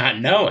me not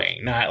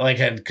knowing, not like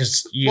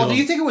because you. Well, do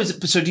you think it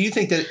was? So, do you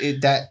think that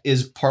that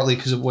is partly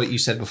because of what you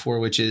said before,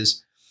 which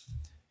is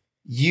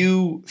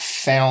you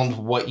found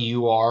what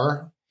you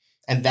are?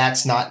 And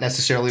that's not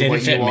necessarily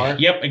what you are.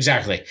 Yep,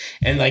 exactly.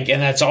 And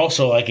that's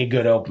also like a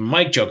good open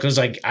mic joke, because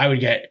like I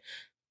would get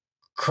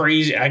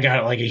crazy. I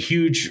got like a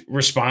huge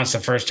response the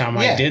first time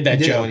I did that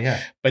joke,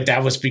 but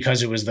that was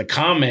because it was the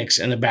comics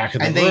in the back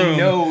of the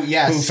room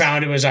who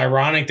found it was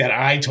ironic that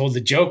I told the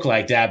joke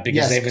like that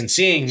because they've been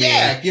seeing me.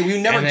 We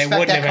never and they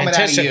wouldn't have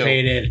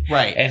anticipated.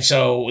 Right. And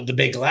so the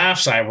big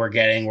laughs I were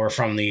getting were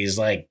from these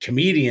like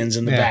comedians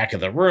in the back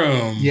of the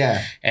room.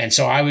 Yeah. And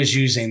so I was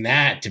using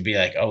that to be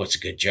like, oh, it's a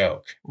good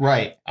joke.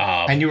 Right.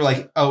 And you were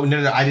like, oh,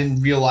 no, I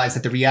didn't realize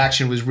that the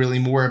reaction was really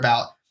more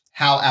about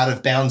how out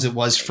of bounds it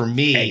was for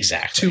me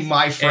to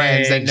my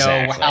friends that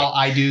know how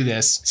I do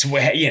this. So,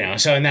 you know,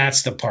 and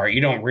that's the part you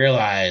don't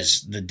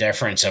realize the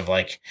difference of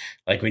like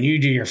when you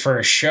do your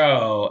first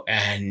show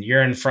and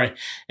you're in front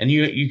and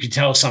you could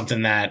tell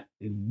something that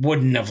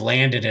wouldn't have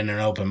landed in an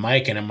open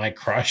mic and it might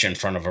crush in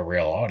front of a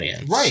real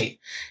audience. Right.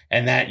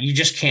 And that you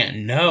just can't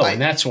know. Right.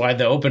 And that's why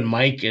the open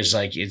mic is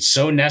like, it's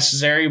so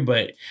necessary,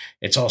 but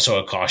it's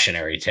also a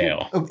cautionary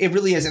tale. It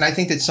really is. And I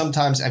think that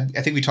sometimes, I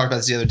think we talked about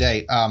this the other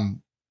day,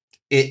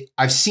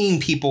 I've seen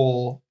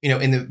people, you know,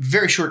 in the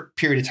very short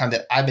period of time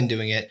that I've been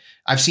doing it,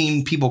 I've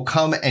seen people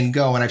come and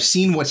go, and I've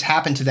seen what's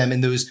happened to them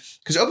in those,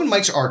 because open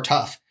mics are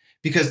tough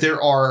because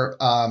there are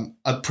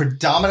a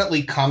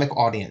predominantly comic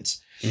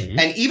audience.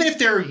 And even if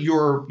they're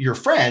your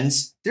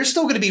friends, they're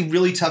still going to be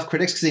really tough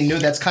critics because they know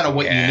that's kind of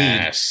what you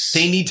need.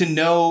 They need to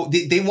know,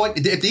 they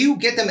want, if you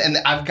get them, and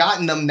I've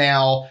gotten them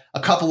now a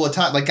couple of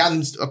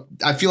times,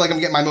 I feel like I'm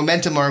getting my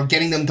momentum or I'm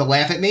getting them to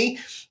laugh at me.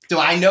 So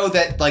I know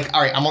that, like,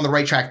 all right, I'm on the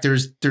right track.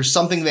 There's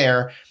something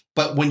there.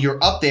 But when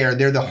you're up there,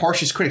 they're the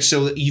harshest critics.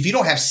 So if you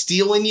don't have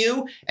steel in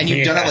you and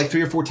you've done it like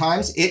 3 or 4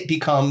 times, it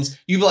becomes,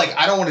 you be like,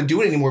 I don't want to do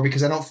it anymore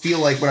because I don't feel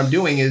like what I'm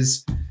doing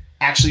is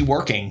actually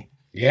working.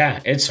 Yeah,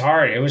 it's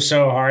hard. It was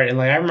so hard. And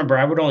like, I remember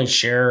I would only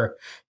share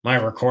my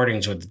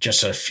recordings with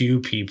just a few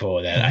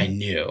people that I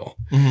knew.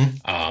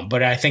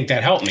 But I think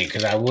that helped me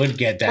because I would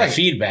get that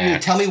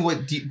feedback. Tell me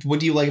what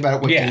do you like about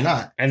it? What do you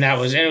not? And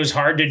it was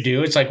hard to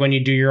do. It's like when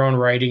you do your own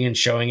writing and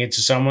showing it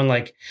to someone,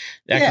 like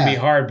that can be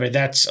hard, but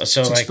that's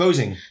so it's like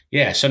exposing.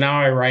 Yeah. So now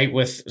I write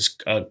with,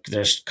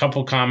 there's a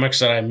couple comics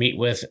that I meet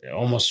with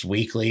almost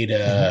weekly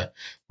to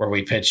where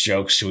we pitch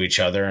jokes to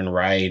each other and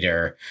write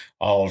or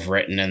all have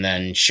written and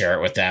then share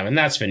it with them. And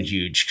that's been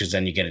huge because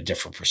then you get a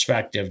different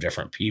perspective,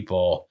 different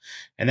people.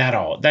 And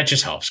that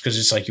just helps because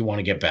it's like you want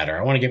to get better.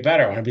 I want to get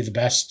better. I want to be the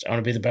best. I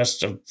want to be the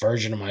best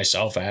version of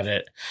myself at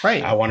it.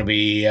 Right. I want to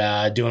be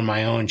doing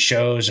my own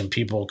shows and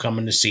people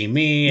coming to see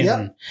me.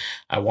 And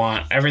I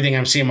want everything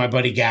I'm seeing my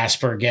buddy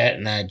Gasper get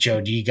and that Joe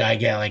D guy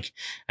get, like,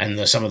 and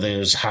some of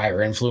those higher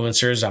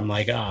influencers. I'm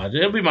like, oh,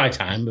 it'll be my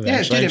time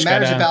eventually. Yeah, dude, it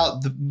matters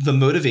about the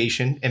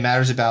motivation. It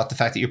matters about the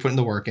fact that you're putting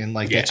the work in.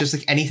 Like, that's just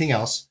like anything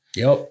else.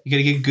 Yep. You got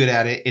to get good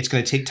at it. It's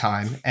going to take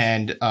time,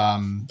 and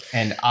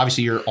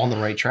obviously you're on the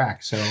right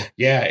track. So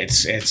yeah,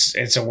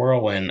 it's a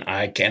whirlwind.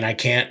 I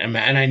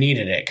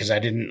needed it because I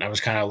was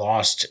kind of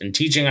lost in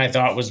teaching. I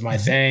thought was my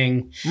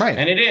thing, right?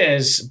 And it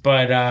is,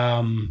 but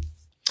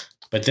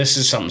this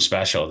is something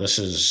special. This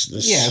is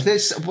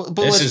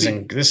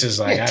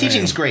like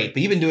teaching's great,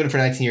 but you've been doing it for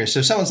 19 years. So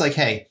if someone's like,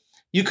 hey,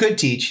 you could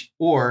teach,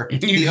 or the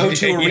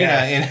O2 Arena,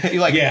 and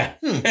you're like,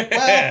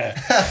 well,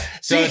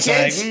 so it's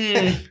like,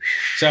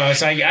 so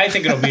it's like, I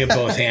think it'll be a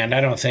both hand.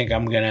 I don't think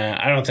I'm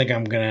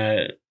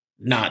gonna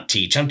not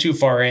teach. I'm too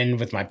far in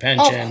with my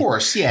pension. Of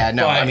course, yeah,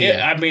 no,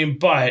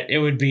 but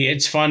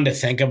it's fun to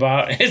think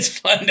about. It's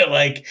fun to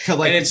like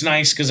and it's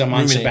nice because I'm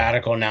on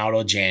sabbatical now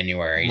till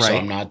January, so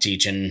I'm not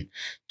teaching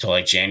till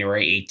like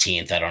January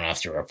 18th. I don't have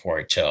to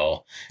report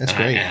till. That's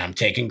great. And I'm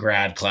taking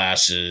grad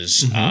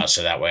classes,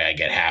 so that way I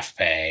get half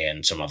pay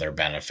and some other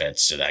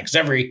benefits to that. Because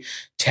every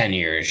 10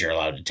 years you're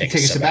allowed to take a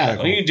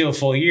sabbatical. You can do a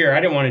full year. I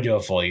didn't want to do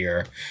a full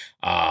year.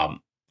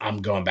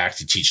 I'm going back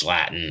to teach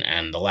Latin,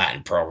 and the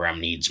Latin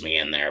program needs me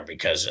in there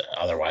because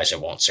otherwise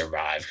it won't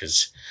survive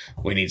because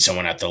we need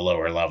someone at the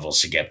lower levels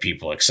to get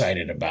people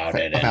excited about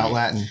it. About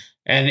Latin.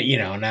 And,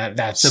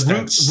 that's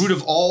the root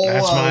of all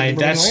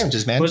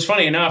languages, man. It was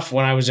funny enough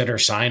when I was at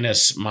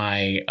Ursinus,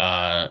 my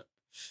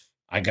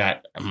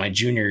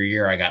junior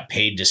year, I got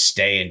paid to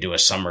stay and do a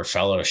summer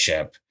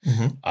fellowship.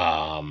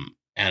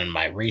 And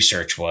my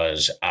research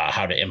was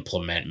how to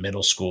implement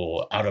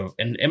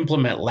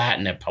implement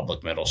Latin at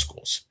public middle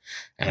schools.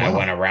 And I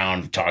went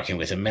around talking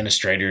with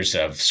administrators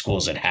of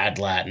schools that had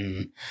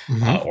Latin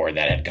or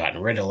that had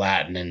gotten rid of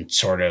Latin and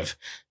sort of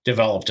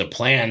developed a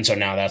plan. So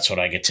now that's what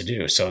I get to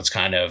do. So it's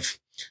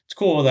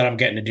cool that I'm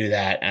getting to do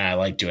that. And I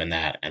like doing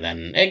that. And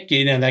then,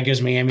 that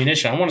gives me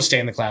ammunition. I want to stay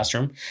in the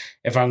classroom.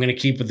 If I'm going to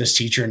keep with this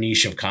teacher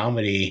niche of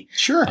comedy,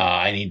 sure,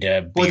 I need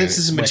to be this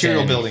is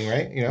material building,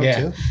 right?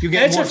 Too.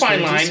 It's a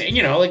fine line.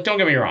 Like, don't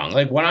get me wrong.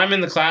 Like, when I'm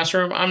in the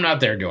classroom, I'm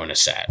not there doing a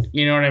set.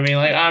 You know what I mean?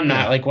 Like, I'm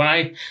not. Like, when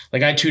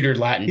I tutored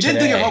Latin today. You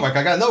didn't do your homework.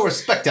 I got no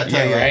respect, I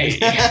tell you. Right?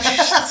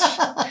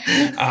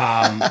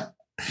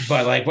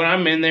 But, like, when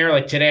I'm in there,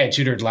 like, today I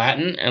tutored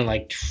Latin, and,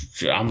 like,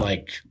 I'm,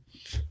 like,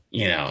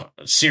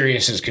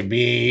 serious as could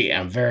be.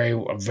 I'm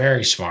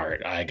very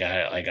smart. I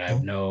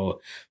have no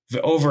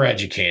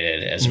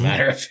overeducated, as a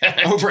matter of fact.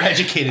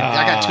 Overeducated.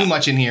 I got too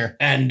much in here.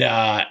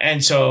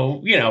 And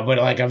so, but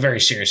like, I'm very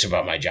serious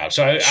about my job.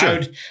 So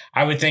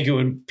I would think it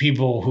would,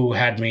 people who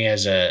had me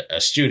as a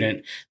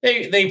student,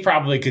 they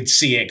probably could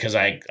see it because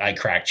I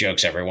crack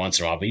jokes every once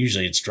in a while, but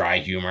usually it's dry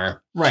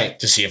humor. Right.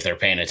 To see if they're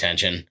paying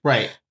attention.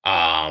 Right.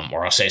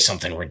 Or I'll say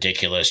something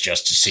ridiculous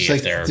just to see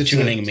if they're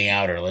tuning me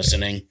out or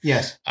listening.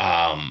 Yes.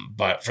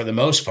 But for the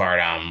most part,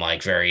 I'm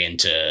like very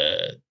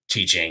into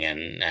teaching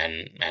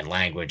and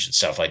language and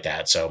stuff like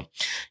that. So,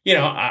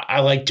 I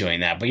like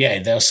doing that. But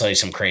yeah, they'll say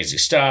some crazy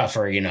stuff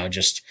or,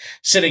 just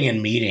sitting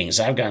in meetings.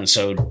 I've gotten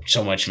so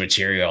much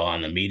material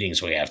on the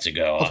meetings we have to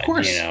go, of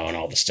course. And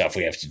all the stuff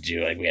we have to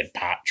do. Like we had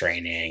pot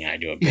training. I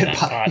do a bit on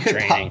pot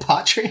training.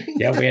 Pot training?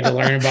 Yeah, we had to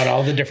learn about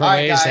all the different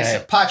ways. All right,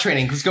 guys, pot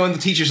training. Let's go in the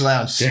teacher's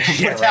lounge.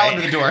 Yeah, right.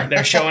 To the door.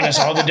 They're showing us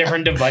all the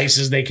different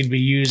devices they could be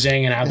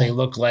using and how they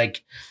look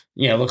like,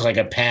 look like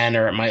a pen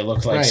or it might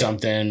look like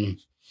something.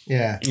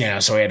 Yeah.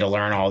 So we had to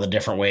learn all the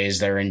different ways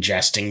they're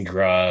ingesting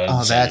drugs.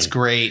 Oh, that's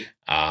great.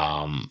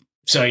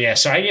 So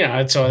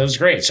it was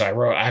great. So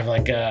I have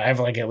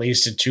like at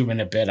least a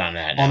 2-minute bit on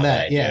that.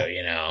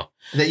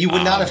 That you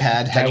would not have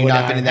had you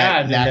not been in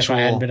that natural.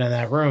 If I hadn't been in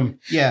that room.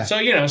 Yeah.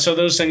 So, so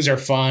those things are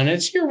fun.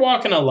 You're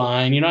walking a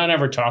line. I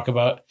never talk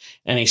about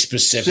any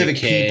specific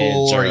kids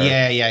people or you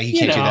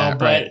can't do that.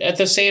 But right. at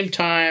the same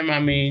time, I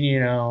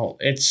mean,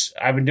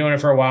 I've been doing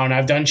it for a while and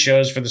I've done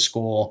shows for the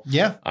school.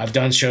 Yeah. I've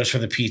done shows for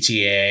the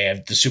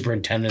PTA. The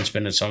superintendent's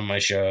been at some of my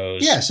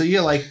shows. Yeah. So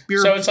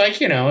so it's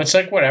like, it's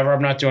like whatever.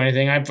 I'm not doing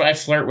anything. I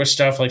flirt with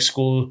stuff like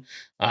school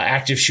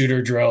active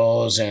shooter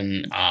drills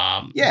and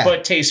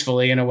but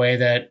tastefully in a way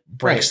that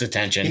breaks the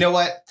tension. You know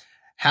what?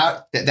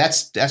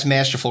 That's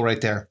masterful right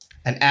there.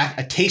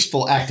 a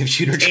tasteful active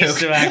shooter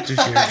joke. Active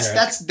shooter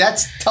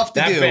That's tough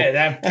to do.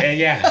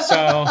 Yeah.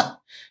 So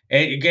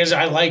because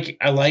I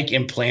like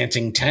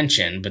implanting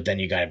tension, but then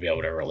you got to be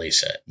able to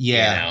release it.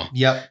 Yeah. You know?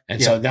 Yep.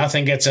 And so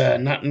nothing gets a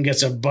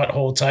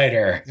butthole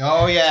tighter.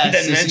 Oh yeah.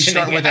 Than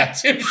mentioning with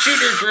active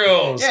shooter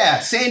drills. Yeah.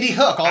 Sandy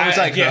Hook. Always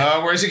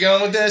where's he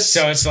going with this?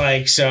 So it's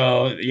like,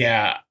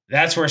 yeah.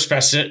 That's where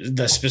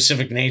the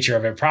specific nature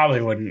of it probably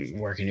wouldn't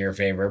work in your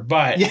favor,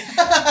 but Indeed.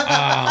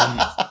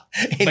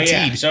 But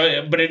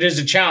yeah, but it is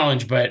a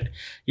challenge. But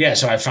yeah,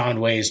 so I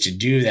found ways to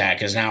do that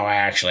because now I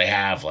actually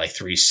have like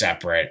 3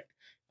 separate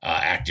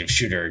active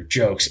shooter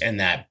jokes in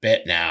that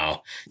bit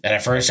now that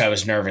at first I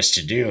was nervous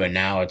to do, and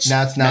now it's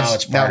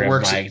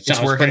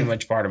pretty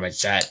much part of my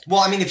set.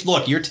 Well, I mean, if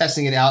you're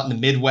testing it out in the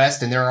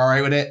Midwest and they're all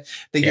right with it,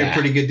 then you're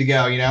pretty good to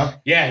go, you know?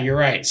 Yeah, you're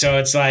right. So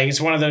it's like it's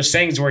one of those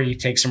things where you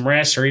take some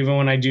risks, or even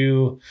when I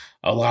do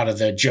a lot of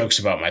the jokes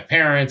about my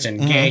parents and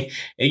gay,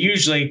 it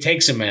usually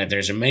takes a minute.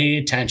 There's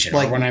immediate tension.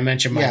 Like, or when I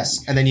mention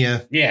and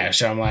then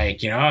so I'm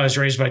like, I was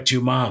raised by 2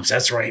 moms.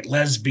 That's right,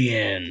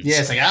 lesbians. Yeah,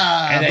 it's like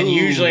and then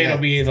usually it'll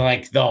be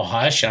like they'll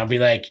hush, and I'll be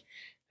like,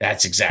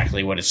 that's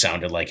exactly what it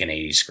sounded like in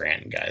 80s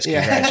Scranton, guys.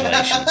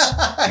 Congratulations.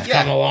 You've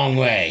come a long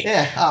way.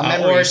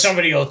 Yeah. Or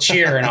somebody will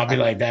cheer, and I'll be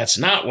like, that's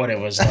not what it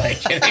was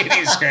like in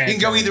 80s Scranton. You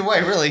can go either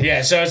way, really.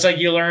 Yeah. So it's like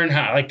you learn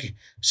how,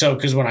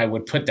 because when I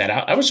would put that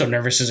out, I was so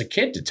nervous as a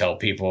kid to tell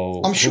people.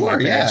 I'm sure,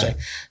 yeah.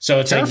 So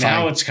it's terrifying.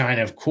 Like now it's kind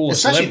of cool.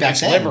 Especially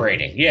it's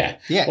liberating. Yeah.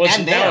 Yeah. Well,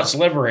 now it's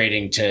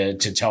liberating to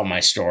tell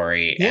my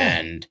story.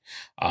 Yeah.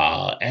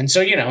 And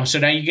so, so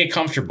now you get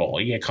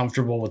comfortable. You get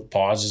comfortable with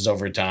pauses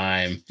over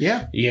time.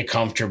 Yeah. You get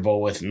comfortable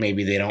with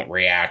maybe they don't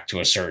react to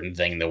a certain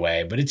thing the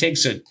way, but it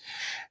takes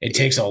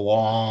a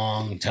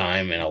long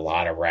time and a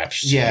lot of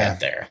reps to get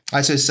there.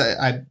 I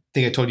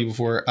think I told you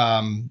before,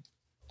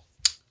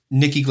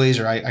 Nikki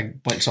Glazer, I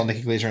went and saw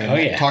Nikki Glazer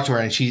and talked to her,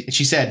 and she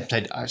said,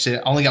 I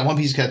only got one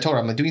piece of, I told her,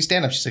 I'm like doing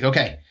stand up. She's like,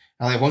 okay,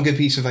 I only have one good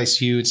piece of advice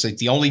to you. It's like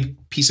the only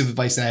piece of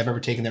advice that I've ever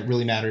taken that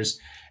really matters.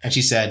 And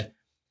she said,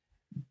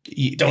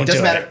 it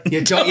doesn't matter.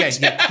 You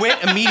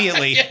quit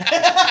immediately.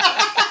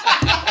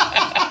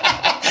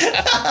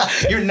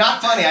 You're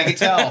not funny. I can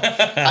tell.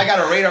 I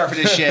got a radar for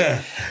this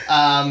shit.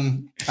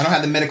 I don't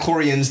have the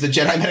midichlorians, the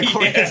Jedi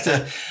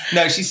midichlorians.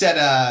 No, she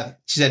said,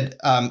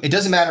 it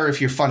doesn't matter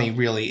if you're funny,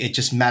 really. It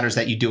just matters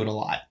that you do it a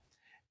lot.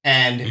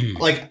 And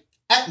that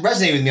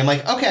resonated with me. I'm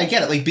like, okay, I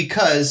get it. Like,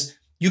 because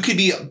you could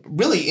be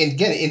really,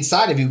 again,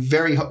 inside of you,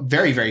 very,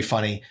 very, very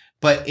funny.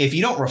 But if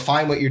you don't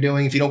refine what you're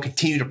doing, if you don't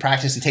continue to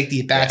practice and take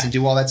the at-bats and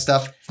do all that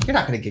stuff, you're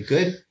not going to get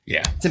good.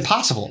 Yeah. It's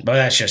impossible. But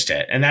that's just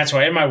it. And that's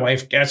why my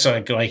wife, that's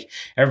like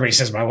everybody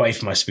says my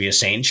wife must be a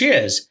saint. She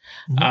is.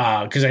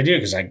 Because I do.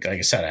 Because like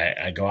I said,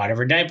 I go out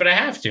every night, but I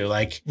have to.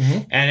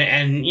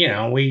 And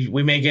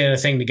we make it a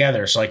thing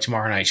together. So like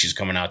tomorrow night, she's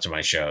coming out to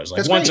my shows. Like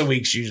that's once a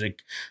week, she usually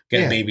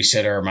get a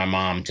babysitter. Or my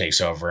mom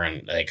takes over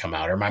and they come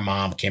out. Or my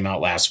mom came out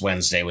last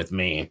Wednesday with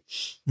me.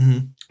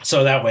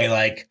 So that way,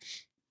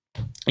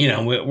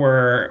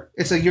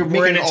 it's like you're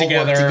making it all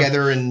work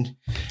together and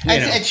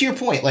to your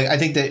point, like I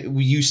think that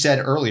you said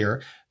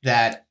earlier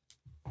that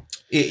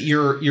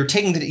you're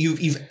taking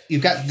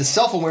you've got the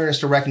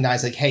self-awareness to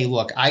recognize like, hey,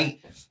 look, I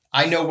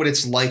know what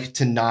it's like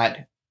to not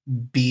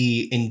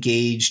be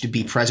engaged, to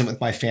be present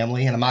with my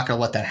family, and I'm not going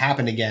to let that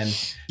happen again.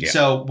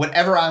 So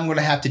whatever I'm going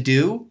to have to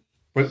do,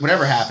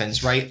 whatever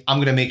happens, right, I'm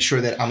going to make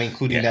sure that I'm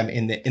including them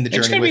in the journey with me.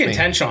 It's going to be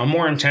intentional. I'm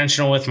more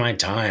intentional with my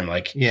time.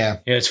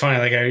 It's funny.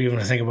 Like I even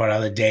think about how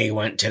the day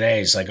went today.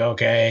 It's like,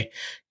 okay,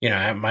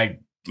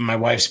 my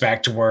wife's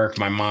back to work.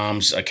 My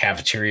mom's a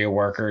cafeteria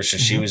worker, so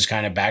she was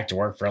kind of back to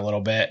work for a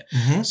little bit.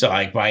 So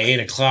like by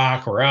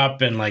 8:00, we're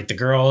up, and like the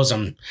girls,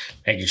 I'm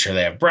making sure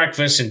they have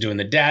breakfast and doing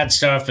the dad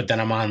stuff. But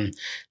then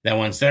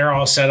once they're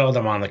all settled,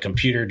 I'm on the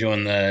computer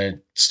doing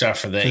the stuff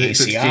for the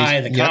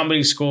ACI, the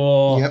comedy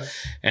school.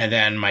 And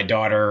then my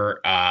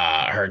daughter,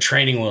 her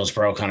training wheels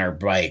broke on her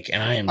bike,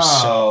 and I am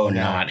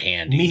not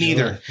handy. Me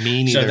neither.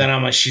 So then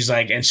I'm like, she's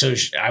like, and so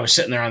I was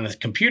sitting there on the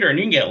computer, and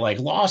you can get like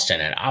lost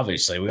in it.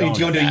 Obviously, we all do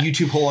you want to do a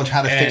YouTube hole on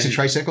how to fix a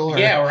tricycle?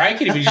 Or I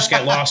could even just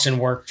get lost in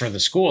work for the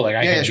school. Like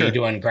I could be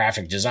doing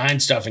graphic design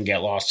stuff and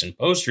get lost in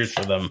posters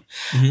for them.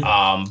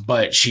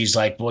 But she's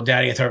like, well,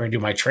 Daddy, I thought we were going to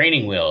do my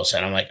training wheels.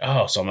 And I'm like,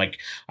 oh, so I'm like,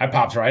 I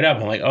popped right up.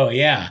 I'm like, oh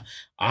yeah,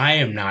 I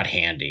am not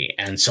handy.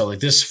 And so like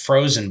this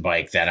Frozen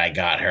bike that I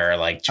got her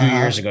like 2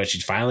 years ago,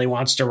 she finally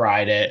wants to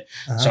ride it.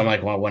 So I'm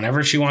like, well,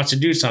 whenever she wants to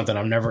do something,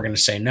 I'm never going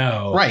to say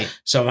no. Right.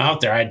 So I'm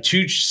out there. I had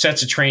 2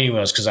 sets of training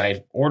wheels because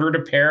I ordered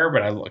a pair,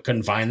 but I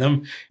couldn't find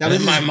them. Now, and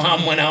then my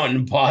mom went out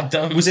and bought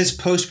them. Was this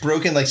post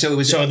broken? Like, so it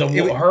was,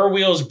 her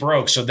wheels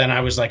broke. So then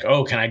I was like,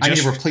 oh, I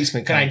need a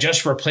replacement. Can I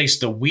just replace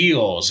the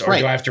wheels, or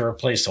do I have to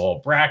replace the whole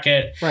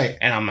bracket? Right.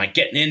 And I'm like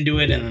getting into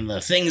it, and then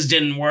the things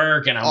didn't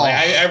work. And I'm like,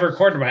 I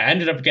recorded I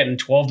ended up getting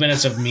 12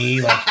 minutes of me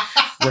like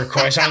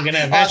record. So I'm going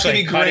to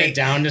eventually cut it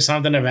down to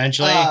something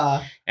eventually.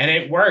 And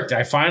it worked.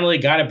 I finally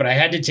got it, but I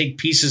had to take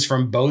pieces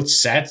from both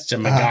sets to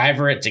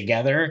MacGyver it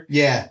together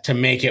to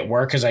make it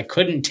work, because I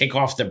couldn't take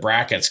off the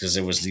brackets because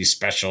it was these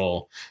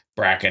special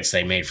brackets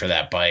they made for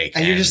that bike.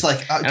 And you're just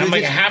like, and I'm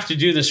like, I have to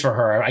do this for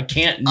her. I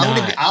can't not. I'm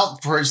going to be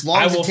out for as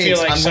long I as will it takes. feel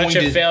like I'm such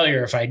going a to,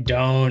 failure if I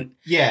don't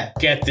yeah,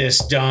 get this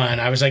done.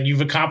 I was like,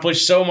 you've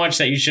accomplished so much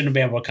that you shouldn't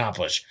be able to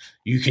accomplish.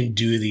 You can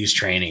do these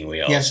training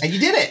wheels. Yes, and you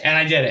did it. And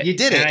I did it. You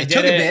did it. It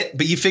took a bit,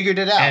 but you figured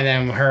it out. And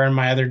then her and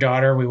my other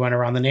daughter, we went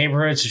around the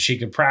neighborhood so she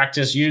could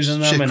practice using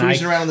them. Shit, and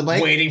cruising around on the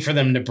bike? Waiting for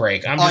them to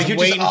break. I'm just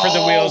waiting for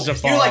the wheels to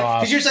fall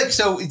off. Because you're just like,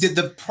 so did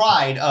the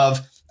pride of,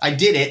 I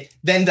did it,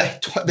 then the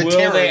Will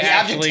terror, they the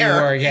abject actually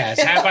terror. work?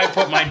 Yes. Have I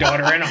put my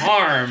daughter in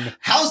harm?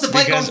 How's the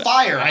bike on Because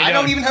fire? I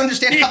don't even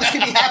understand how this Yeah,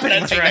 can be happening.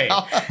 That's right.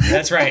 right. Now.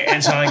 That's right.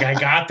 And so like I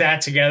got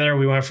that together.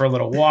 We went for a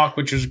little walk,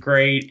 which was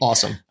great.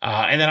 Awesome.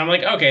 And then I'm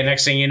like, okay,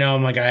 next thing you know,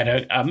 I'm like, I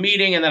had a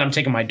meeting, and then I'm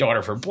taking my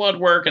daughter for blood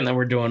work, and then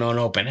we're doing an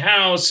open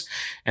house.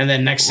 And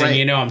then next thing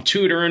you know, I'm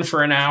tutoring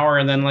for an hour,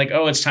 and then like,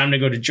 oh, it's time to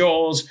go to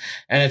Joel's.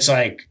 And it's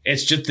like,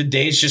 it's just the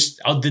days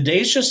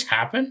just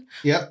happen.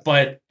 Yep.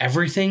 But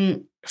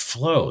everything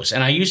flows.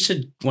 And I used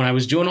to, when I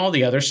was doing all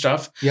the other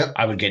stuff, Yep.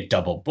 I would get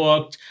double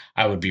booked.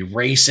 I would be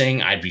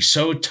racing. I'd be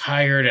so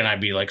tired, and I'd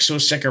be like so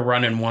sick of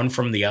running one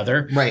from the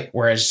other. Right.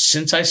 Whereas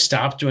since I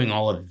stopped doing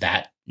all of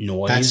that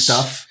noise, That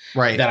stuff.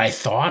 Right. that I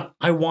thought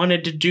I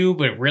wanted to do,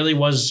 but it really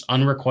was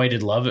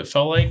unrequited love, it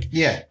felt like.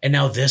 Yeah. And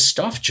now this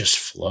stuff just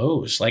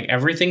flows. Like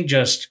everything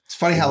just It's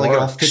funny how like it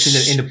all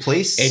fits into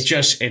place.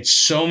 it's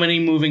so many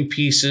moving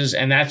pieces.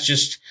 And that's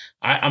just,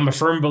 I'm a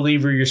firm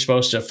believer you're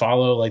supposed to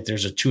follow, like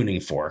there's a tuning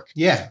fork.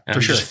 Yeah, And for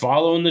I'm sure. just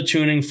following the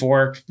tuning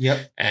fork.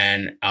 Yep.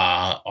 And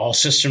all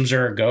systems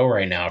are a go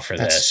right now for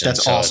this. That's and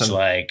so awesome. It's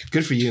like,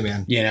 Good for you,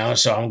 man.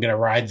 so I'm going to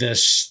ride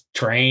this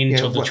train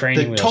till the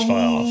training wheels fall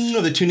off.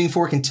 Of the tuning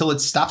fork until it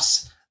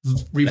stops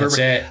reverberating.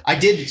 That's it. I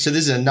did. So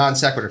this is a non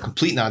sequitur,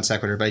 complete non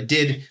sequitur, but I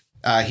did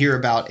hear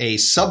about a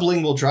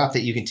sublingual drop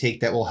that you can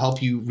take that will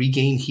help you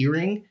regain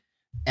hearing.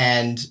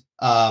 And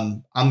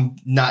I'm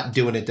not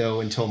doing it though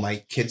until my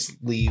kids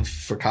leave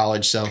for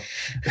college. So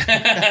Is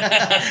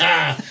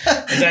that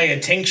a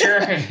tincture?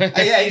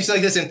 yeah, I used to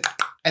like this, and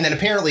then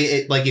apparently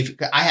it like if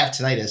I have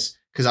tinnitus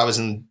because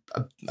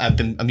I've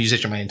been a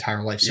musician my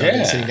entire life, so I've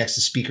been sitting next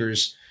to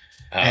speakers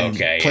and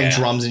playing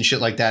drums and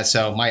shit like that.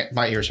 So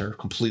my ears are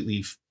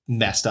completely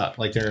messed up,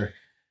 like they're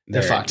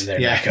fucked. They're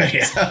not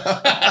good,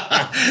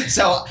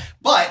 so,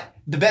 but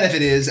the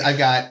benefit is I've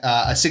got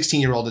a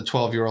 16-year-old, a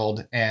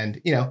 12-year-old, and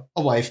a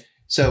wife.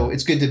 So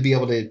it's good to be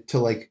able to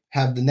like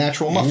have the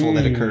natural muffle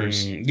that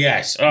occurs.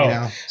 Yes. Oh,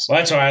 well,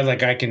 that's why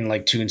I can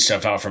like tune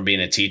stuff out from being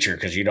a teacher,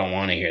 because you don't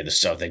want to hear the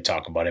stuff they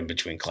talk about in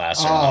between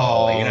class. You know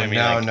what I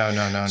mean?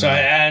 No. So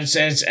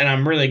and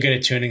I'm really good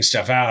at tuning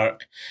stuff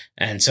out,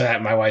 and so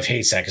that my wife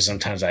hates that because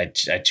sometimes I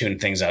tune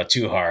things out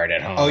too hard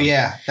at home. Oh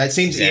yeah, that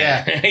seems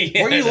yeah.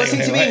 Were you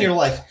listening to me and you're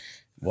like,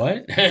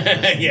 what?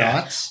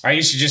 Yeah. I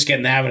used to just get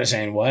in the habit of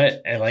saying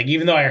what, and like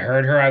even though I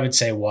heard her, I would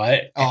say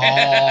what.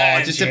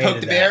 Oh, just to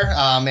poke the bear.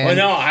 Oh man. Well,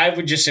 no, I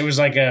would just. It was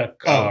like a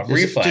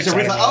reflex. Just a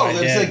reflex. Oh,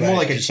 it was like more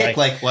like a tick.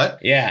 Like what?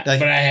 Yeah, like,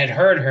 but I had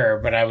heard her,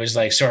 but I was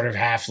like sort of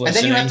half listening.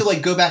 And then you have to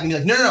like go back and be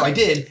like, no, I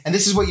did, and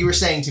this is what you were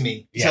saying to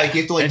me. Yeah. So like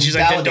you have to like. And she's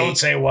validate. like, don't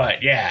say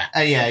what. Yeah.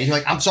 And yeah, you're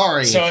like, I'm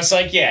sorry. So it's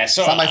like, yeah,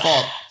 so it's not my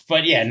fault.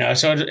 But yeah, no,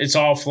 so it's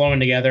all flowing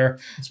together.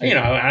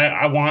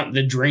 I want,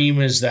 the dream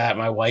is that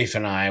my wife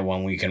and I,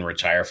 when we can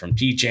retire from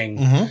teaching,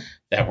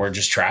 that we're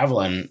just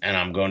traveling, and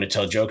I'm going to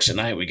tell jokes at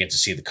night. We get to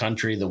see the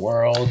country, the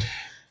world.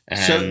 And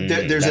so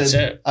there's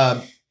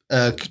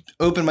a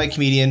open mic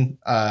comedian,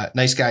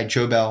 nice guy,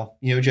 Joe Bell.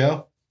 You know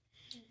Joe?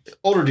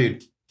 Older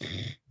dude.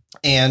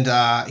 And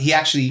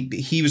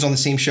he was on the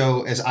same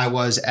show as I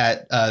was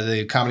at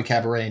the Comedy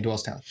Cabaret in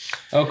Doylestown.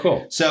 Oh,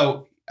 cool.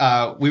 So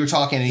we were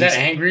talking. And is that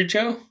Angry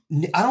Joe?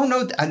 I don't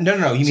know.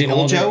 No. You mean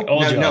Old Joe?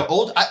 No.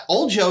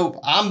 Old Joe.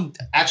 I'm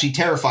actually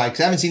terrified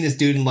because I haven't seen this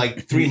dude in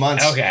like 3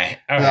 months. Okay.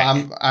 All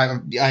right.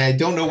 I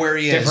don't know where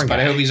he is, but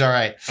I hope he's all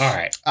right. All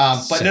right.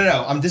 But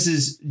no. This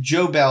is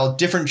Joe Bell,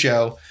 different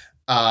Joe.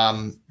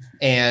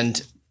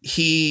 And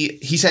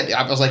he said,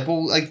 I was like,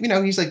 well, like,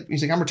 he's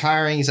like, I'm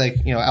retiring. He's like,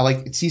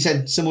 he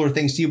said similar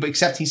things to you, but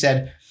except he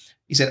said,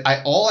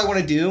 all I want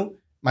to do,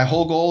 my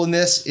whole goal in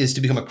this is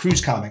to become a cruise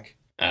comic.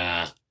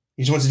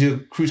 He just wants to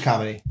do cruise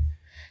comedy.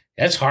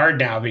 That's hard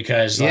now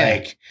because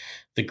like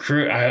the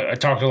crew, I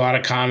talked to a lot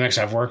of comics.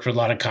 I've worked with a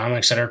lot of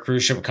comics that are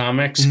cruise ship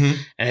comics, and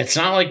it's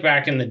not like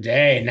back in the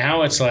day.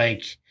 Now it's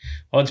like,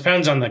 well, it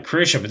depends on the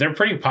cruise ship, but they're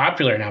pretty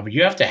popular now, but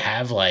you have to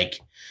have like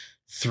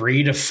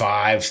 3 to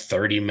 5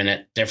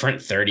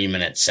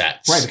 30-minute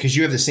sets. Right, because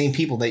you have the same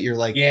people that you're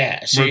like.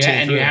 Yeah. So you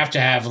have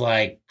to have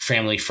like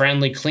family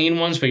friendly, clean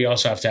ones, but you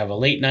also have to have a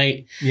late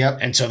night. Yep.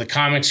 And so the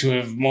comics who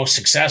have most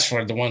successful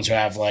are the ones who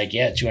have like,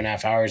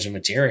 2.5 hours of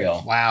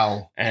material.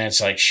 Wow. And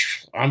it's like,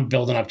 I'm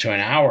building up to an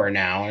hour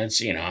now. And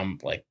it's, I'm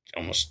like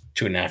almost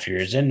 2.5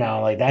 years in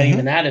now. Like that,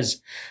 even that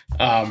is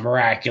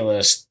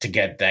miraculous to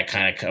get that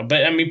kind of,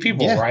 but I mean,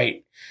 people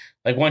write,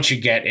 like once you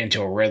get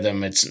into a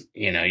rhythm, it's,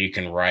 you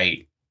can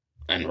write.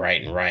 And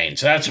write.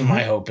 So that's what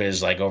my hope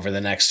is, like over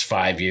the next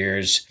 5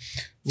 years.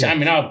 Yeah. I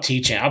mean, I'll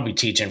be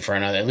teaching for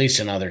at least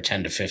another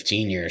 10 to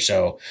 15 years.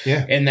 So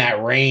in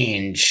that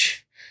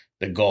range,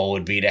 the goal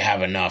would be to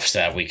have enough so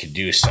that we could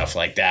do stuff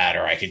like that,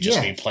 or I could just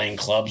be playing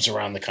clubs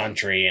around the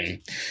country and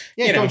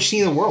don't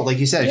see the world. Like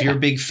you said, if you're a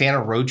big fan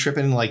of road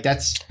tripping, like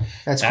that's cool.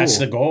 That's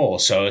the goal.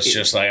 So it's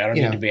just like I don't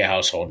need to be a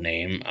household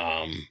name.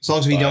 As long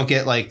as we don't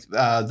get like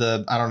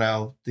the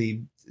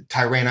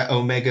Tyranna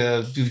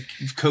Omega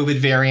COVID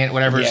variant,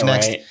 whatever is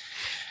next. Right.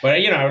 But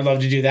I would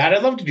love to do that.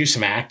 I'd love to do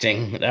some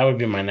acting. That would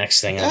be my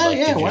next thing. I'd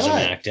like to do some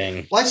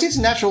acting. Well, I'd say it's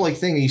a natural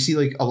thing that you see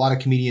like a lot of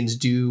comedians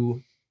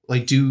do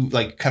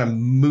kind of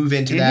move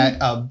into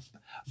that.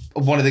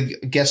 One of the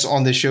guests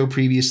on the show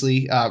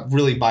previously,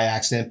 really by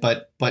accident,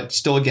 but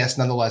still a guest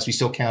nonetheless. We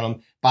still count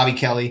him. Bobby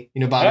Kelly,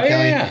 Bobby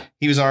Kelly. Yeah.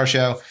 He was on our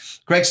show.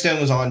 Greg Stone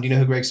was on. Do you know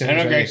who Greg Stone is? I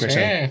know Greg Stone.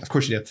 Yeah. Of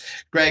course you do.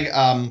 Greg,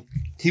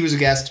 he was a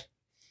guest.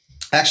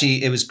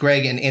 Actually, it was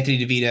Greg and Anthony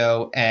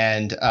DeVito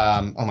and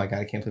oh my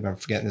God, I can't believe I'm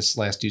forgetting this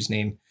last dude's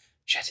name.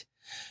 Shit.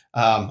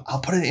 I'll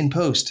put it in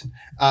post.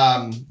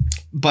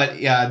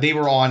 But they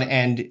were on,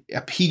 and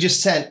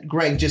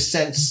Greg just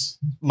sent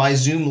my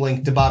Zoom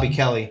link to Bobby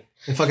Kelly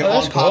and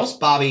fucking pops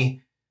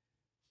Bobby.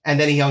 And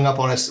then he hung up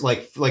on us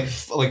like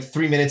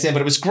 3 minutes in,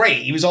 but it was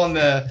great. He was on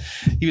the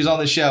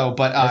show,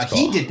 but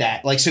he did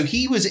that. Like, so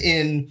he was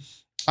in.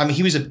 I mean,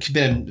 he was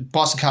been a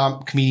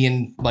Boston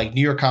comedian, like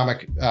New York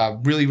comic,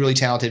 really, really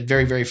talented,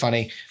 very, very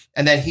funny.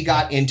 And then he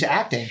got into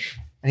acting,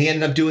 and he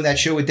ended up doing that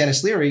show with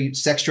Dennis Leary,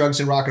 Sex, Drugs,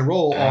 and Rock and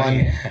Roll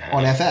on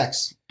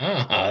FX.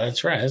 Oh,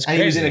 that's right. That's and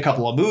he was in a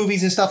couple of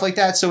movies and stuff like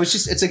that. So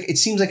it's like it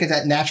seems like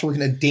that natural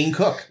kind of Dane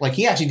Cook. Like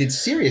he actually did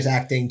serious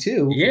acting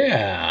too.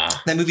 Yeah,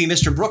 that movie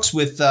Mr. Brooks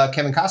with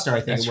Kevin Costner,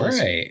 I think that's it was.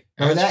 Right.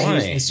 Remember that's that?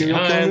 Funny. He was the serial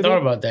killer movie? I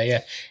thought about that.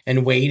 Yeah,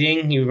 and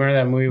Waiting. You remember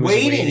that movie?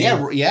 Waiting.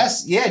 Yeah.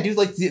 Yes. Yeah, dude.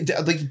 Like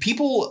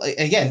people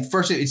again.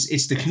 First,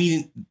 it's the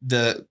comedian.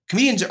 The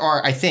comedians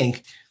are, I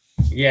think,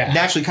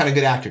 naturally kind of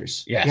good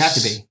actors. Yes. You have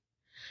to be.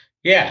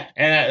 Yeah,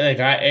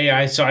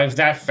 and so I've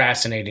that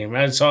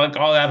fascinating. So like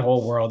all that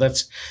whole world,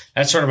 that's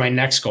sort of my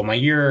next goal. My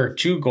year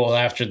 2 goal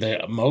after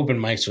the open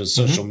mics was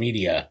social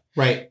media,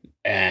 right?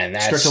 And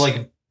that's start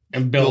to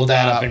and build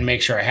that up and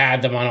make sure I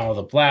had them on all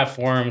the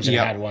platforms and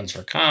had ones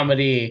for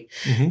comedy,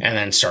 and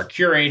then start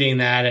curating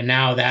that. And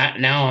now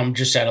I'm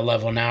just at a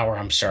level now where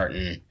I'm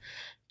starting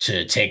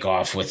to take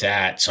off with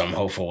that. So I'm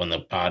hopeful when the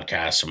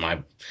podcast,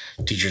 my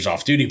Teachers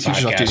Off Duty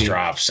podcast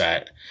drops,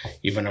 that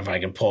even if I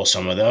can pull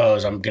some of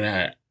those,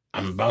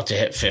 I'm about to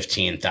hit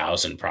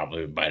 15,000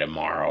 probably by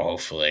tomorrow,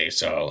 hopefully.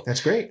 So that's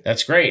great.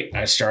 That's great.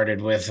 I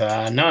started with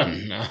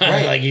none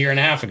like a year and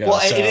a half ago. Well,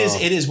 so.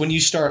 It is when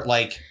you start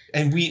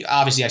and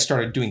I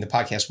started doing the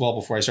podcast well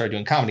before I started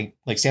doing comedy,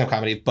 like stand-up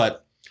comedy,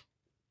 but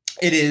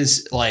it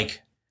is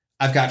like,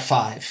 I've got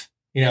 5,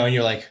 and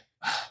you're like,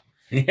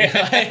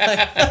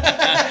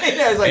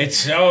 it's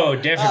so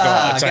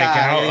difficult. It's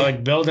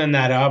like building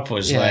that up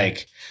was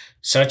like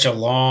such a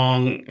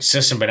long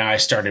system, but now I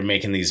started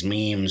making these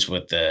memes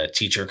with the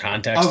teacher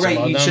context. Oh,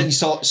 right. You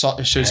showed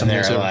something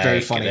that was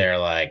very funny. They're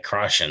like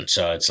crushing.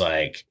 So it's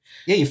like,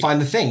 you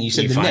find the thing. You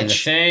said the find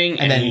niche. the thing,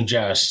 and then you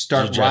just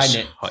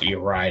riding it. You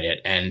ride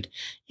it, and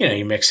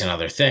you mix in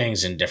other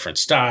things in different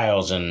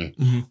styles, and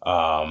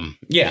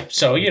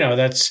So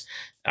that's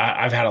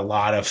I've had a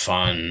lot of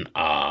fun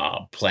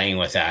playing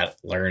with that,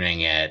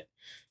 learning it.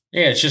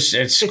 Yeah, it's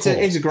cool.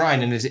 It's a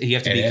grind, and you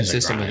have to be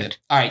consistent with it.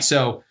 All right,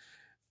 so.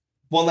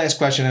 One last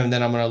question, and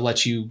then I'm going to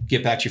let you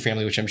get back to your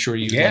family, which I'm sure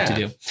you'd like to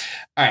do.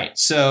 All right.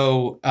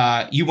 So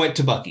you went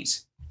to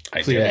Buc-ee's.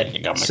 I did.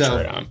 You got my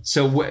shirt on.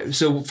 So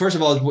first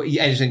of all,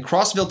 in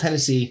Crossville,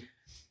 Tennessee,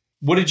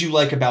 what did you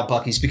like about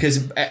Buc-ee's?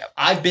 Because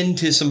I've been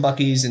to some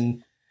Buc-ee's,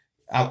 and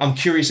I'm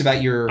curious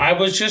about your... I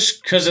was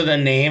just because of the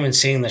name and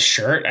seeing the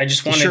shirt. I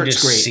just wanted to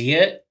see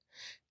it.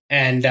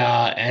 And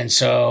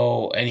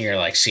you're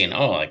like seeing,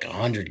 like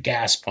 100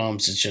 gas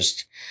pumps. It's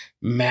just...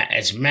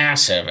 it's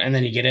massive, and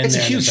then you get in there. It's a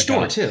huge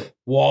store too.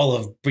 Wall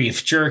of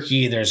beef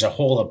jerky. There's a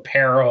whole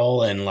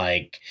apparel and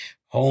like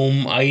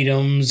home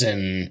items,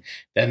 and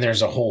then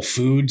there's a whole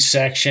food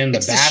section.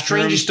 It's the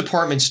strangest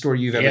department store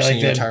you've ever seen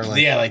in your entire life.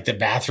 Yeah, like the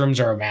bathrooms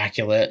are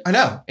immaculate. I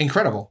know,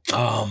 incredible.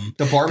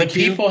 The barbecue.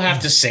 The people have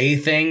to say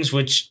things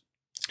which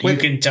you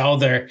can tell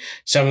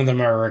some of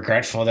them are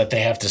regretful that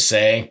they have to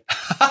say,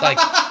 like.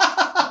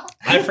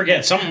 I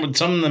forget. Some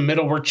in the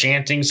middle were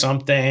chanting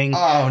something.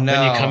 Oh no!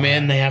 When you come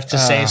in, they have to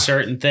say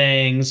certain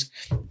things.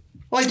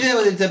 Well, I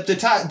did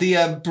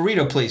the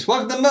burrito place.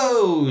 Welcome to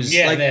Moe's.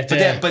 Yeah, but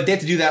they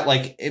have to do that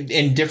like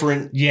in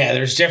different. Yeah,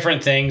 there's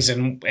different things,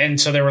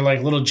 and so there were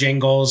like little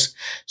jingles.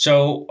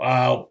 So,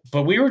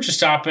 but we were just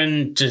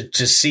stopping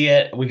to see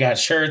it. We got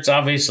shirts,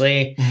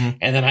 obviously,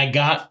 and then I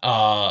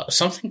got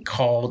something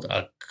called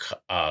a.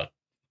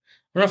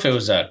 I don't know if it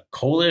was a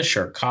Kolish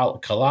or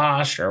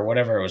Kalash or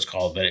whatever it was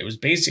called, but it was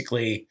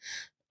basically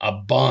a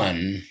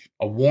bun,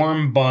 a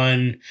warm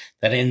bun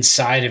that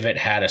inside of it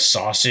had a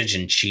sausage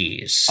and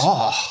cheese.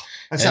 Oh,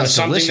 that sounds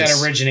something delicious.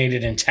 That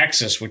originated in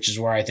Texas, which is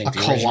where I think the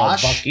original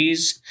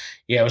Buc-ee's.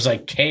 Yeah, it was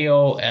like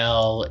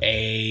Kolassch,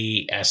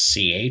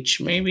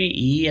 maybe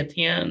E at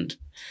the end.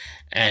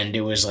 and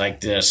it was like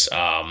this.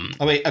 Oh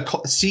wait,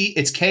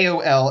 it's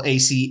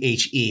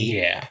KOLACHE.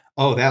 Yeah.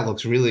 Oh, that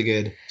looks really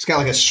good. It's got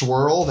like a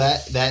swirl.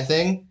 That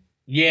thing.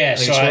 Yeah,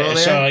 Like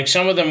so like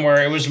some of them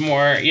were, it was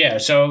more, yeah.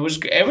 So it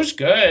was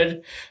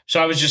good.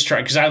 So I was just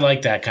trying because I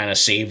like that kind of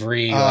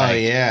savory. Oh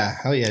yeah,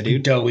 hell yeah,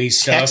 dude. Doughy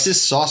stuff.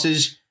 Texas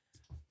sausage.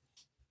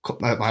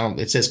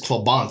 It says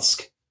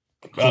Klobansk.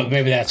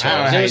 Maybe that's what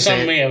it was.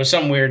 It was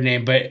some weird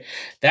name, but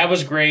that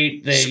was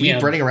great. Sweet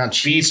breading around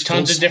cheese. Beef,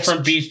 tons of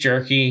different beef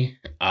jerky.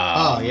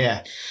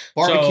 Yeah,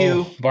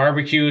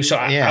 barbecue. So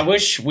I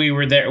wish we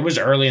were there. It was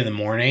early in the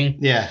morning.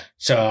 Yeah.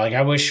 So like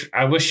I wish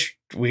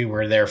we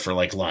were there for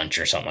like lunch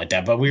or something like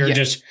that. But we were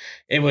just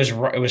it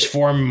was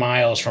 4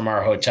 miles from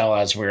our hotel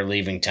as we were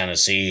leaving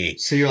Tennessee.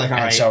 So you're like, all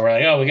right. So we're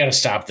like, oh, we got to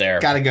stop there.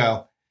 Got to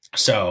go.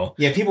 So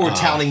yeah, people were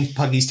touting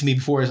Puggies to me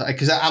before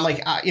because I'm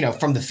like,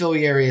 from the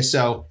Philly area,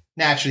 so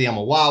naturally I'm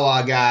a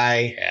Wawa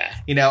guy.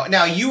 Yeah.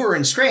 Now you were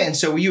in Scranton,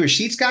 so were you a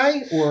Sheetz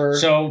guy or?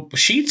 So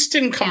Sheetz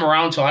didn't come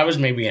around until I was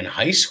maybe in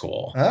high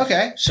school.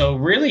 Okay. So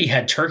really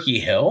had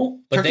Turkey Hill,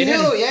 but Turkey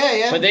Hill,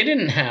 yeah. But they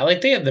didn't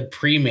have they had the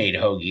pre-made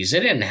hoagies.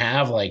 They didn't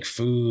have like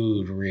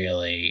food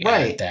really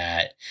at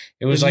that.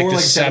 It was like the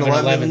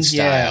 7-Eleven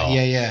style.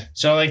 Yeah.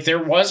 So like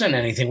there wasn't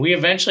anything. We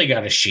eventually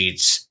got a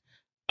Sheetz.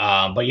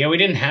 But yeah, we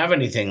didn't have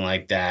anything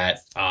like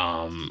that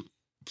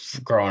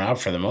growing up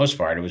for the most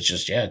part. It was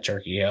just,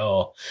 Turkey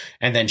Hill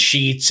and then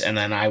Sheetz. And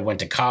then I went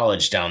to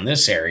college down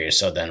this area.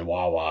 So then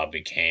Wawa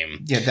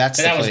became. Yeah,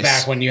 that was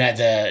back when you had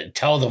to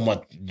tell them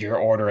what your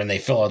order and they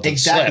fill out the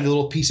exactly slip. The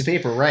little piece of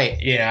paper,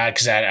 right? Yeah,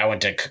 because I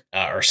went to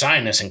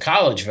Ursinus in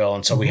Collegeville.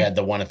 And so we had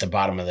the one at the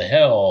bottom of the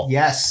hill.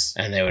 Yes.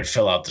 And they would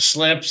fill out the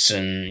slips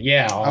and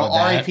all of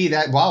that. RIP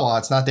that Wawa.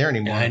 It's not there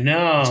anymore. I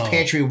know. It's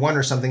Pantry One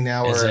or something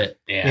now. Is it?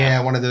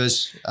 Yeah. One of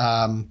those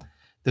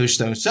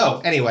stones. So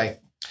anyway,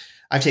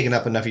 I've taken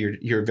up enough of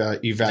your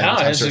valuable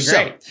time. This is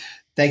great. So,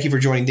 thank you for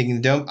joining Digging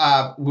the Dome.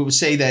 We would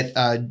say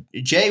that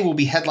Jay will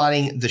be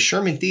headlining the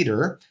Sherman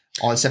Theater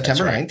on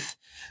September 9th.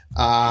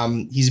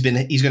 He's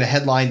going to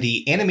headline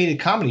the animated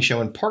comedy show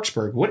in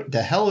Parksburg. What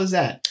the hell is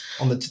that?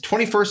 On the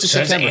 21st of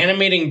September. It's an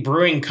animating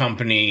brewing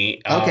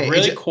company. Okay.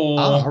 Really cool.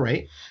 All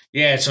right.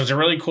 Yeah, so it's a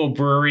really cool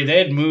brewery. They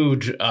had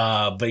moved,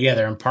 but yeah,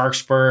 they're in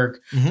Parksburg.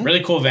 Mm-hmm.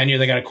 Really cool venue.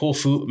 They got a cool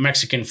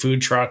Mexican food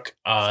truck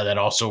that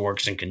also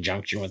works in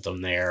conjunction with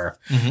them there.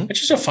 Mm-hmm. It's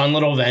just a fun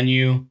little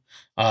venue.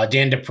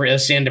 Dan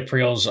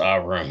DePriel's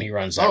room. He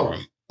runs that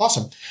room.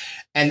 Awesome.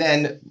 And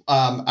then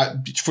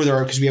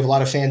because we have a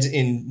lot of fans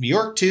in New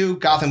York too,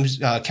 Gotham's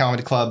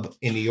Comedy Club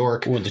in New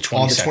York on the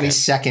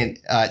 22nd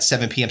at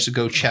 7 p.m. So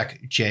go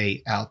check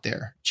Jay out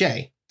there.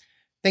 Jay,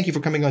 thank you for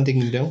coming on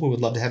Digging the Dome. We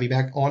would love to have you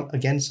back on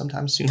again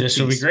sometime soon. This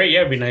will be great.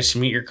 Yeah, it'd be nice to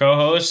meet your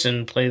co-hosts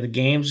and play the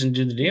games and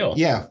do the deal.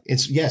 Yeah,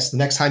 the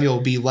next time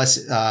you'll be less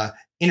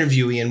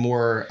interviewee and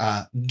more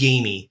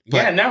gamey.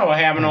 But, I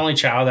have an only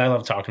child. I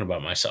love talking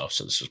about myself,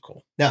 so this is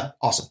cool. Yeah,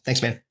 awesome.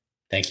 Thanks, man.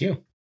 Thank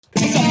you.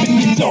 Bring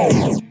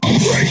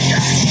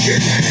that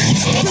shit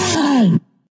in.